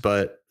projects,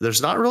 but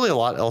there's not really a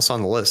lot else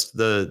on the list.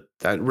 That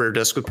rear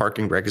disc with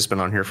parking brake has been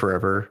on here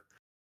forever.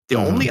 The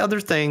only other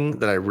thing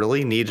that I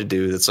really need to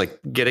do that's like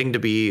getting to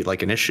be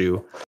like an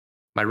issue,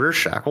 my rear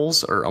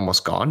shackles are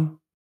almost gone.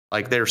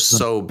 Like they're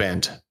so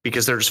bent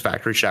because they're just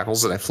factory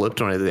shackles that I flipped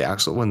when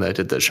I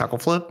did the shackle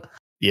flip.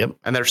 Yep.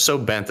 And they're so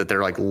bent that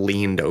they're like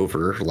leaned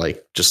over,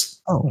 like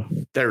just,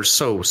 they're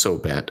so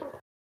bent.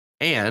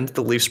 And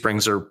the leaf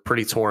springs are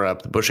pretty tore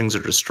up. The bushings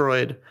are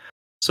destroyed.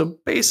 So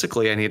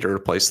basically I need to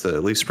replace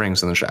the leaf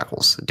springs and the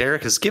shackles.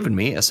 Derek has given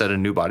me a set of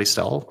new body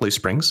style leaf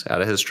springs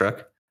out of his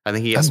truck. I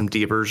think he has some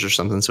Devers or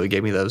something. So he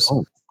gave me those.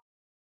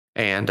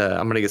 And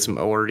I'm going to get some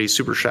ORD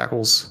super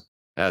shackles.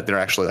 They're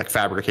actually like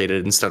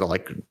fabricated instead of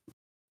like,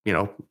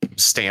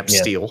 stamped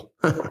steel.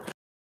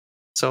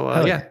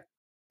 So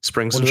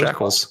springs and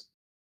shackles.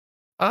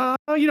 I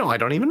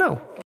don't even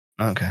know.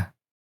 Okay.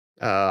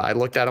 I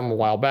looked at them a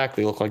while back.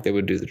 They look like they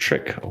would do the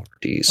trick.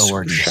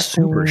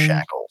 Super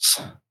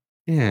shackles.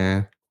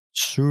 Yeah.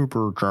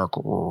 Super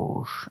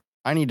shackles.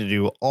 I need to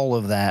do all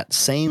of that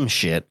same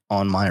shit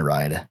on my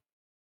ride.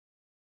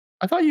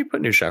 I thought you put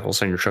new shackles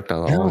on your truck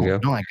not that long ago.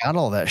 No, I got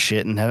all that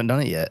shit and haven't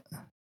done it yet.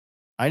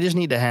 I just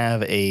need to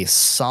have a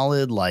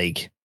solid,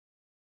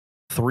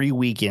 3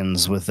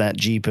 weekends with that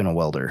Jeep and a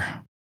welder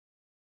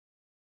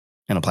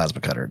and a plasma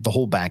cutter. The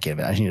whole back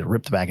end of it. I just need to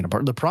rip the back end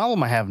apart. The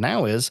problem I have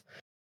now is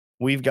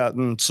we've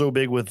gotten so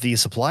big with the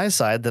supply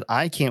side that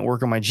I can't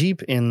work on my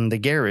Jeep in the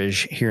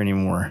garage here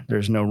anymore.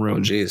 There's no room.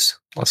 Oh, geez.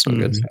 That's no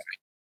good.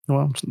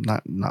 Well, it's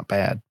not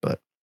bad,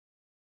 but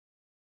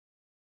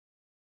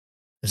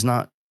it's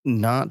not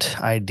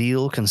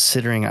ideal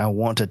considering I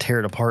want to tear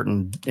it apart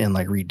and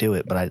redo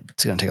it, but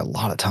it's going to take a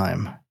lot of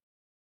time.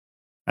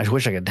 I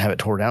wish I could have it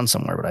tore down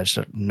somewhere, but I just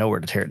don't know where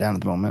to tear it down at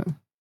the moment.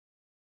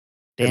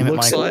 Damn it,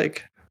 looks Michael.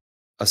 like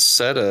a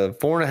set of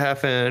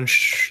 4.5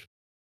 inch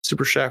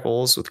super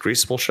shackles with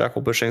greasable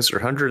shackle bushings are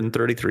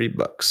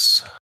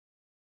 $133.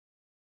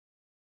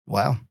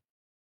 Wow.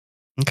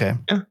 Okay.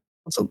 Yeah.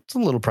 It's a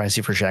little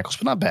pricey for shackles,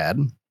 but not bad.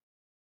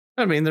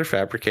 I mean, they're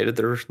fabricated.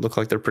 They look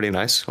like they're pretty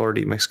nice.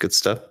 Already makes good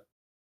stuff.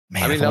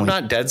 Man, I mean, I'm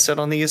not dead set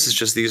on these. It's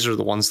just these are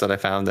the ones that I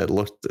found that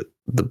looked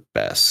the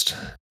best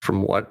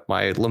from what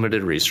my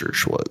limited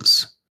research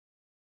was.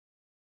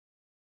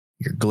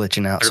 You're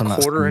glitching out. They're So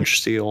quarter-inch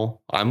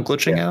steel. I'm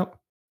glitching out?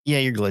 Yeah,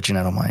 you're glitching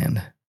out on my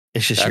end.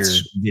 It's just your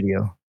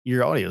video.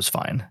 Your audio is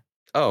fine.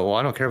 Oh, well,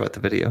 I don't care about the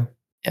video.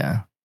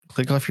 Yeah.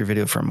 Click off your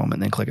video for a moment,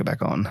 then click it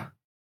back on.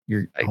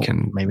 I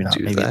can maybe not.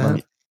 do Maybe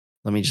that.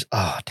 let me just.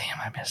 Oh, damn!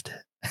 I missed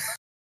it.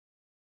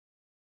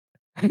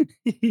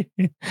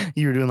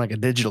 You were doing like a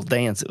digital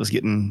dance. It was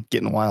getting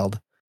wild.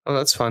 Oh,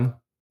 that's fun.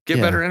 Get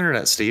better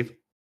internet, Steve.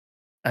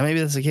 Maybe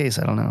that's the case.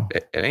 I don't know.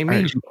 It ain't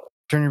me. Right,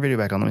 turn your video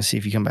back on. Let me see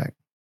if you come back.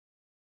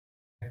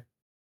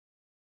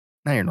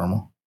 Now you're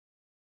normal.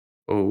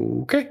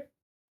 Okay.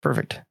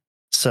 Perfect.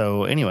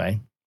 So anyway,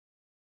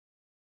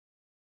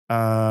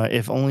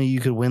 if only you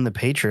could win the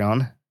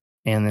Patreon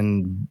and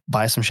then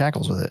buy some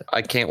shackles with it.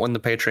 I can't win the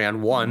Patreon.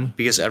 1,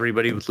 because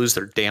everybody would lose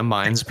their damn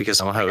minds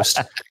because I'm a host.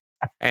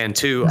 And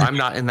 2, I'm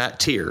not in that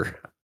tier.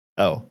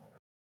 Oh,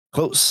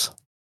 close.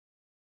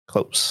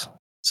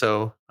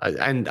 So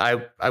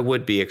I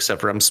would be,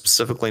 except for I'm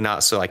specifically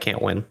not, so I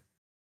can't win.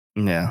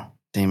 Yeah,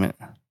 damn it.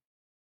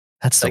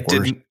 That's the like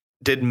worst.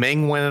 Did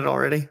Meng win it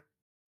already?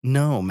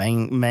 No,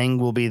 Meng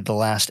will be the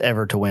last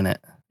ever to win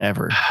it,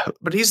 ever.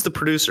 But he's the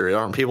producer.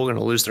 Aren't people going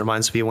to lose their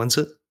minds if he wins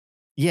it?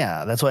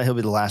 Yeah, that's why he'll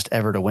be the last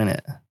ever to win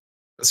it.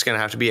 It's going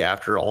to have to be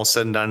after all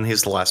said and done.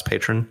 He's the last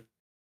patron.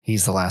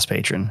 He's the last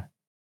patron.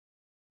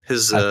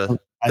 His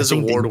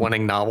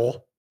award-winning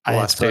novel, The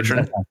Last Patron.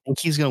 I think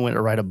he's going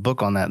to write a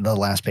book on that, The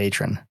Last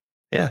Patron.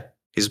 Yeah,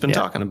 he's been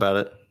talking about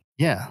it.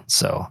 Yeah,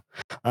 so,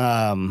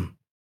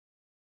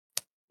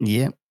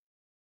 yeah.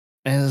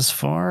 As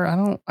far,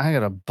 I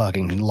got a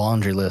fucking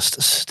laundry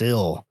list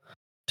still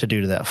to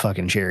do to that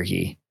fucking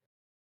Cherokee.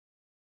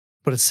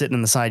 But it's sitting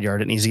in the side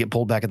yard. It needs to get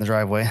pulled back in the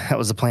driveway. That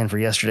was the plan for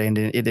yesterday, and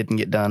it didn't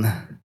get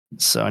done.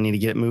 So I need to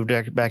get it moved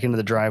back into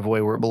the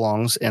driveway where it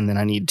belongs, and then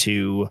I need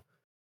to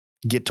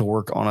get to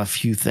work on a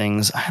few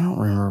things. I don't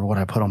remember what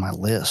I put on my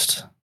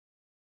list.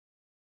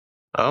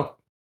 Oh,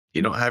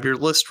 you don't have your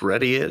list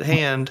ready at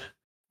hand.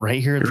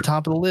 Right here at the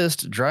top of the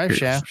list, drive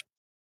shaft.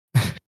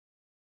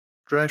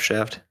 Drive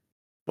shaft.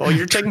 Well,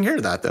 you're taking care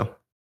of that, though.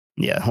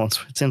 Yeah, well,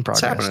 it's in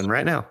progress. It's happening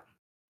right now.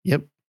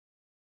 Yep.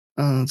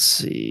 Let's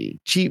see.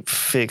 Jeep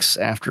fix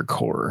after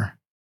core.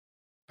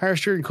 Power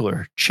steering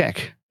cooler.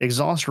 Check.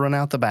 Exhaust run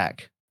out the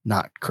back.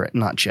 Not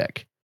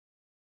check.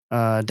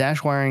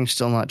 Dash wiring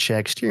still not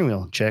check. Steering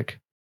wheel check.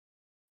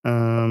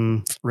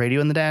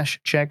 Radio in the dash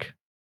check.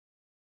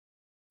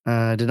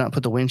 Did not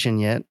put the winch in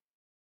yet.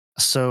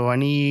 So I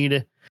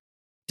need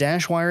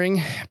dash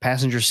wiring,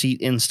 passenger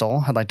seat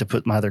install. I'd like to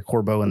put my other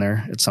Corbeau in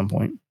there at some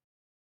point.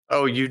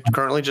 Oh, you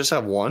currently just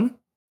have one?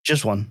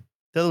 Just one.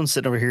 The other one's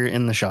sitting over here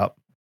in the shop.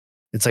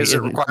 It's like, does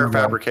it require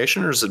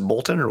fabrication, or is it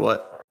bolt-in, or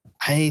what?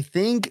 I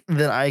think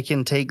that I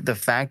can take the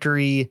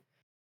factory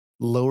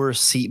lower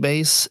seat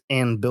base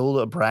and build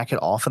a bracket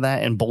off of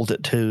that and bolt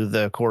it to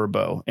the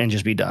Corbeau and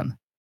just be done.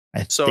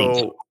 I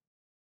think.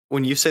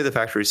 When you say the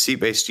factory seat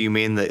base, do you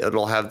mean that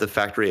it'll have the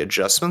factory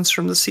adjustments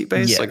from the seat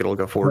base? Yeah. Like it'll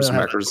go forward some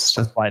backwards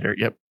stuff? Slider.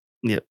 Yep.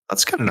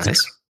 That's kind of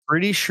nice.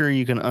 Pretty sure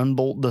you can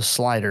unbolt the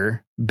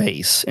slider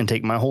base and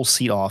take my whole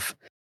seat off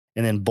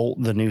and then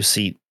bolt the new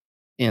seat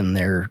in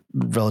there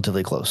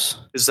relatively close.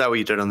 Is that what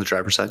you did on the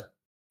driver's side?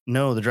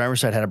 No, the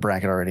driver's side had a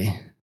bracket already.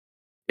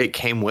 It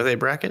came with a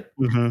bracket?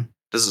 Mm-hmm.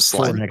 Does it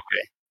slide?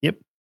 Yep.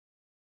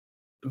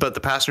 But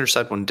the passenger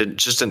side one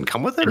didn't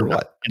come with it, or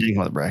what? It didn't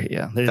come with a bracket,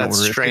 yeah. That's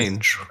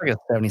strange. It's like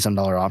a $70-some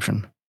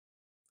option.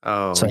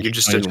 Oh, so you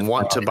just didn't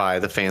want to buy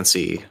the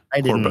fancy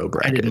Corbeau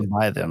bracket. I didn't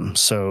buy them.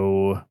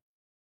 So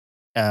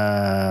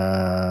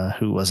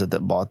who was it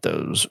that bought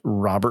those?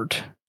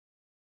 Robert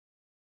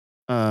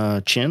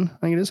Chin, I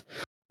think it is.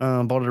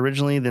 Bought it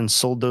originally, then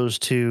sold those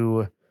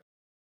to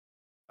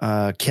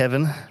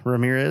Kevin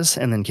Ramirez,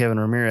 and then Kevin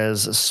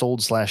Ramirez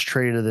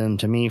sold/traded them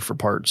to me for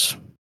parts.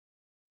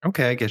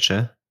 Okay, I get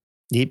you.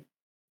 Yep.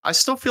 I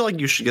still feel like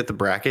you should get the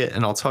bracket,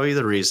 and I'll tell you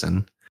the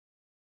reason.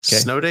 Okay.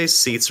 Snow Days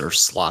seats are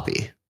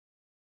sloppy.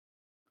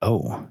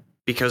 Oh.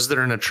 Because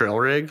they're in a trail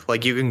rig,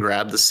 like you can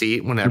grab the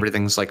seat when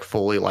everything's like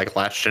fully like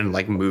latched in,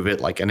 like move it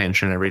like an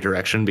inch in every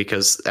direction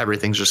because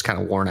everything's just kind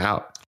of worn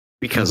out.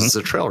 Because it's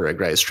a trail rig,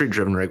 right? A street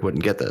driven rig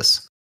wouldn't get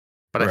this.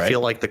 But I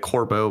feel like the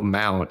Corbeau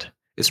mount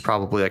is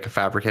probably like a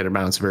fabricated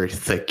mount. It's very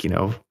thick,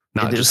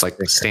 not just like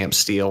stamped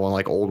steel and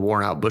like old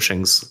worn out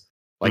bushings.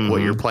 Like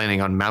what you're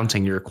planning on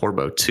mounting your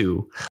Corbeau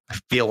to. I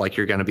feel like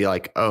you're going to be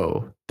like,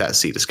 oh, that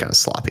seat is kind of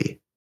sloppy.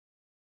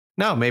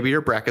 No, maybe your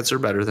brackets are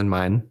better than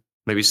mine.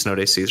 Maybe Snow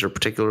Day seats are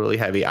particularly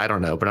heavy. I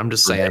don't know, but I'm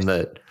just saying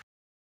that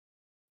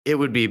it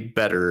would be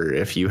better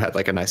if you had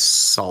like a nice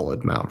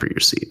solid mount for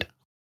your seat.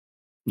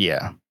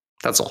 Yeah.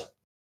 That's all.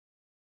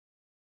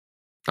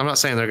 I'm not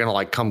saying they're going to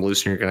like come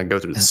loose and you're going to go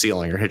through the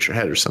ceiling or hit your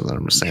head or something.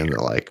 I'm just saying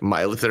that like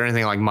if they're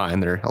anything like mine,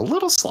 they're a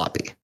little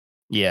sloppy.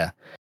 Yeah.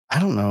 I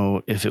don't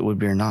know if it would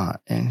be or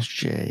not.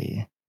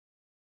 NJ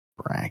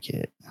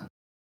bracket. I'm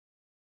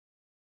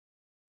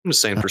just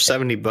saying for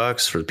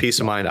 $70 for the peace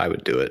of mind, I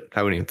would do it.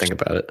 I wouldn't even think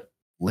about it.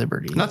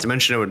 Liberty. Not to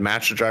mention it would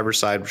match the driver's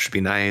side, which would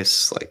be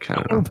nice. Like, I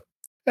don't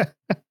know.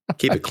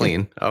 Keep it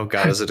clean. Oh,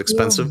 God, is it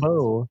expensive?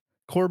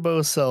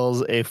 Corbeau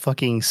sells a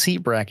fucking seat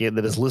bracket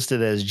that is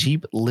listed as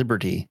Jeep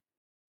Liberty.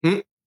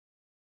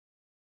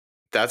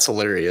 That's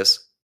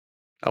hilarious.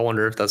 I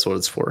wonder if that's what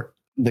it's for.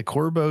 The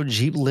Corbeau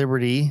Jeep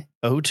Liberty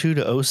 02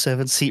 to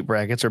 07 seat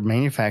brackets are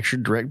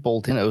manufactured direct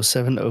bolt-in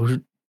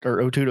 07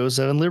 or 02 to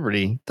 07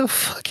 Liberty. The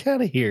fuck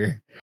out of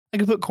here. I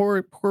could put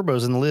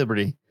Corbeaus in the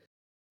Liberty.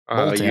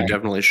 You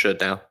definitely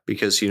should now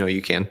because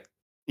you can.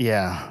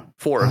 Yeah.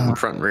 4 of them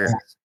front and rear.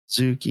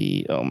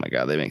 Suzuki. Oh my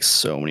God, they make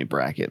so many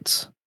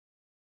brackets.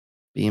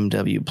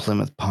 BMW,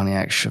 Plymouth,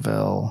 Pontiac,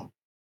 Chevelle.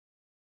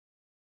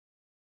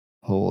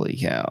 Holy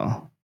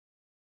cow.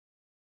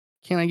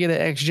 Can I get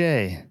an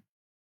XJ?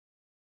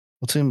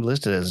 What's it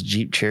listed as?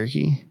 Jeep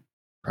Cherokee?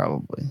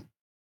 Probably.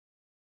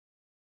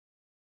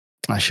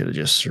 I should have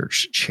just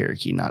searched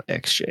Cherokee, not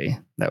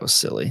XJ. That was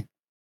silly.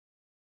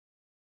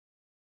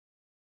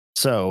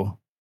 So,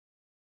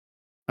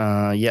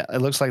 yeah,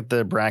 it looks like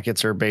the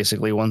brackets are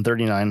basically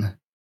 $139.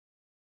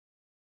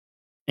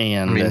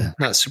 And I mean,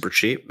 not super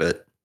cheap,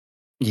 but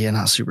yeah,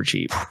 not super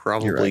cheap.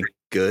 Probably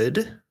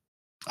good.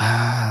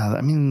 I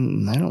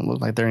mean, they don't look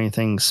like they're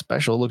anything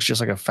special. It looks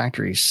just like a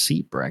factory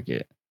seat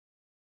bracket.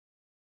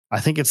 I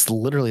think it's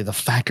literally the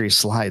factory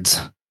slides.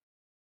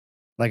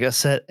 Like a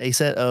set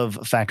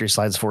of factory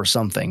slides for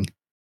something.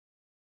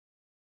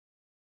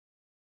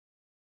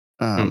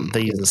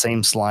 They use the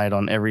same slide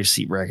on every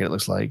seat bracket, it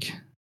looks like.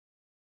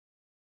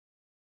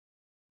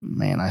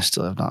 Man, I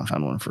still have not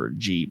found one for a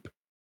Jeep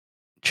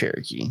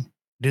Cherokee.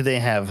 Do they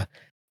have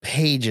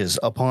pages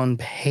upon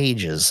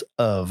pages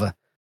of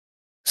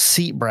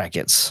seat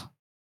brackets?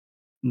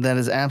 That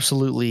is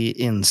absolutely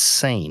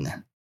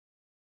insane.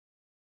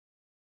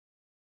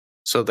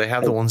 So they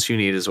have the ones you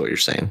need, is what you're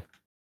saying.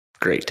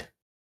 Great.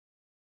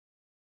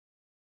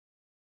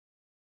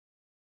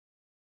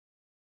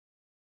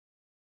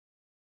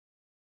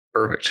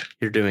 Perfect.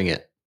 You're doing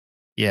it.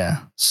 Yeah.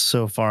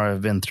 So far,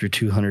 I've been through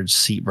 200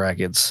 seat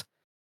brackets,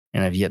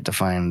 and I've yet to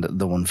find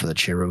the one for the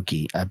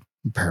Cherokee. I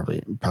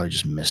probably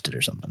just missed it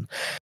or something.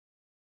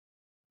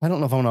 I don't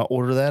know if I'm going to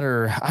order that,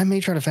 or I may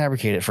try to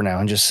fabricate it for now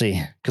and just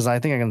see, because I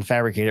think I can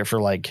fabricate it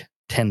for like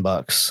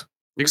 $10.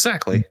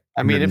 Exactly.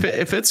 I mean,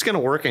 if it's going to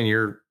work and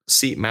your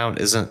seat mount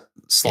isn't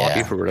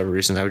sloppy for whatever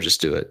reason, I would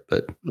just do it.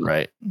 But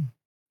right,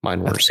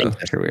 mine were, so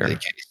here we are.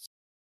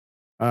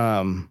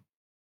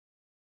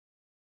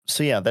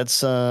 So yeah,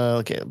 that's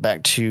okay.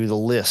 Back to the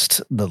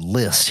list. The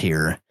list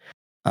here.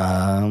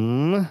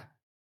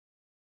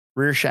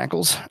 Rear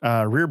shackles,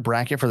 rear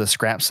bracket for the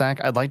scrap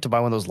sack. I'd like to buy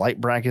one of those light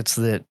brackets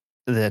that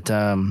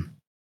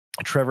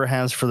Trevor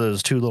has for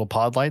those 2 little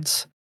pod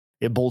lights.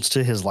 It bolts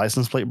to his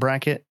license plate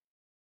bracket,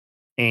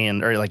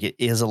 or like it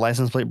is a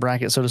license plate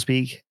bracket, so to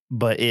speak,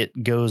 but it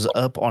goes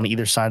up on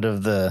either side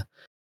of the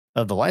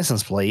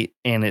license plate,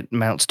 and it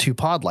mounts 2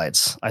 pod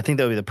lights. I think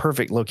that would be the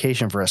perfect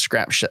location for a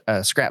scrap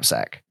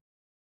sack.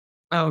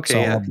 Oh, okay. So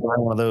I'll buy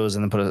one of those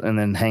and then and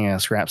then hang a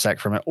scrap sack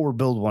from it, or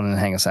build one and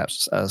hang a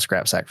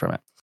scrap sack from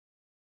it.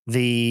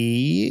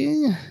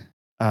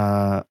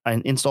 I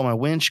install my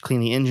winch,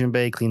 clean the engine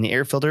bay, clean the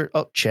air filter.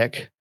 Oh,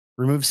 check.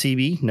 Remove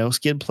CB. No.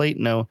 Skid plate.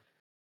 No.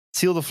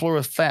 Seal the floor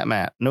with fat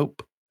mat.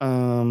 Nope.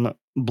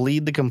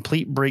 Bleed the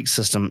complete brake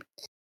system.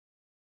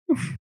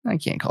 I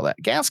can't call that.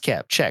 Gas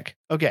cap. Check.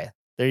 Okay.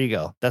 There you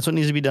go. That's what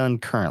needs to be done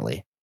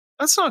currently.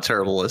 That's not a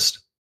terrible list.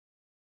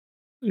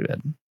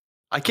 Good.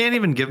 I can't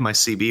even give my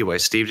CB away.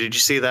 Steve, did you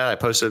see that? I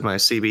posted my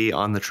CB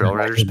on the Trail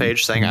Riders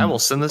page saying, I will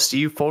send this to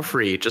you for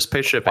free. Just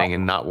pay shipping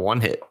and not one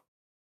hit.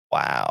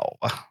 Wow.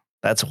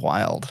 That's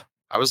wild.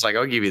 I was like,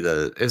 I'll give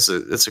you it's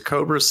a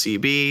Cobra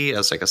CB. I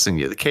was like, I'll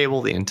send you the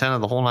cable, the antenna,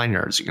 the whole 9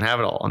 yards. You can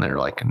have it all. And they're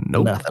like,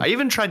 nope. Nothing. I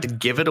even tried to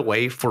give it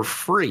away for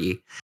free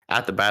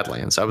at the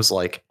Badlands. I was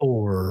like, I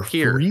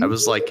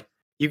was like,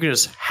 you can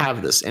just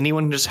have this.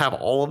 Anyone can just have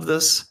all of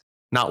this.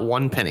 Not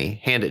one penny,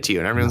 hand it to you.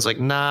 And everyone's like,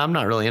 nah, I'm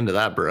not really into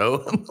that, bro.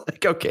 I'm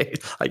like, okay,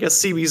 I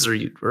guess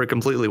CBs are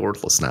completely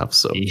worthless now.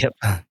 So yep,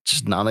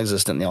 just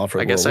non-existent in the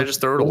off-road I guess world. I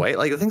just throw it away.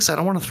 Like the things I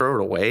don't want to throw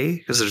it away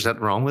because there's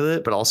nothing wrong with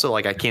it. But also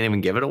like I can't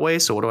even give it away.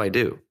 So what do I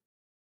do?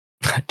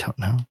 I don't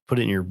know. Put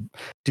it in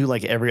do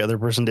like every other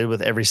person did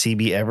with every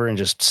CB ever and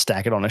just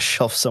stack it on a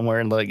shelf somewhere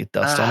and let it get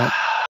dust on it.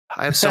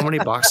 I have so many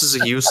boxes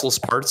of useless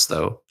parts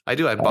though. I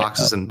do have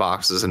boxes and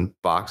boxes and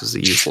boxes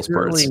of useless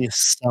parts.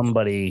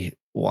 Somebody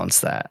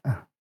wants that.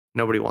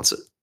 Nobody wants it.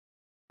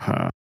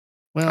 Huh.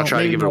 Well, I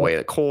try to give it away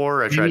at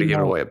Core. I try to give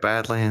it away at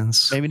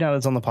Badlands. Maybe now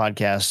it's on the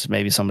podcast.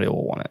 Maybe somebody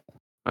will want it.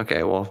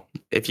 Okay, well,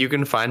 if you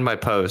can find my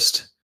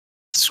post,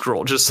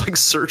 scroll, just like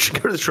search,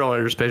 go to the Trail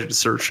Riders page and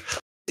search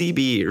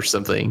CB or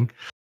something,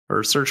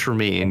 or search for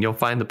me, and you'll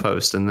find the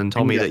post, and then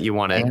tell me that you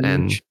want it,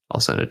 and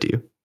I'll send it to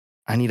you.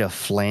 I need a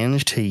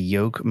flange to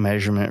yoke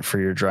measurement for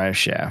your drive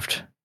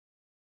shaft.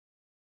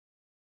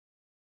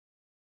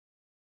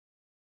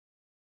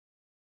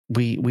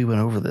 We went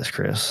over this,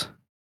 Chris.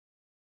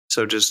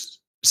 So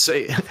just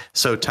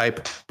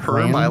type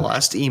per my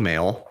last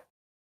email.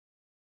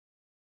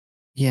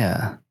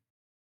 Yeah.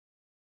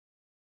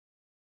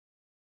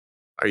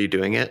 Are you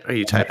doing it? Are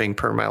you typing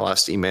per my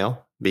last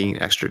email,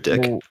 being extra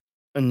dick? Well,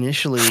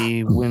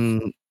 initially,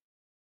 when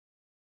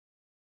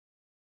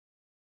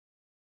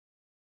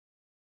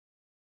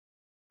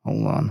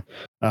hold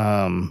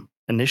on,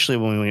 initially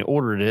when we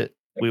ordered it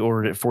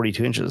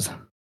 42 inches.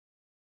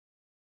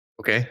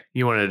 Okay,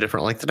 you wanted a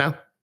different length now?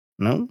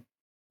 No,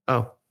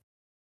 Oh,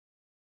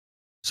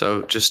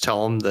 so just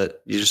tell them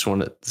that you just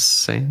want it the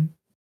same.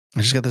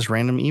 I just got this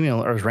random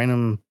email or this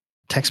random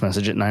text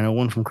message at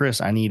 9:01 from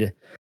Chris. I need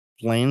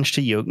flange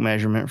to yoke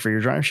measurement for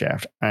your drive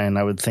shaft, and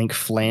I would think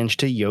flange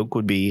to yoke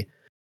would be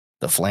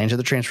the flange of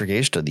the transfer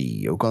gauge to the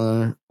yoke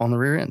on the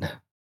rear end.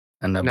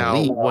 And I Now,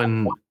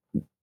 believe,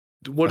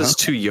 what does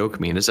to yoke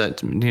mean? Is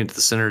that near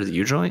the center of the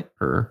U joint,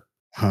 or?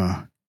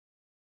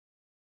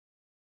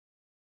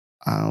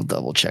 I'll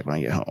double check when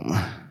I get home.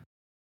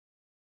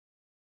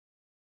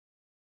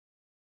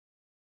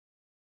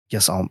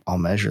 Guess I'll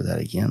measure that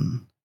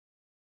again.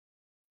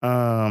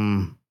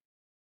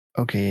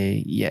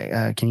 Okay,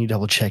 yeah. Can you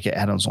double check it?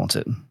 Adams wants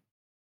it.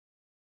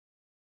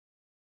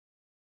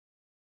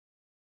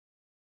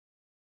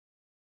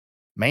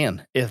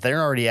 Man, if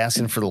they're already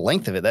asking for the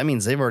length of it, that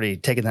means they've already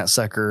taken that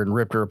sucker and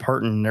ripped her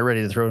apart, and they're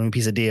ready to throw a new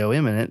piece of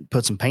DOM in it,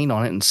 put some paint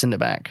on it, and send it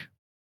back.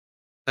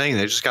 Dang,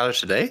 they just got it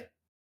today?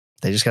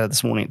 They just got it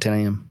this morning at 10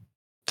 a.m.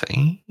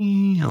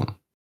 Damn.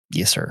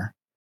 Yes, sir.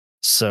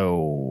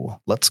 So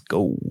let's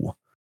go.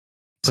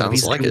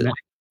 Sounds like it.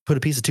 Put a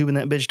piece of tube in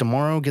that bitch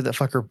tomorrow, get that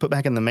fucker put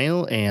back in the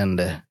mail,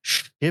 and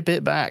ship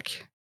it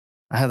back.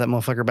 I have that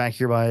motherfucker back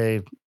here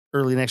by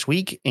early next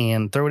week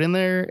and throw it in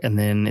there, and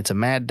then it's a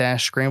mad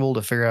dash scramble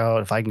to figure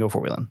out if I can go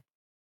four-wheeling.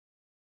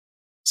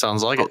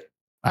 Sounds like it.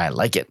 I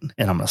like it,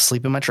 and I'm going to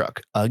sleep in my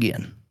truck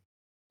again.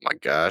 My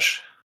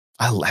gosh.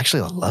 I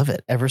love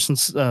it. Ever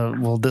since,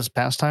 this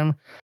past time,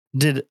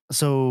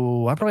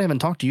 so I probably haven't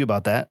talked to you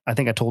about that. I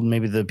think I told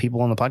maybe the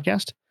people on the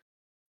podcast.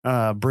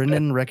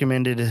 Brendan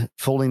recommended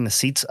folding the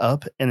seats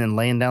up and then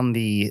laying down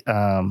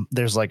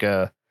there's like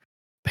a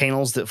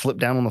panels that flip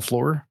down on the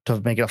floor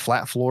to make it a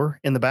flat floor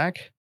in the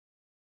back.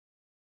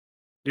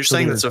 You're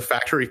saying that's a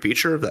factory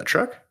feature of that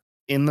truck?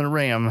 In the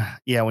Ram,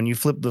 yeah. When you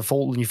fold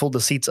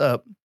the seats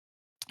up,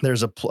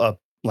 there's a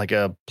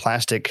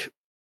plastic,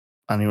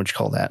 I don't know what you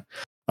call that,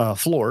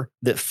 floor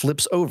that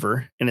flips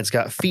over, and it's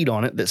got feet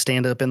on it that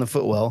stand up in the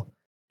footwell,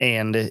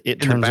 and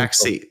it turns in the back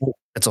seat.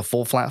 It's a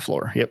full flat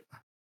floor. Yep.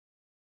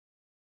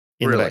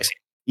 Really? The back seat.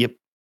 Yep.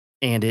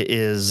 And it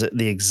is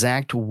the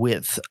exact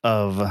width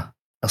of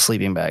a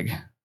sleeping bag.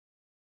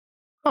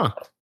 Huh.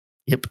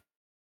 Yep.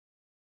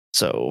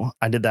 So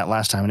I did that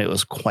last time, and it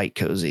was quite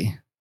cozy.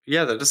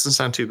 Yeah, that doesn't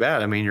sound too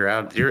bad. I mean,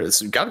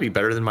 it's got to be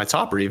better than my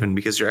topper, even,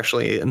 because you're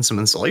actually in some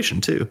insulation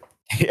too.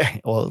 Yeah.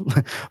 Well,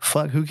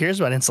 fuck. Who cares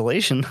about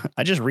insulation?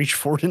 I just reach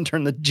forward and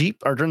turn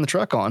the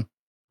truck on.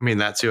 I mean,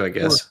 that too, I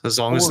guess, as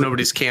long as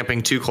nobody's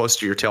camping too close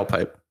to your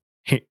tailpipe.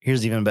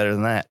 Here's even better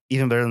than that.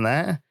 Even better than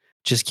that.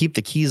 Just keep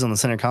the keys on the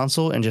center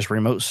console and just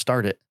remote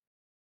start it,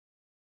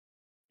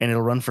 and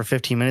it'll run for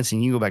 15 minutes,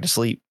 and you go back to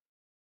sleep.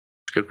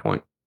 Good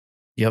point.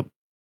 Yep.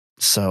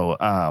 So,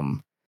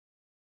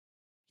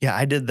 yeah,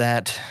 I did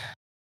that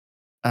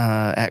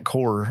at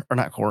Core, or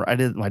not Core. I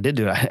did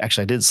do it.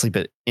 I did sleep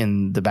it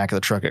in the back of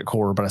the truck at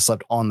Core, but I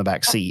slept on the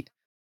back seat.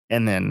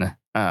 And then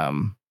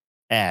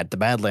at the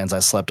Badlands, I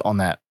slept on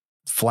that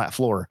flat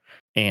floor,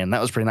 and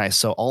that was pretty nice.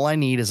 So all I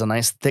need is a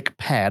nice thick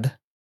pad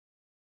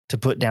to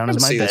put down as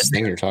my bed. This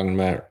thing you're talking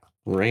about,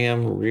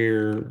 Ram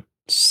rear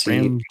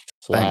seat,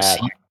 flat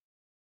seat.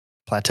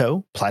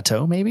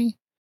 Plateau, maybe? I don't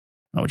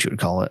know what you would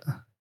call it.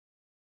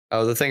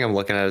 Oh, the thing I'm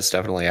looking at is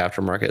definitely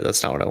aftermarket.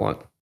 That's not what I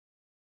want.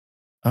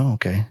 Oh,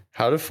 okay.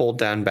 How to fold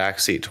down back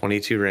seat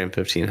 22 Ram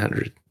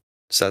 1500.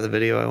 Is that the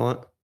video I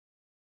want?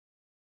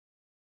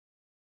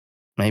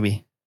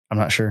 Maybe. I'm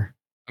not sure.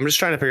 I'm just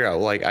trying to figure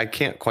out, I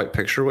can't quite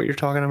picture what you're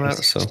talking about.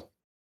 So,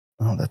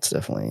 oh, that's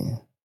definitely,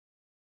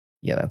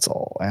 yeah, that's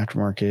all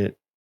aftermarket.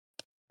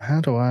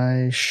 How do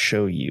I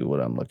show you what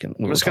I'm looking?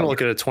 I'm just going to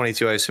look at a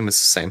 22. I assume it's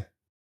the same.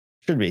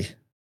 Should be.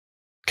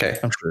 Okay.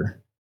 I'm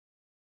sure.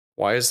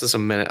 Why is this a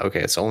minute?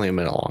 Okay, it's only a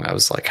minute long. I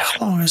was like,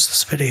 how long is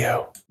this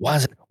video? Why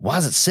is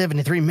it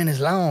 73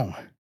 minutes long?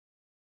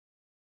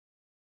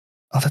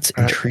 Oh, that's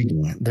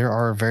intriguing. There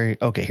are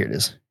okay, here it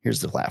is.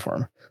 Here's the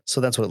platform.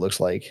 So that's what it looks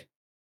like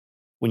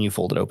when you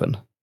fold it open.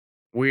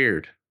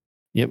 Weird.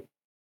 Yep.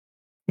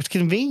 It's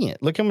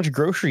convenient. Look how much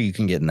grocery you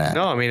can get in that.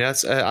 No, I mean,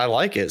 I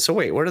like it. So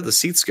wait, where do the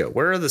seats go?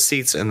 Where are the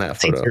seats in that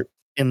photo?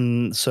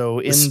 In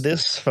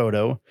this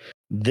photo,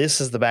 this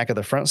is the back of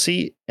the front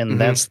seat,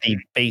 and that's the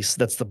base.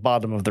 That's the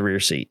bottom of the rear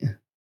seat.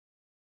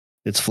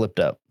 It's flipped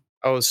up.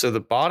 Oh, so the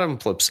bottom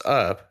flips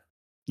up.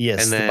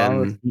 Yes, and then the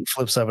bottom of the seat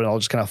flips up, and it all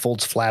just kind of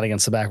folds flat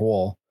against the back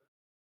wall.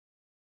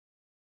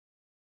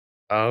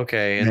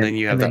 Okay, and then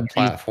you have that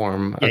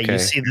platform. Yeah, okay. you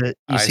see the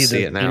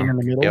it now. in the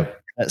middle.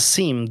 Yep. That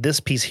seam, this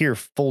piece here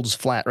folds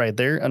flat right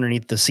there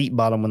underneath the seat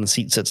bottom when the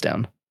seat sits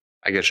down.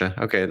 I get you.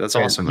 Okay, that's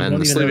awesome.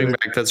 And the sleeping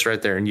bag fits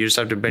right there, and you just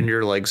have to bend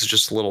your legs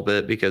just a little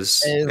bit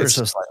because ever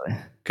so slightly.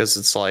 Because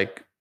it's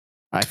like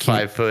I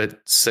can't.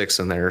 5'6"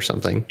 in there or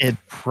something. It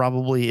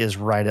probably is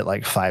right at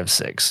like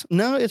 5'6".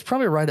 No, it's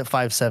probably right at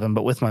 5'7",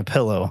 but with my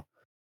pillow,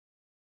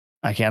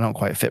 I don't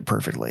quite fit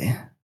perfectly.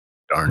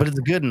 Darn. But it's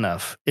good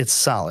enough. It's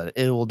solid.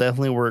 It will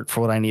definitely work for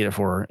what I need it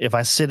for. If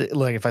I sit at a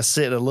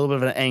little bit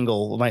of an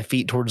angle with my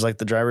feet towards like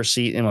the driver's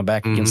seat and my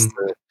back against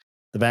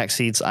the back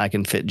seats, I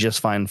can fit just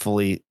fine,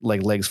 fully,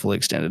 like legs fully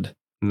extended.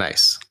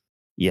 Nice.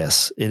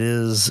 Yes, it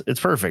is. It's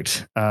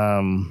perfect.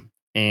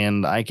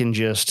 And I can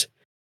just,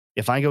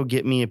 if I go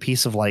get me a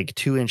piece of like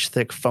 2-inch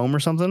thick foam or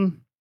something,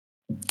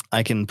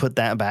 I can put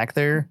that back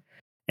there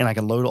and I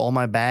can load all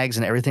my bags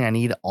and everything I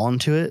need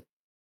onto it.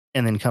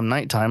 And then come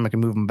nighttime, I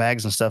can move my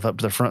bags and stuff up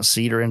to the front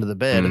seat or into the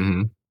bed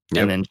and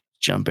then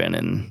jump in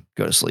and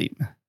go to sleep.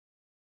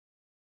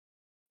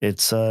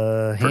 It's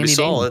pretty handy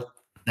solid. Dandy.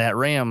 That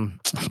Ram,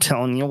 I'm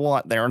telling you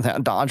what,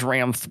 that Dodge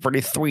Ram's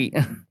pretty sweet.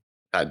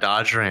 That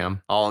Dodge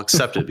Ram, I'll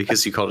accept it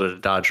because you called it a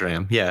Dodge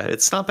Ram. Yeah,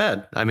 it's not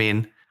bad. I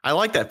mean, I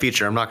like that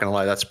feature. I'm not gonna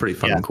lie, that's pretty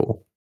fun and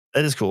cool.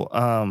 That is cool.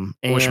 I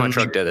wish my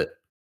truck did it.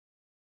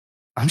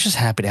 I'm just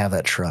happy to have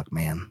that truck,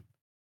 man.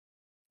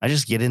 I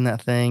just get in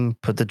that thing,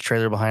 put the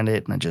trailer behind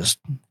it, and I just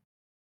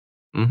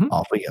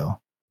off we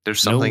go.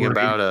 There's something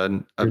about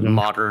a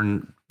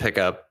modern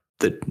pickup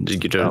that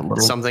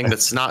something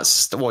that's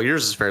not, well,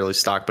 yours is fairly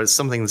stock, but it's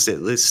something that's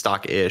at least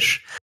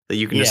stock-ish that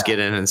you can just get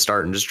in and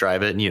start and just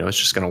drive it, and it's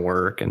just going to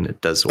work, and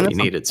it does what you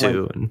need it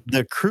to. And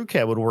the crew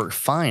cab would work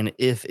fine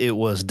if it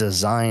was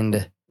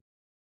designed,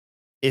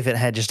 if it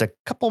had just a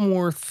couple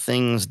more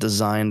things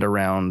designed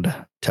around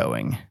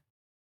towing.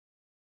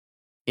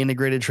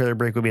 Integrated trailer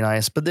brake would be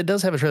nice, but it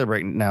does have a trailer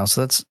brake now,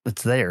 so it's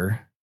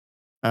there.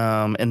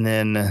 And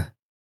then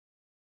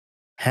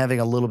having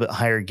a little bit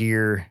higher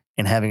gear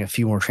and having a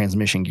few more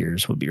transmission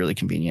gears would be really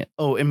convenient.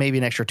 Oh, and maybe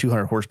an extra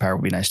 200 horsepower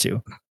would be nice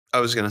too. I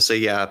was going to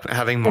say,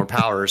 having more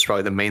power is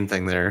probably the main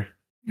thing there.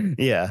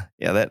 Yeah.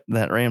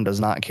 That Ram does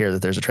not care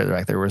that there's a trailer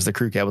back there, whereas the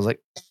crew cab was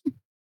like,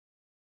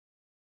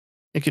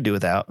 it could do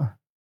without.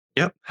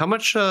 Yep. How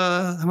much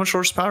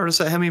horsepower does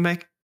that Hemi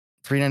make?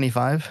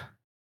 395.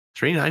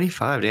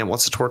 395. Damn.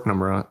 What's the torque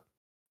number on it?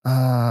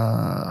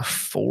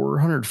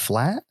 400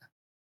 flat.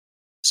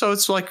 So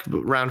it's like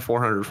around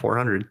 400.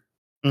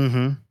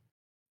 Mm-hmm.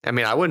 I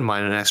mean, I wouldn't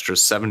mind an extra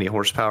 70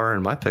 horsepower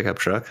in my pickup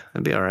truck.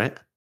 That'd be all right.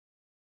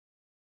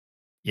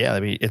 Yeah,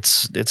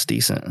 it's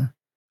decent.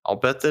 I'll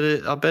bet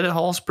it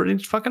hauls pretty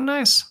fucking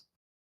nice.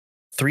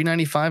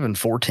 395 and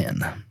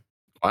 410.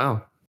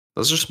 Wow.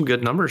 Those are some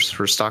good numbers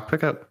for stock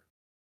pickup.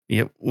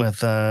 Yep. With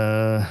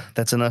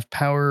that's enough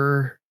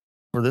power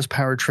for this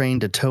powertrain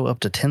to tow up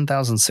to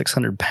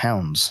 10,600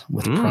 pounds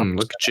with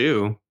look at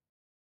you.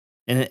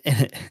 And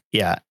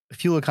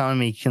fuel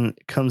economy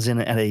comes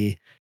in at an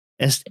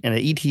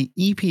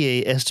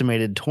EPA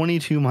estimated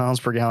 22 miles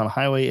per gallon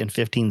highway and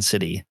 15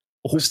 city.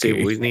 Okay.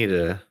 Steve, we need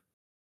to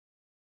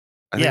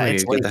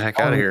get the heck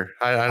out of here.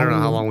 I don't know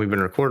how long we've been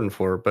recording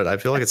for, but I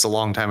feel like it's a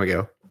long time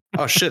ago.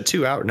 Oh shit,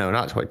 2 hours? No,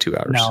 not quite 2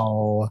 hours.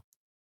 No,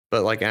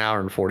 but like an hour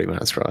and 40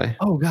 minutes probably.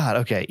 Oh God.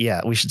 Okay.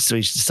 Yeah, we should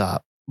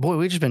stop. Boy,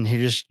 we've just been here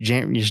just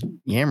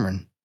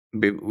yammering.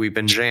 We've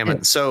been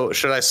jamming. So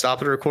should I stop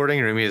the recording,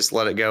 or maybe just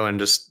let it go and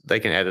just they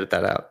can edit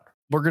that out?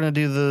 We're gonna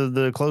do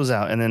the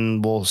closeout, and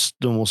then we'll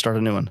start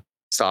a new one.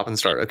 Stop and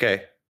start.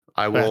 Okay,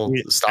 I will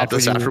stop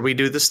this after we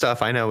do the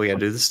stuff. I know we got to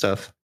do the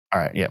stuff. All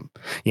right. Yeah.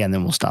 And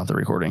then we'll stop the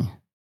recording.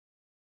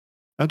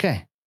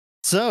 Okay.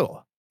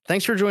 So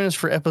thanks for joining us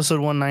for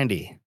episode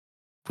 190.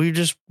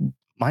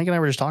 Mike and I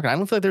were just talking. I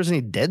don't feel like there's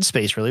any dead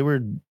space really.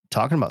 We're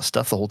talking about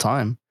stuff the whole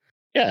time.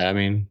 Yeah, I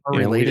mean,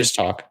 we just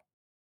talk.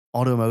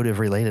 Automotive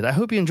related. I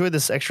hope you enjoyed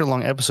this extra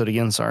long episode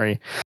again. Sorry.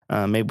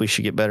 Maybe we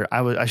should get better.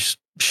 I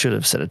should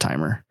have set a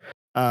timer.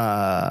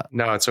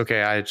 No, it's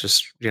okay. I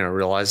just,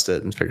 realized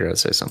it and figured I'd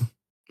say something.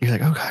 You're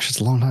like, oh gosh,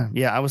 it's a long time.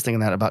 Yeah, I was thinking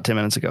that about 10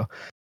 minutes ago.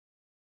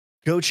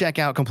 Go check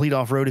out Complete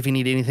Off-Road if you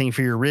need anything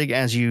for your rig.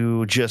 As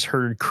you just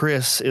heard,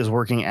 Chris is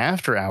working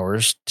after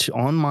hours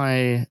on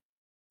my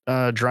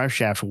drive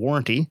shaft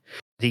warranty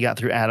he got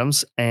through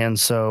Adams. And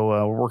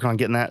so we're working on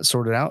getting that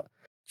sorted out.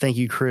 Thank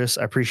you, Chris.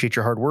 I appreciate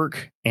your hard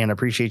work and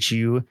appreciate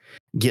you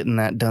getting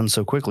that done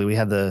so quickly. We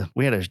had I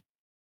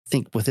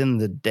think within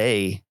the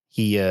day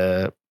he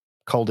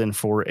called in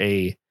for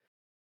a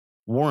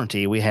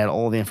warranty. We had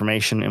all the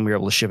information and we were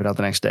able to ship it out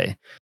the next day.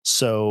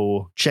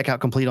 So check out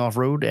Complete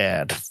Off-Road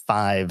at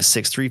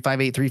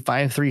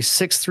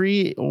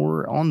 563-583-5363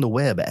 or on the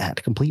web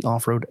at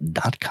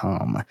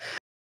completeoffroad.com.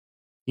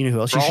 You know who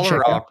else you should check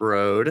out?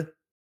 Off-Road.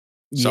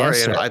 Sorry,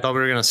 yes, I thought we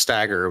were going to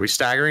stagger. Are we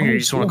staggering or you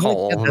just want to call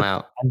all of them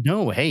out?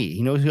 No, hey,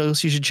 you know who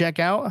else you should check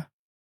out?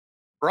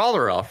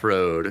 Brawler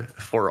Off-Road.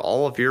 For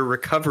all of your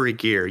recovery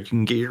gear, you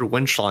can get your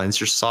winch lines,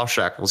 your soft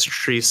shackles, your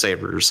tree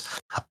savers,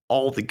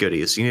 all the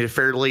goodies. You need a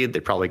fair lead, they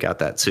probably got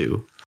that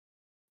too.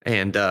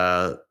 And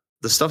the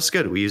stuff's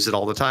good. We use it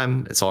all the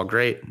time. It's all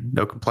great.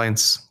 No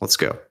complaints. Let's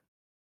go.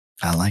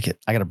 I like it.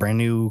 I got a brand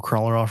new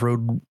Crawler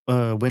Off-Road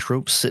winch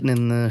rope sitting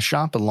in the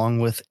shop along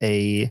with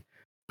a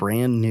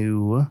brand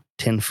new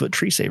 10-foot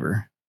tree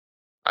saver.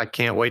 I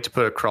can't wait to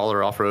put a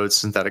crawler off-road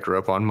synthetic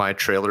rope on my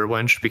trailer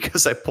winch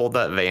because I pulled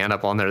that van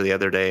up on there the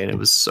other day and it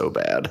was so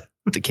bad.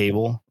 The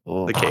cable.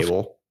 The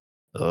cable.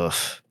 Ugh.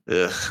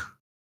 Ugh.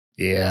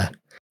 Yeah.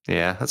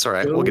 Yeah, that's all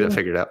right. We'll get it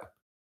figured out.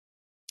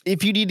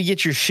 If you need to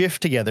get your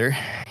shift together,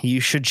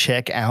 you should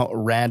check out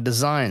Rad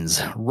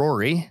Designs.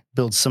 Rory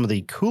builds some of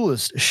the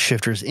coolest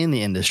shifters in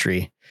the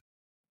industry.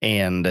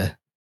 And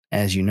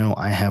as you know,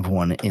 I have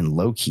one in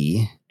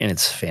Low-Key, and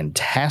it's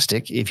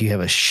fantastic. If you have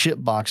a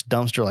shitbox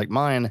dumpster like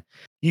mine,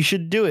 you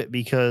should do it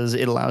because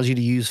it allows you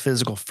to use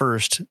physical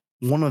first.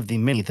 One of the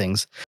many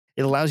things.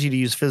 It allows you to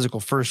use physical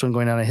first when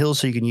going down a hill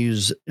so you can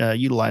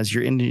utilize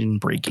your engine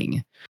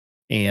braking.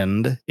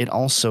 And it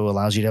also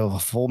allows you to have a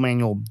full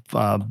manual,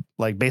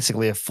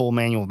 basically a full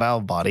manual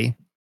valve body.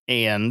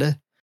 And it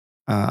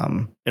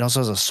also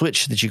has a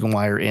switch that you can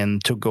wire in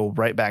to go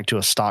right back to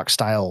a stock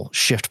style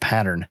shift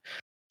pattern.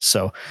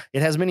 So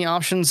it has many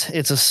options.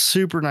 It's a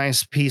super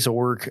nice piece of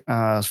work,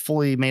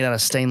 fully made out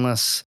of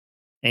stainless,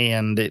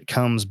 and it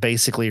comes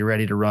basically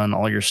ready to run.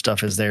 All your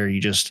stuff is there.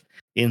 You just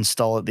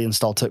install it. The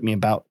install took me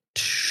about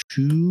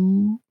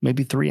 2,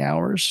 maybe 3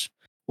 hours.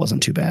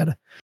 Wasn't too bad.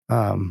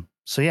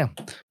 So yeah,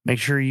 make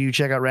sure you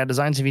check out Rad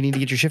Designs if you need to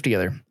get your shift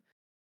together.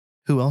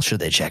 Who else should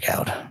they check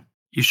out?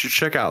 You should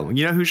check out.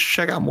 You know who should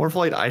check out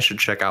Morphlate? I should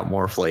check out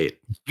Morphlate.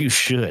 You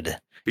should.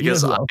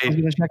 Because I'm going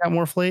to check out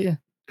Morphlate.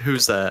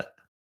 Who's that?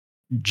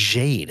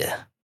 Jade.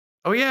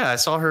 Oh yeah, I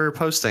saw her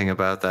posting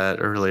about that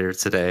earlier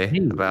today.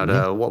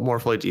 About what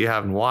Morphlate do you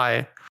have and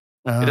why.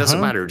 It doesn't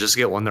matter. Just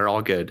get one. They're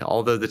all good.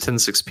 Although the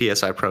 10.6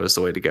 PSI Pro is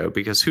the way to go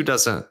because who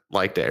doesn't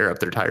like to air up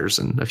their tires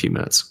in a few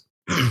minutes?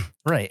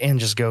 Right. And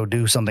just go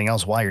do something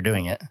else while you're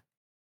doing it.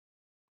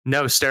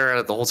 No, stare at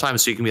it the whole time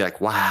so you can be like,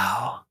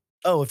 wow.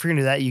 Oh, if you're going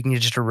to do that, you can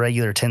get just a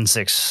regular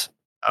 10.6.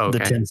 Oh, okay.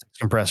 The 10.6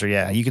 compressor.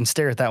 Yeah. You can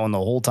stare at that one the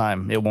whole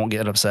time. It won't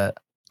get upset.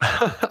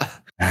 But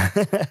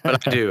I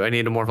do. I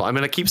need a more. I'm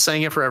going to keep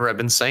saying it forever. I've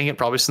been saying it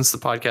probably since the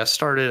podcast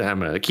started. I'm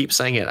going to keep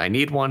saying it. I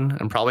need one.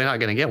 I'm probably not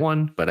going to get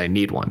one, but I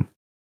need one.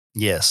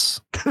 Yes.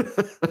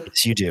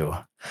 Yes, you do.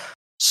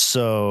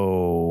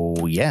 So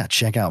yeah,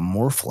 check out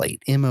Morphlate,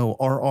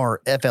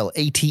 MORRFLATE.com.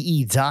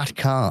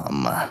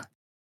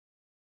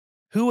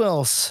 Who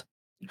else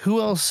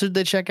should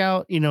they check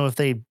out? You know, if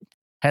they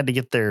had to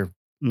get their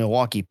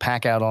Milwaukee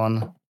pack out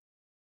on,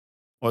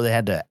 or they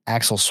had to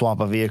axle swap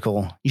a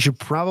vehicle, you should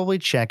probably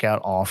check out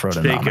Off-Road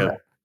Anonymous.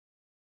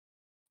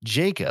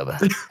 Jacob.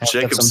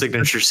 Jacob's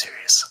Signature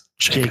Series.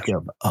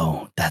 Jacob.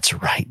 Oh, that's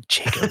right.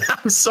 Jacob.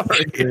 I'm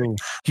sorry. You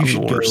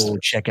should go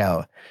check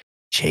out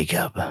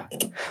Jacob.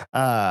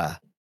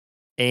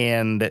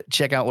 And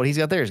check out what he's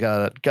got there. He's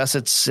got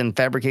gussets and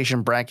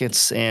fabrication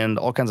brackets and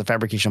all kinds of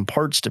fabrication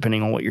parts,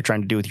 depending on what you're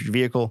trying to do with your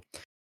vehicle.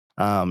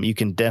 You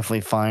can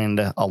definitely find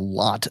a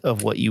lot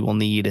of what you will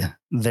need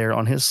there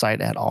on his site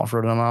at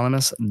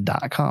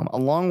offroadanonymous.com,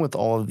 along with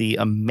all of the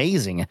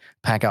amazing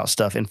pack out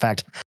stuff. In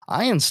fact,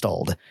 I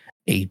installed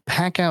a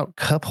pack out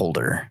cup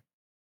holder.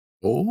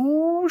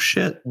 Oh,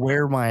 shit.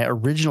 Where my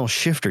original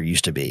shifter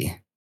used to be.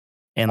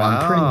 And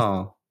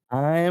wow.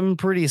 I'm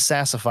pretty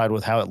satisfied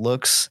with how it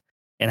looks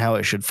and how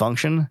it should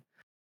function.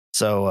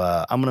 So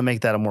I'm going to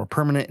make that a more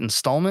permanent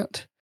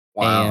installment.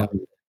 Wow.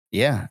 And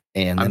yeah.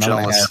 And I'm then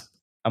jealous.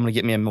 I'm going to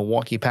get me a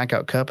Milwaukee pack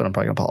out cup and I'm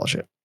probably going to polish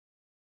it.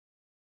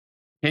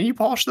 Can you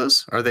polish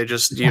this? Or are they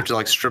just, you have to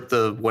like strip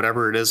the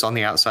whatever it is on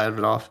the outside of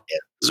it off? Yeah.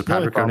 Is it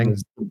powder coating?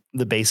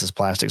 The base is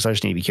plastic, so I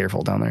just need to be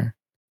careful down there.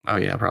 Oh,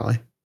 yeah, probably.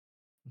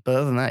 But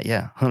other than that,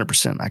 yeah,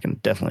 100%. I can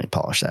definitely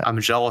polish that.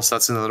 I'm jealous.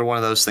 That's another one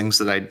of those things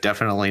that I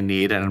definitely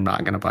need and I'm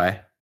not going to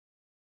buy.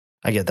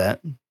 I get that.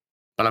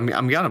 But I'm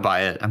going to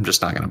buy it. I'm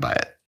just not going to buy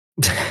it.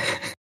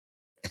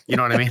 You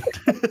know what I mean?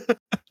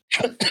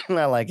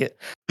 I like it.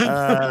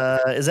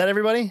 Is that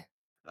everybody?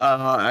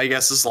 I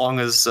guess as long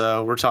as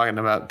we're talking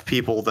about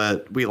people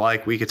that we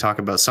like, we could talk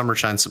about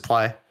Summershine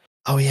Supply.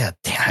 Oh, yeah.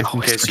 Damn,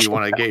 in case you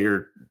want to get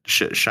your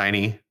shit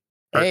shiny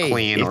or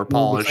clean or you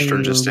polished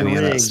or just any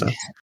of that stuff.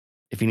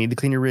 If you need to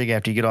clean your rig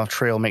after you get off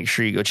trail, make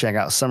sure you go check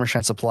out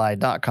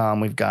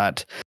summershinesupply.com. We've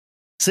got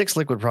 6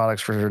 liquid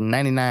products for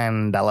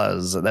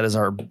 $99. That is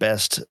our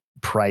best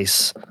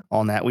price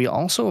on that. We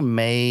also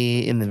may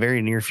in the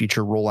very near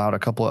future roll out a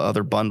couple of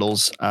other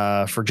bundles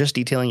for just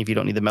detailing if you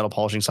don't need the metal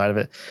polishing side of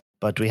it.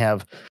 But we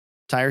have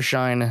Tire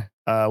Shine,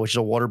 which is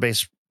a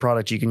water-based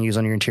product you can use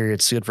on your interior.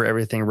 It's good for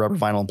everything rubber,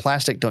 vinyl, and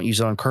plastic. Don't use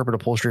it on carpet,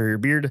 upholstery, or your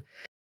beard.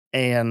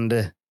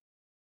 And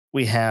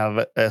we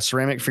have a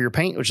ceramic for your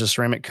paint, which is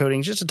ceramic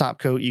coating, just a top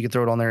coat. You can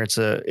throw it on there.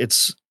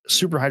 It's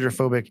super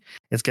hydrophobic.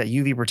 It's got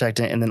UV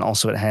protectant, and then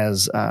also it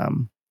has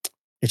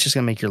it's just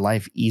gonna make your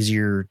life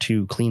easier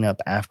to clean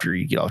up after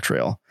you get off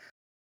trail.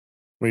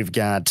 We've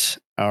got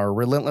our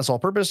Relentless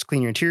All-Purpose,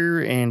 clean your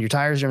interior and your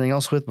tires and everything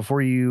else with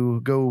before you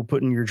go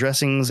putting your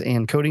dressings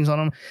and coatings on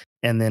them.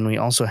 And then we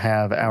also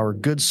have our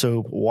Good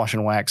Soap Wash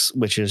and Wax,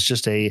 which is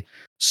just a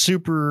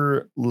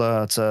super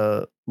it's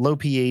a low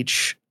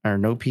pH or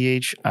no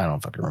pH. I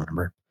don't fucking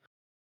remember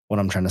what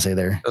I'm trying to say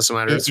there. Doesn't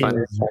matter. It's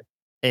fine.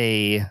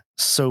 A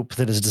soap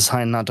that is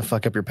designed not to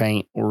fuck up your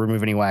paint or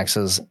remove any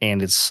waxes,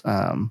 and it's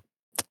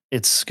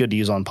it's good to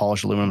use on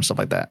polished aluminum, stuff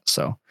like that.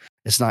 So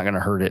it's not going to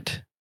hurt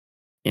it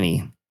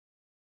any.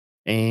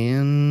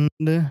 And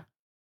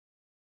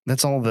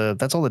that's all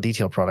the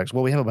detail products.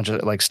 Well, we have a bunch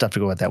of like stuff to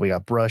go with that. We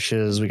got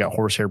brushes, we got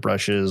horsehair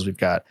brushes, we've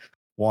got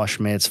wash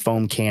mitts,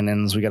 foam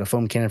cannons. We got a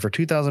foam cannon for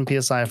 2,000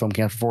 psi, a foam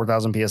cannon for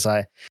 4,000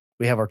 psi.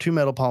 We have our 2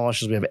 metal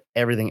polishes. We have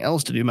everything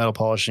else to do metal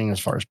polishing as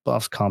far as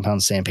buffs,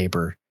 compounds,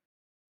 sandpaper.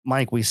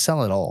 Mike, we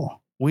sell it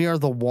all. We are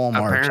the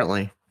Walmart.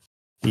 Apparently.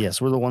 Yes,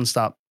 we're the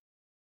one-stop.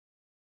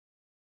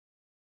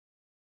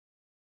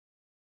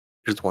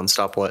 Here's the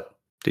one-stop what?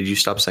 Did you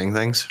stop saying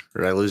things?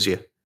 Or did I lose you?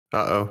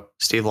 Uh-oh.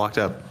 Steve locked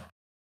up.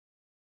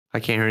 I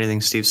can't hear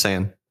anything Steve's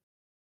saying.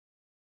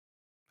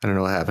 I don't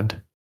know what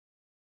happened.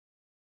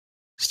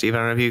 Steve, I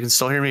don't know if you can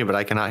still hear me, but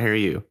I cannot hear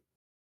you.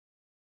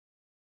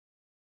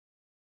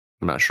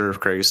 I'm not sure if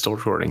Craig is still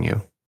recording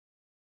you.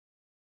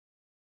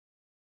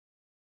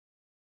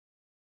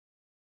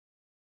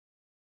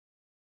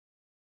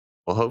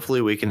 Well, hopefully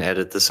we can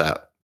edit this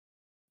out.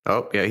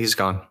 Oh, yeah, he's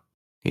gone.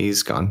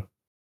 He's gone.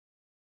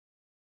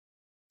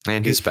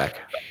 And he's back.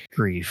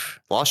 Grief.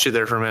 Lost you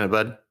there for a minute,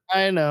 bud.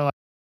 I know.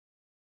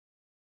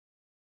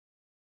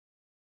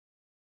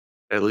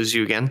 Did I lose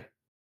you again?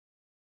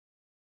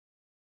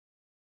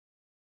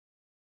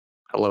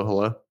 Hello,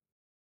 hello.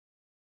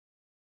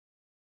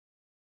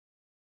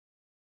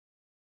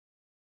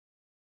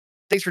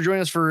 Thanks for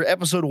joining us for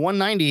episode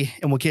 190,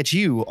 and we'll catch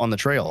you on the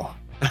trail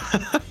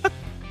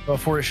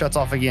before it shuts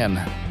off again.